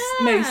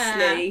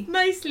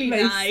 Mostly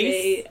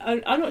nice.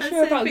 I'm not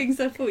sure about things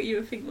I thought you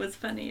would think was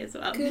funny as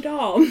well. Good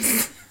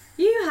arms.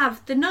 You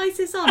have the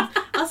nicest arms.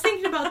 I was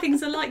thinking about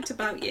things I liked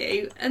about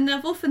you, and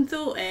I've often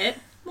thought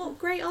what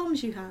great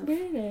arms you have.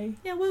 Really?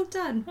 Yeah, well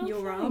done. Oh,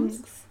 your thanks.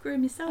 arms.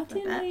 Groom yourself, I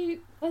bet. I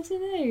don't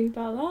know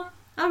about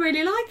that. I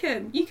really like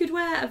them. You could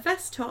wear a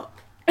vest top.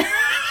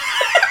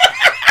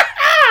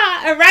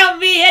 Around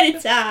me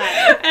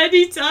anytime.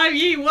 Anytime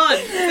you want,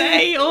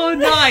 day or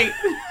night.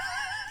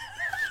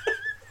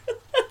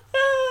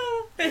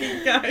 There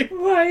you go.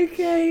 Right,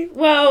 okay.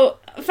 Well,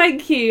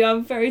 thank you.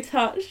 I'm very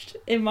touched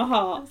in my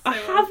heart. So I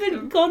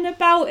haven't gone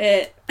about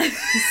it the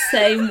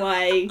same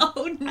way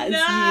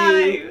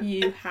as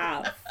you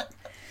have.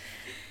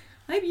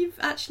 I hope you've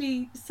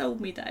actually sold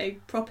me though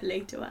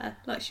properly to her,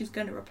 like she's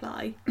going to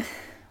reply.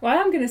 Well,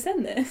 I am going to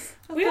send this.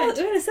 We're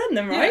going to send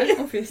them, right? Yeah,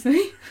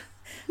 obviously.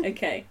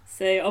 Okay,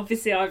 so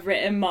obviously I've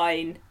written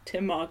mine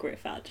to Margaret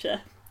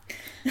Thatcher.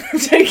 I'm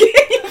joking.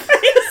 Your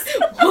face.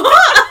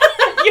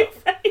 What? Your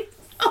face.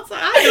 I was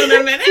like, hang on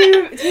a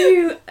minute.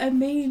 To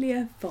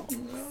Amelia Fox.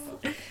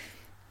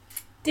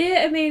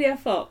 Dear Amelia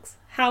Fox,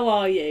 how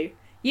are you?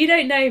 You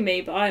don't know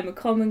me, but I am a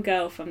common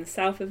girl from the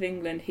south of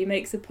England who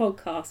makes a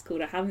podcast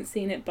called I Haven't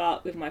Seen It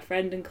But with my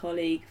friend and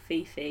colleague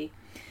Fifi.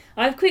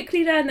 I've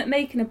quickly learned that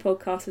making a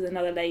podcast with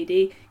another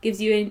lady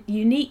gives you a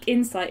unique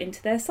insight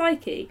into their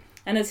psyche.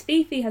 And as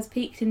Fifi has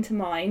peeked into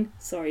mine,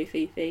 sorry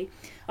Fifi,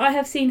 I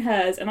have seen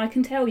hers, and I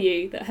can tell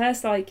you that her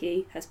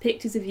psyche has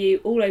pictures of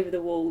you all over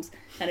the walls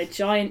and a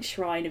giant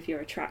shrine of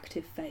your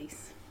attractive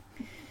face.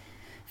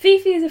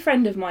 Fifi is a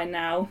friend of mine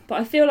now,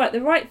 but I feel like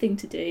the right thing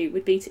to do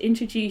would be to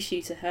introduce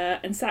you to her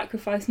and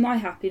sacrifice my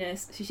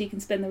happiness so she can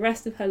spend the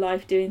rest of her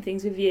life doing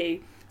things with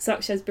you,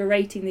 such as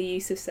berating the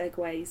use of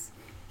segways.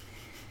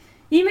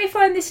 You may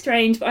find this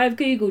strange, but I have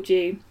Googled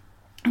you,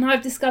 and I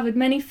have discovered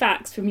many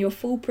facts from your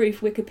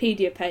foolproof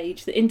Wikipedia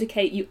page that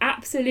indicate you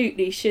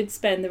absolutely should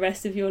spend the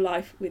rest of your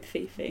life with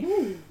Fifi.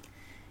 Ooh.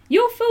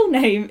 Your full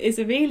name is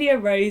Amelia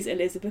Rose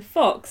Elizabeth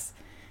Fox.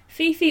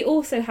 Fifi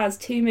also has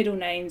 2 middle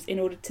names in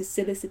order to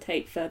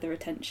solicitate further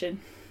attention.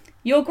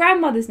 Your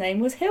grandmother's name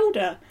was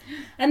Hilda,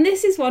 and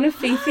this is one of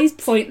Fifi's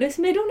pointless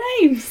middle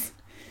names.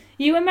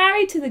 You were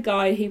married to the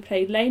guy who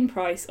played Lane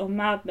Price on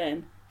Mad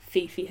Men.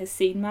 Fifi has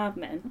seen Mad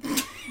Men.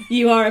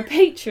 You are a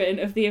patron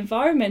of the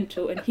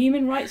environmental and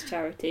human rights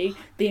charity,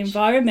 the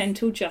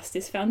Environmental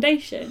Justice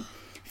Foundation.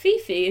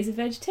 Fifi is a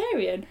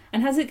vegetarian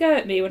and has a go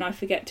at me when I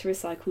forget to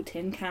recycle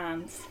tin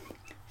cans.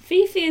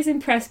 Fifi is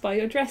impressed by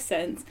your dress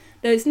sense,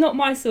 though it's not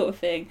my sort of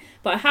thing,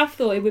 but I have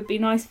thought it would be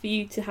nice for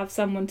you to have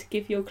someone to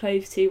give your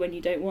clothes to when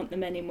you don't want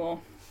them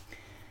anymore.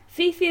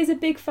 Fifi is a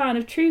big fan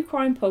of true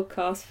crime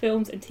podcasts,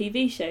 films and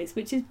TV shows,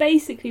 which is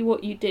basically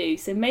what you do,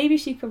 so maybe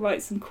she could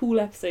write some cool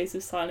episodes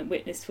of Silent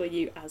Witness for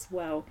you as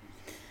well.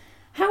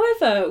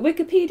 However,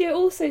 Wikipedia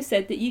also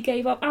said that you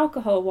gave up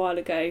alcohol a while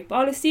ago, but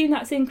I'll assume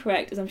that's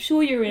incorrect as I'm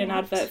sure you were in an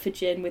advert for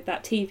gin with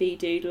that TV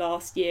dude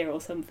last year or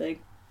something.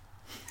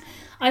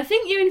 I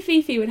think you and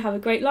Fifi would have a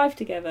great life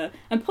together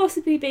and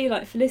possibly be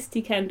like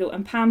Felicity Kendall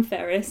and Pam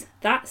Ferris,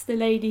 that's the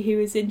lady who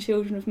was in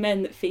Children of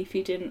Men that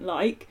Fifi didn't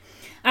like,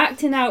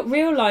 acting out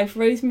real-life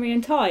Rosemary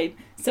and Thyme,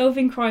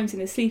 solving crimes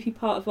in a sleepy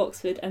part of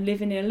Oxford and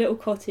living in a little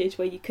cottage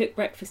where you cook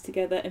breakfast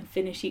together and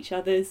finish each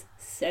other's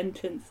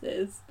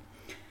sentences.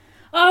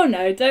 Oh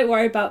no, don't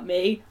worry about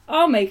me,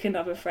 I'll make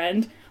another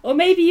friend. Or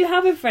maybe you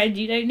have a friend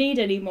you don't need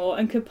anymore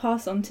and could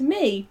pass on to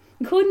me.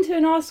 According to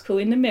an article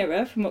in The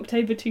Mirror from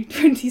October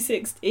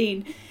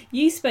 2016,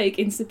 you spoke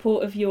in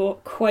support of your,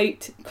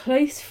 quote,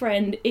 close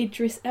friend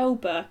Idris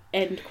Elba,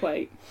 end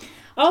quote.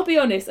 I'll be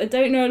honest, I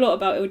don't know a lot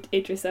about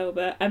Idris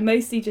Elba and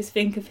mostly just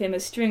think of him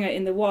as Stringer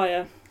in The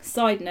Wire.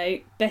 Side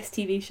note, best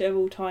TV show of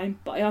all time,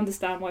 but I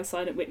understand why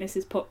Silent Witness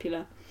is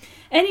popular.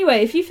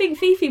 Anyway, if you think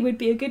Fifi would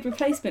be a good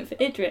replacement for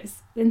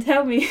Idris, then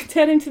tell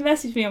him to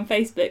message me on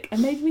Facebook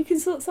and maybe we can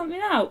sort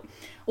something out.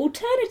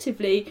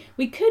 Alternatively,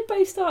 we could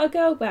both start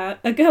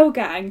a girl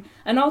gang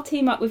and I'll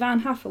team up with Anne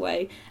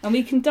Hathaway and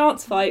we can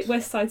dance fight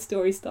West Side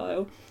Story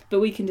style, but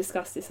we can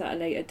discuss this at a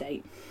later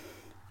date.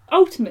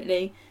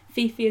 Ultimately,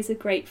 Fifi is a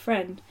great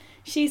friend.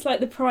 She's like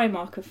the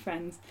Primark of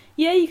friends.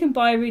 Yeah, you can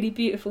buy a really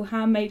beautiful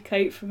handmade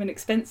coat from an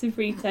expensive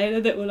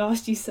retailer that will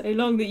last you so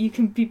long that you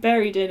can be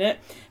buried in it.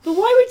 But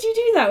why would you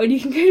do that when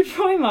you can go to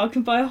Primark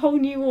and buy a whole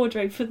new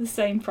wardrobe for the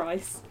same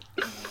price?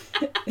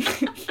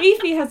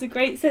 Fifi has a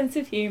great sense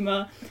of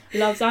humour,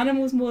 loves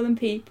animals more than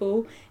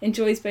people,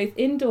 enjoys both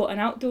indoor and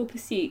outdoor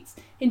pursuits,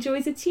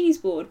 enjoys a cheese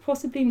board,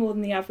 possibly more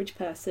than the average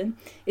person,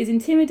 is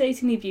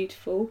intimidatingly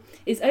beautiful,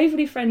 is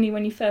overly friendly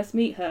when you first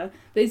meet her,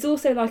 but is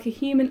also like a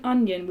human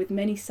onion with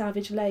many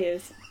savage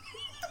layers.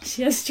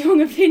 She has strong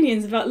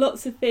opinions about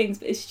lots of things,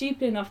 but is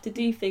stupid enough to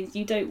do things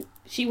you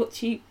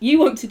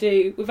want to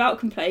do without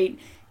complaint,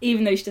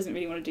 even though she doesn't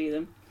really want to do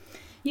them.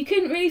 You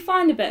couldn't really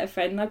find a better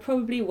friend, and I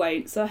probably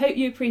won't, so I hope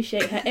you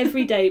appreciate her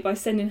every day by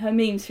sending her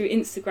memes through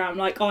Instagram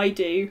like I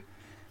do.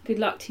 Good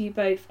luck to you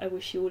both. I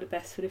wish you all the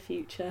best for the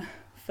future.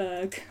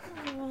 Ferg.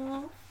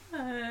 Aww,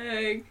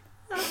 Ferg.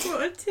 That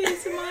brought a tear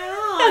to my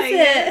eye. That's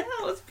it.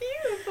 That was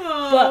beautiful.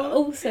 But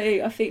also,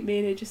 I think me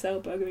and Idris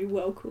Elba are going to be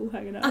well cool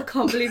hanging out. I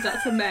can't believe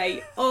that's a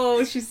mate.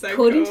 Oh, she's so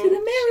According cool. to The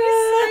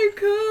Mirror. She's so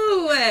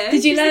cool.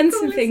 Did you learn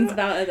some things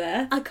about her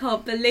there? I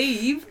can't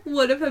believe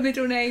one of her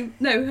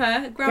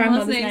her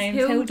grandma's name's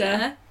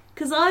Hilda.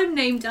 Because I'm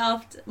named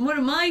after, one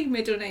of my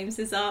middle names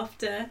is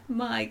after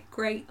my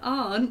great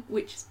aunt,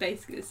 which is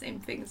basically the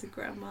same thing as a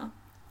grandma.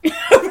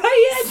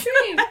 Right, yeah,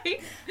 true.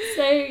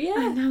 So,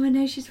 yeah. And now I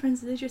know she's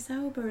friends with Idris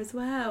Elba as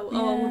well. Yeah.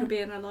 Oh, I want to be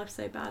in her life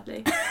so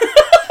badly.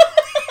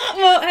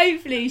 Well,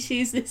 hopefully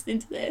she's listening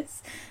to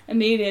this.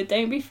 Amelia,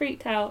 don't be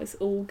freaked out. It's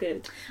all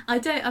good. I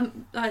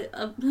can't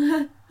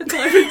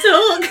even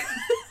talk.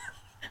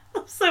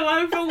 I'm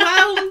so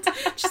overwhelmed.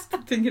 Just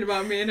thinking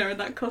about me and her in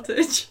that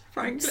cottage,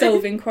 frankly.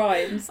 Solving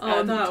crimes.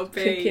 Oh, that would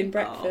be cooking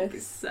breakfast. Oh, be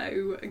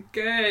so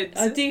good.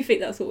 I do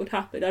think that's what would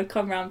happen. I'd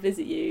come round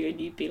visit you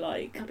and you'd be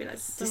like, I'd be like,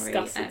 sorry,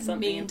 discussing something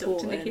me and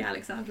important. Dr. Nikki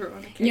Alexander are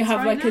on a case you have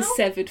right like now. a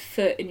severed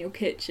foot in your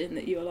kitchen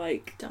that you're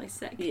like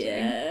dissecting.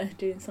 Yeah,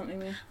 doing something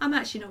with. I'm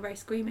actually not very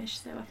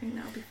squeamish, so I think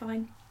that'll be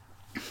fine.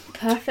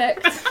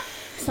 Perfect.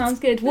 Sounds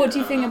good. What do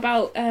you think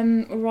about a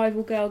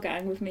rival girl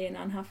gang with me and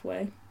Anne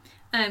Hathaway?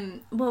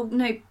 Well,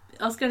 no,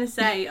 I was going to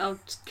say I'll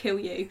just kill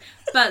you,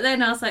 but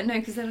then I was like, no,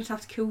 because then I'd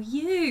have to kill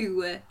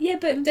you. Yeah,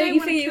 but don't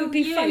you think it would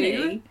be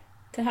funny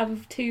to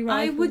have two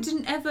rivals? I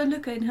wouldn't ever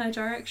look in her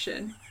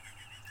direction.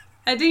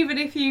 And even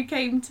if you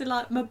came to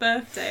like my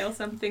birthday or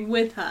something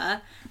with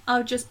her, I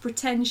would just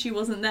pretend she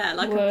wasn't there,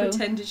 like I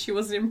pretended she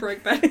wasn't in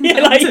Brokeback Mountain.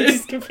 Yeah, like you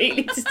just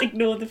completely just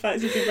ignore the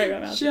fact she's in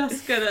Brokeback Mountain.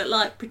 Just gonna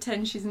like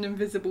pretend she's an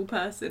invisible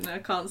person and I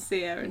can't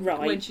see her, and right.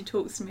 When she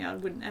talks to me I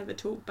wouldn't ever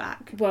talk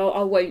back. Well,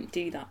 I won't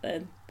do that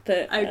then.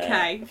 But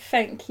okay.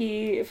 Thank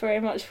you very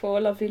much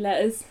for lovely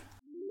letters.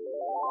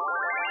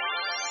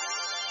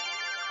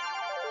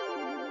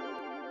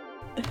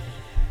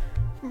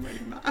 I'm really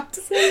mad.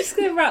 So I'm just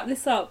going to wrap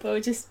this up.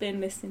 I've just been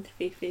listening to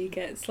Fifi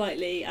get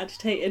slightly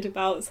agitated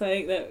about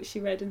something that she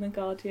read in The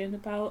Guardian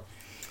about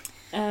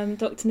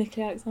Dr.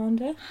 Nikki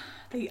Alexander.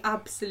 They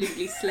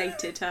absolutely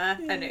slated her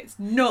and it's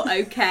not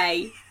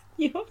okay.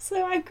 You're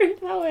so angry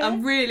about it.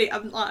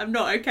 I'm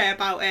not okay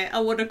about it. I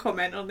want to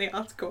comment on the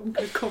article. I'm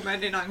going to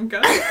comment in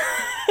anger.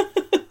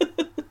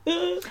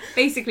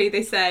 Basically,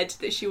 they said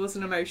that she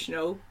wasn't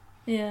emotional.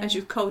 Yeah. And she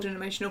was cold and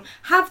emotional.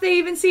 Have they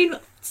even seen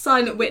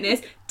Silent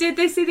Witness? Did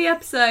they see the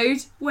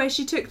episode where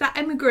she took that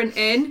immigrant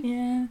in?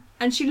 Yeah.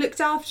 And she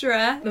looked after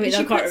her, and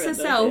she puts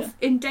herself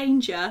in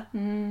danger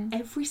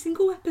every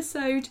single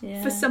episode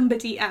for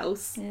somebody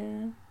else.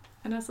 Yeah.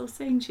 And as I was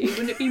saying to you,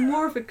 wouldn't it be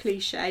more of a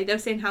cliche? They were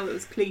saying how it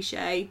was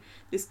cliche,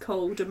 this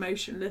cold,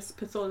 emotionless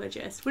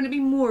pathologist. Wouldn't it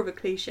be more of a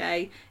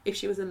cliche if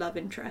she was a love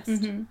interest?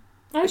 Mm-hmm.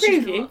 I agree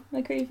with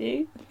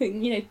you. I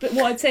think, but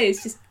what I'd say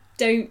is just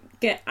don't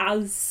get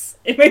as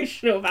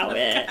emotional about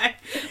it.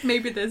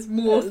 Maybe there's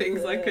more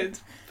things I could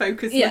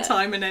focus my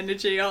time and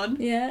energy on.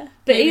 Yeah.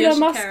 But maybe Elon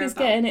Musk is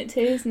getting it too,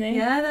 isn't he?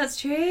 Yeah, that's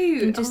true.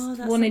 And just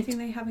wanted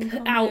to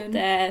put out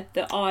there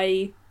that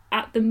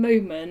at the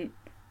moment,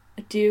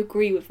 I do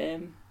agree with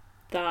him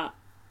that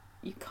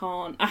you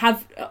can't. I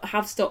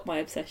have stopped my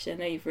obsession.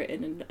 I know you've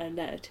written a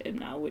letter to him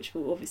now, which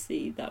will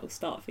that will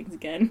start things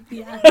again.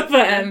 Yeah.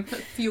 But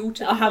put fuel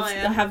to the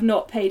fire. I have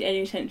not paid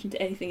any attention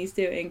to anything he's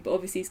doing, but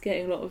obviously he's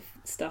getting a lot of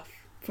stuff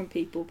from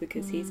people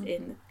because he's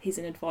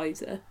an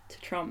advisor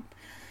to Trump.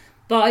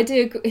 But I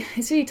do agree,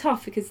 it's really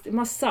tough because it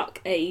must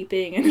suck, A,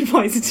 being an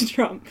advisor to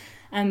Trump,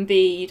 and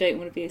B, you don't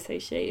want to be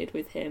associated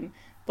with him.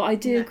 But I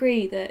do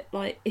agree that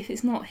if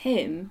it's not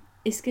him,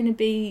 it's going to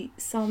be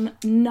some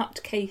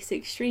nutcase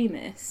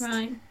extremist.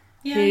 Right.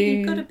 Yeah,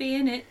 you've got to be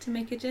in it to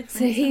make a difference.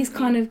 So he's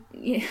kind of,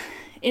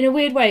 in a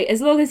weird way, as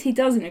long as he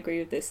doesn't agree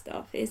with this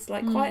stuff, it's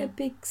quite a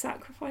big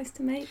sacrifice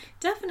to make.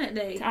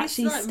 Definitely. To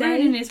actually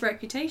ruining his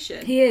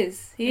reputation. He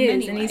is,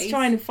 and he's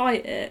trying to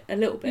fight it a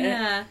little bit.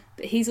 Yeah.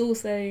 But he's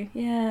also,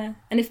 and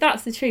if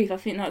that's the truth, I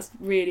think that's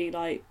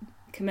really,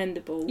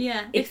 commendable.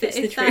 Yeah, if it's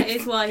the truth. That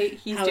is why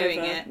he's doing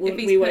it. If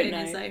he's putting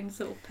his own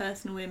sort of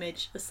personal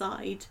image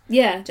aside.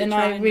 Yeah, then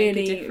I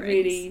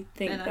really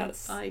think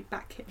that's I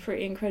back him.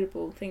 Pretty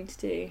incredible thing to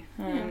do.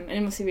 And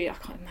it must be I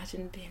can't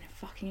imagine being a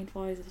fucking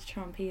advisor to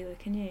Trump either,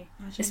 can you?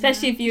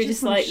 Especially if you were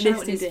just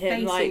listening to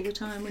him all the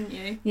time, wouldn't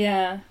you?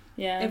 Yeah.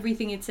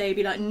 Everything he'd say would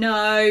be like,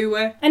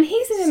 no. And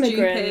he's an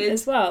immigrant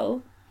as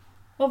well,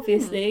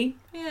 obviously.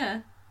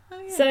 Yeah.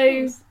 Oh, yeah.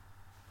 So,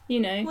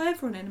 well,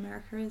 everyone in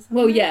America is.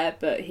 Well, yeah,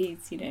 but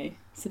he's,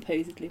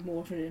 supposedly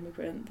more of an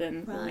immigrant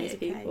than all these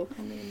people.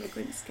 On the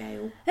immigrant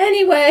scale.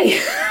 Anyway,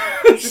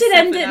 we should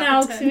end it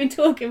now because we've been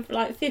talking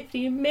for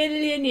 50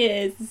 million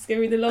years. This is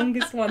going to be the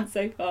longest one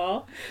so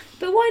far.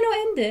 But why not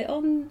end it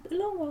on a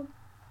long one?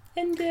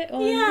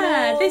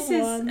 This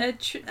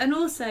is and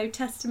also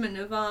testament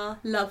of our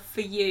love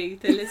for you,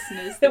 the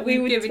listeners, that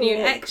we've given you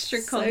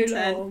extra content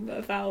so long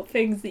about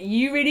things that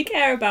you really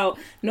care about,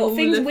 not all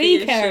things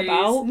we care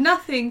about.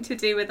 Nothing to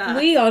do with that.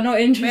 We are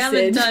not interested. We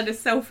haven't done a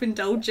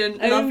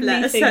self-indulgent love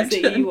letter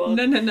section. That you want.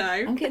 No.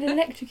 I'm getting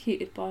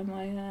electrocuted by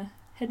my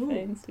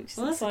headphones, which is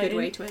that's exciting. A good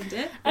way to end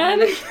it.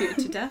 Electrocuted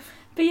to death.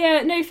 But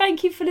yeah, no,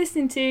 thank you for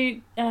listening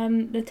to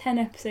the 10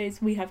 episodes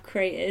we have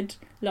created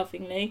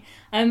lovingly.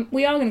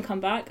 We are going to come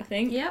back, I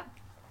think. Yep.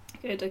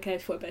 Good, okay, I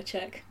thought I'd better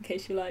check in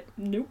case you're like,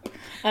 nope.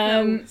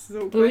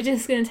 But we're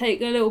just going to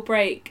take a little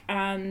break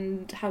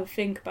and have a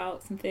think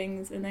about some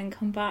things and then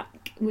come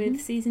back with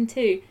season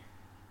 2.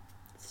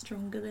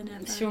 Stronger than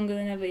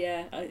ever,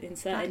 yeah.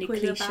 Insert any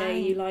cliche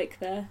you like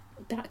there.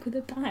 Back with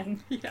a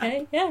bang. Yeah.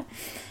 Okay, yeah.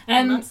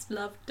 Must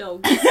love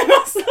dogs.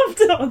 Must love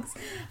dogs.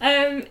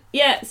 So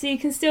you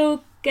can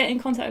still get in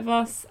contact with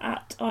us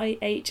at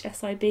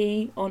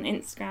IHSIB on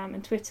Instagram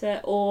and Twitter,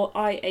 or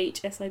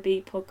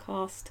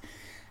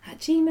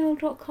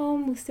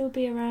ihsibpodcast@gmail.com. We'll still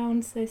be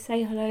around, so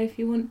say hello if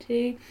you want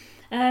to.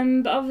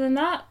 But other than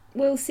that,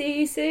 we'll see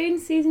you soon,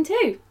 season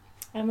 2.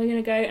 And we're going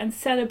to go and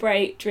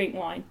drink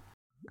wine.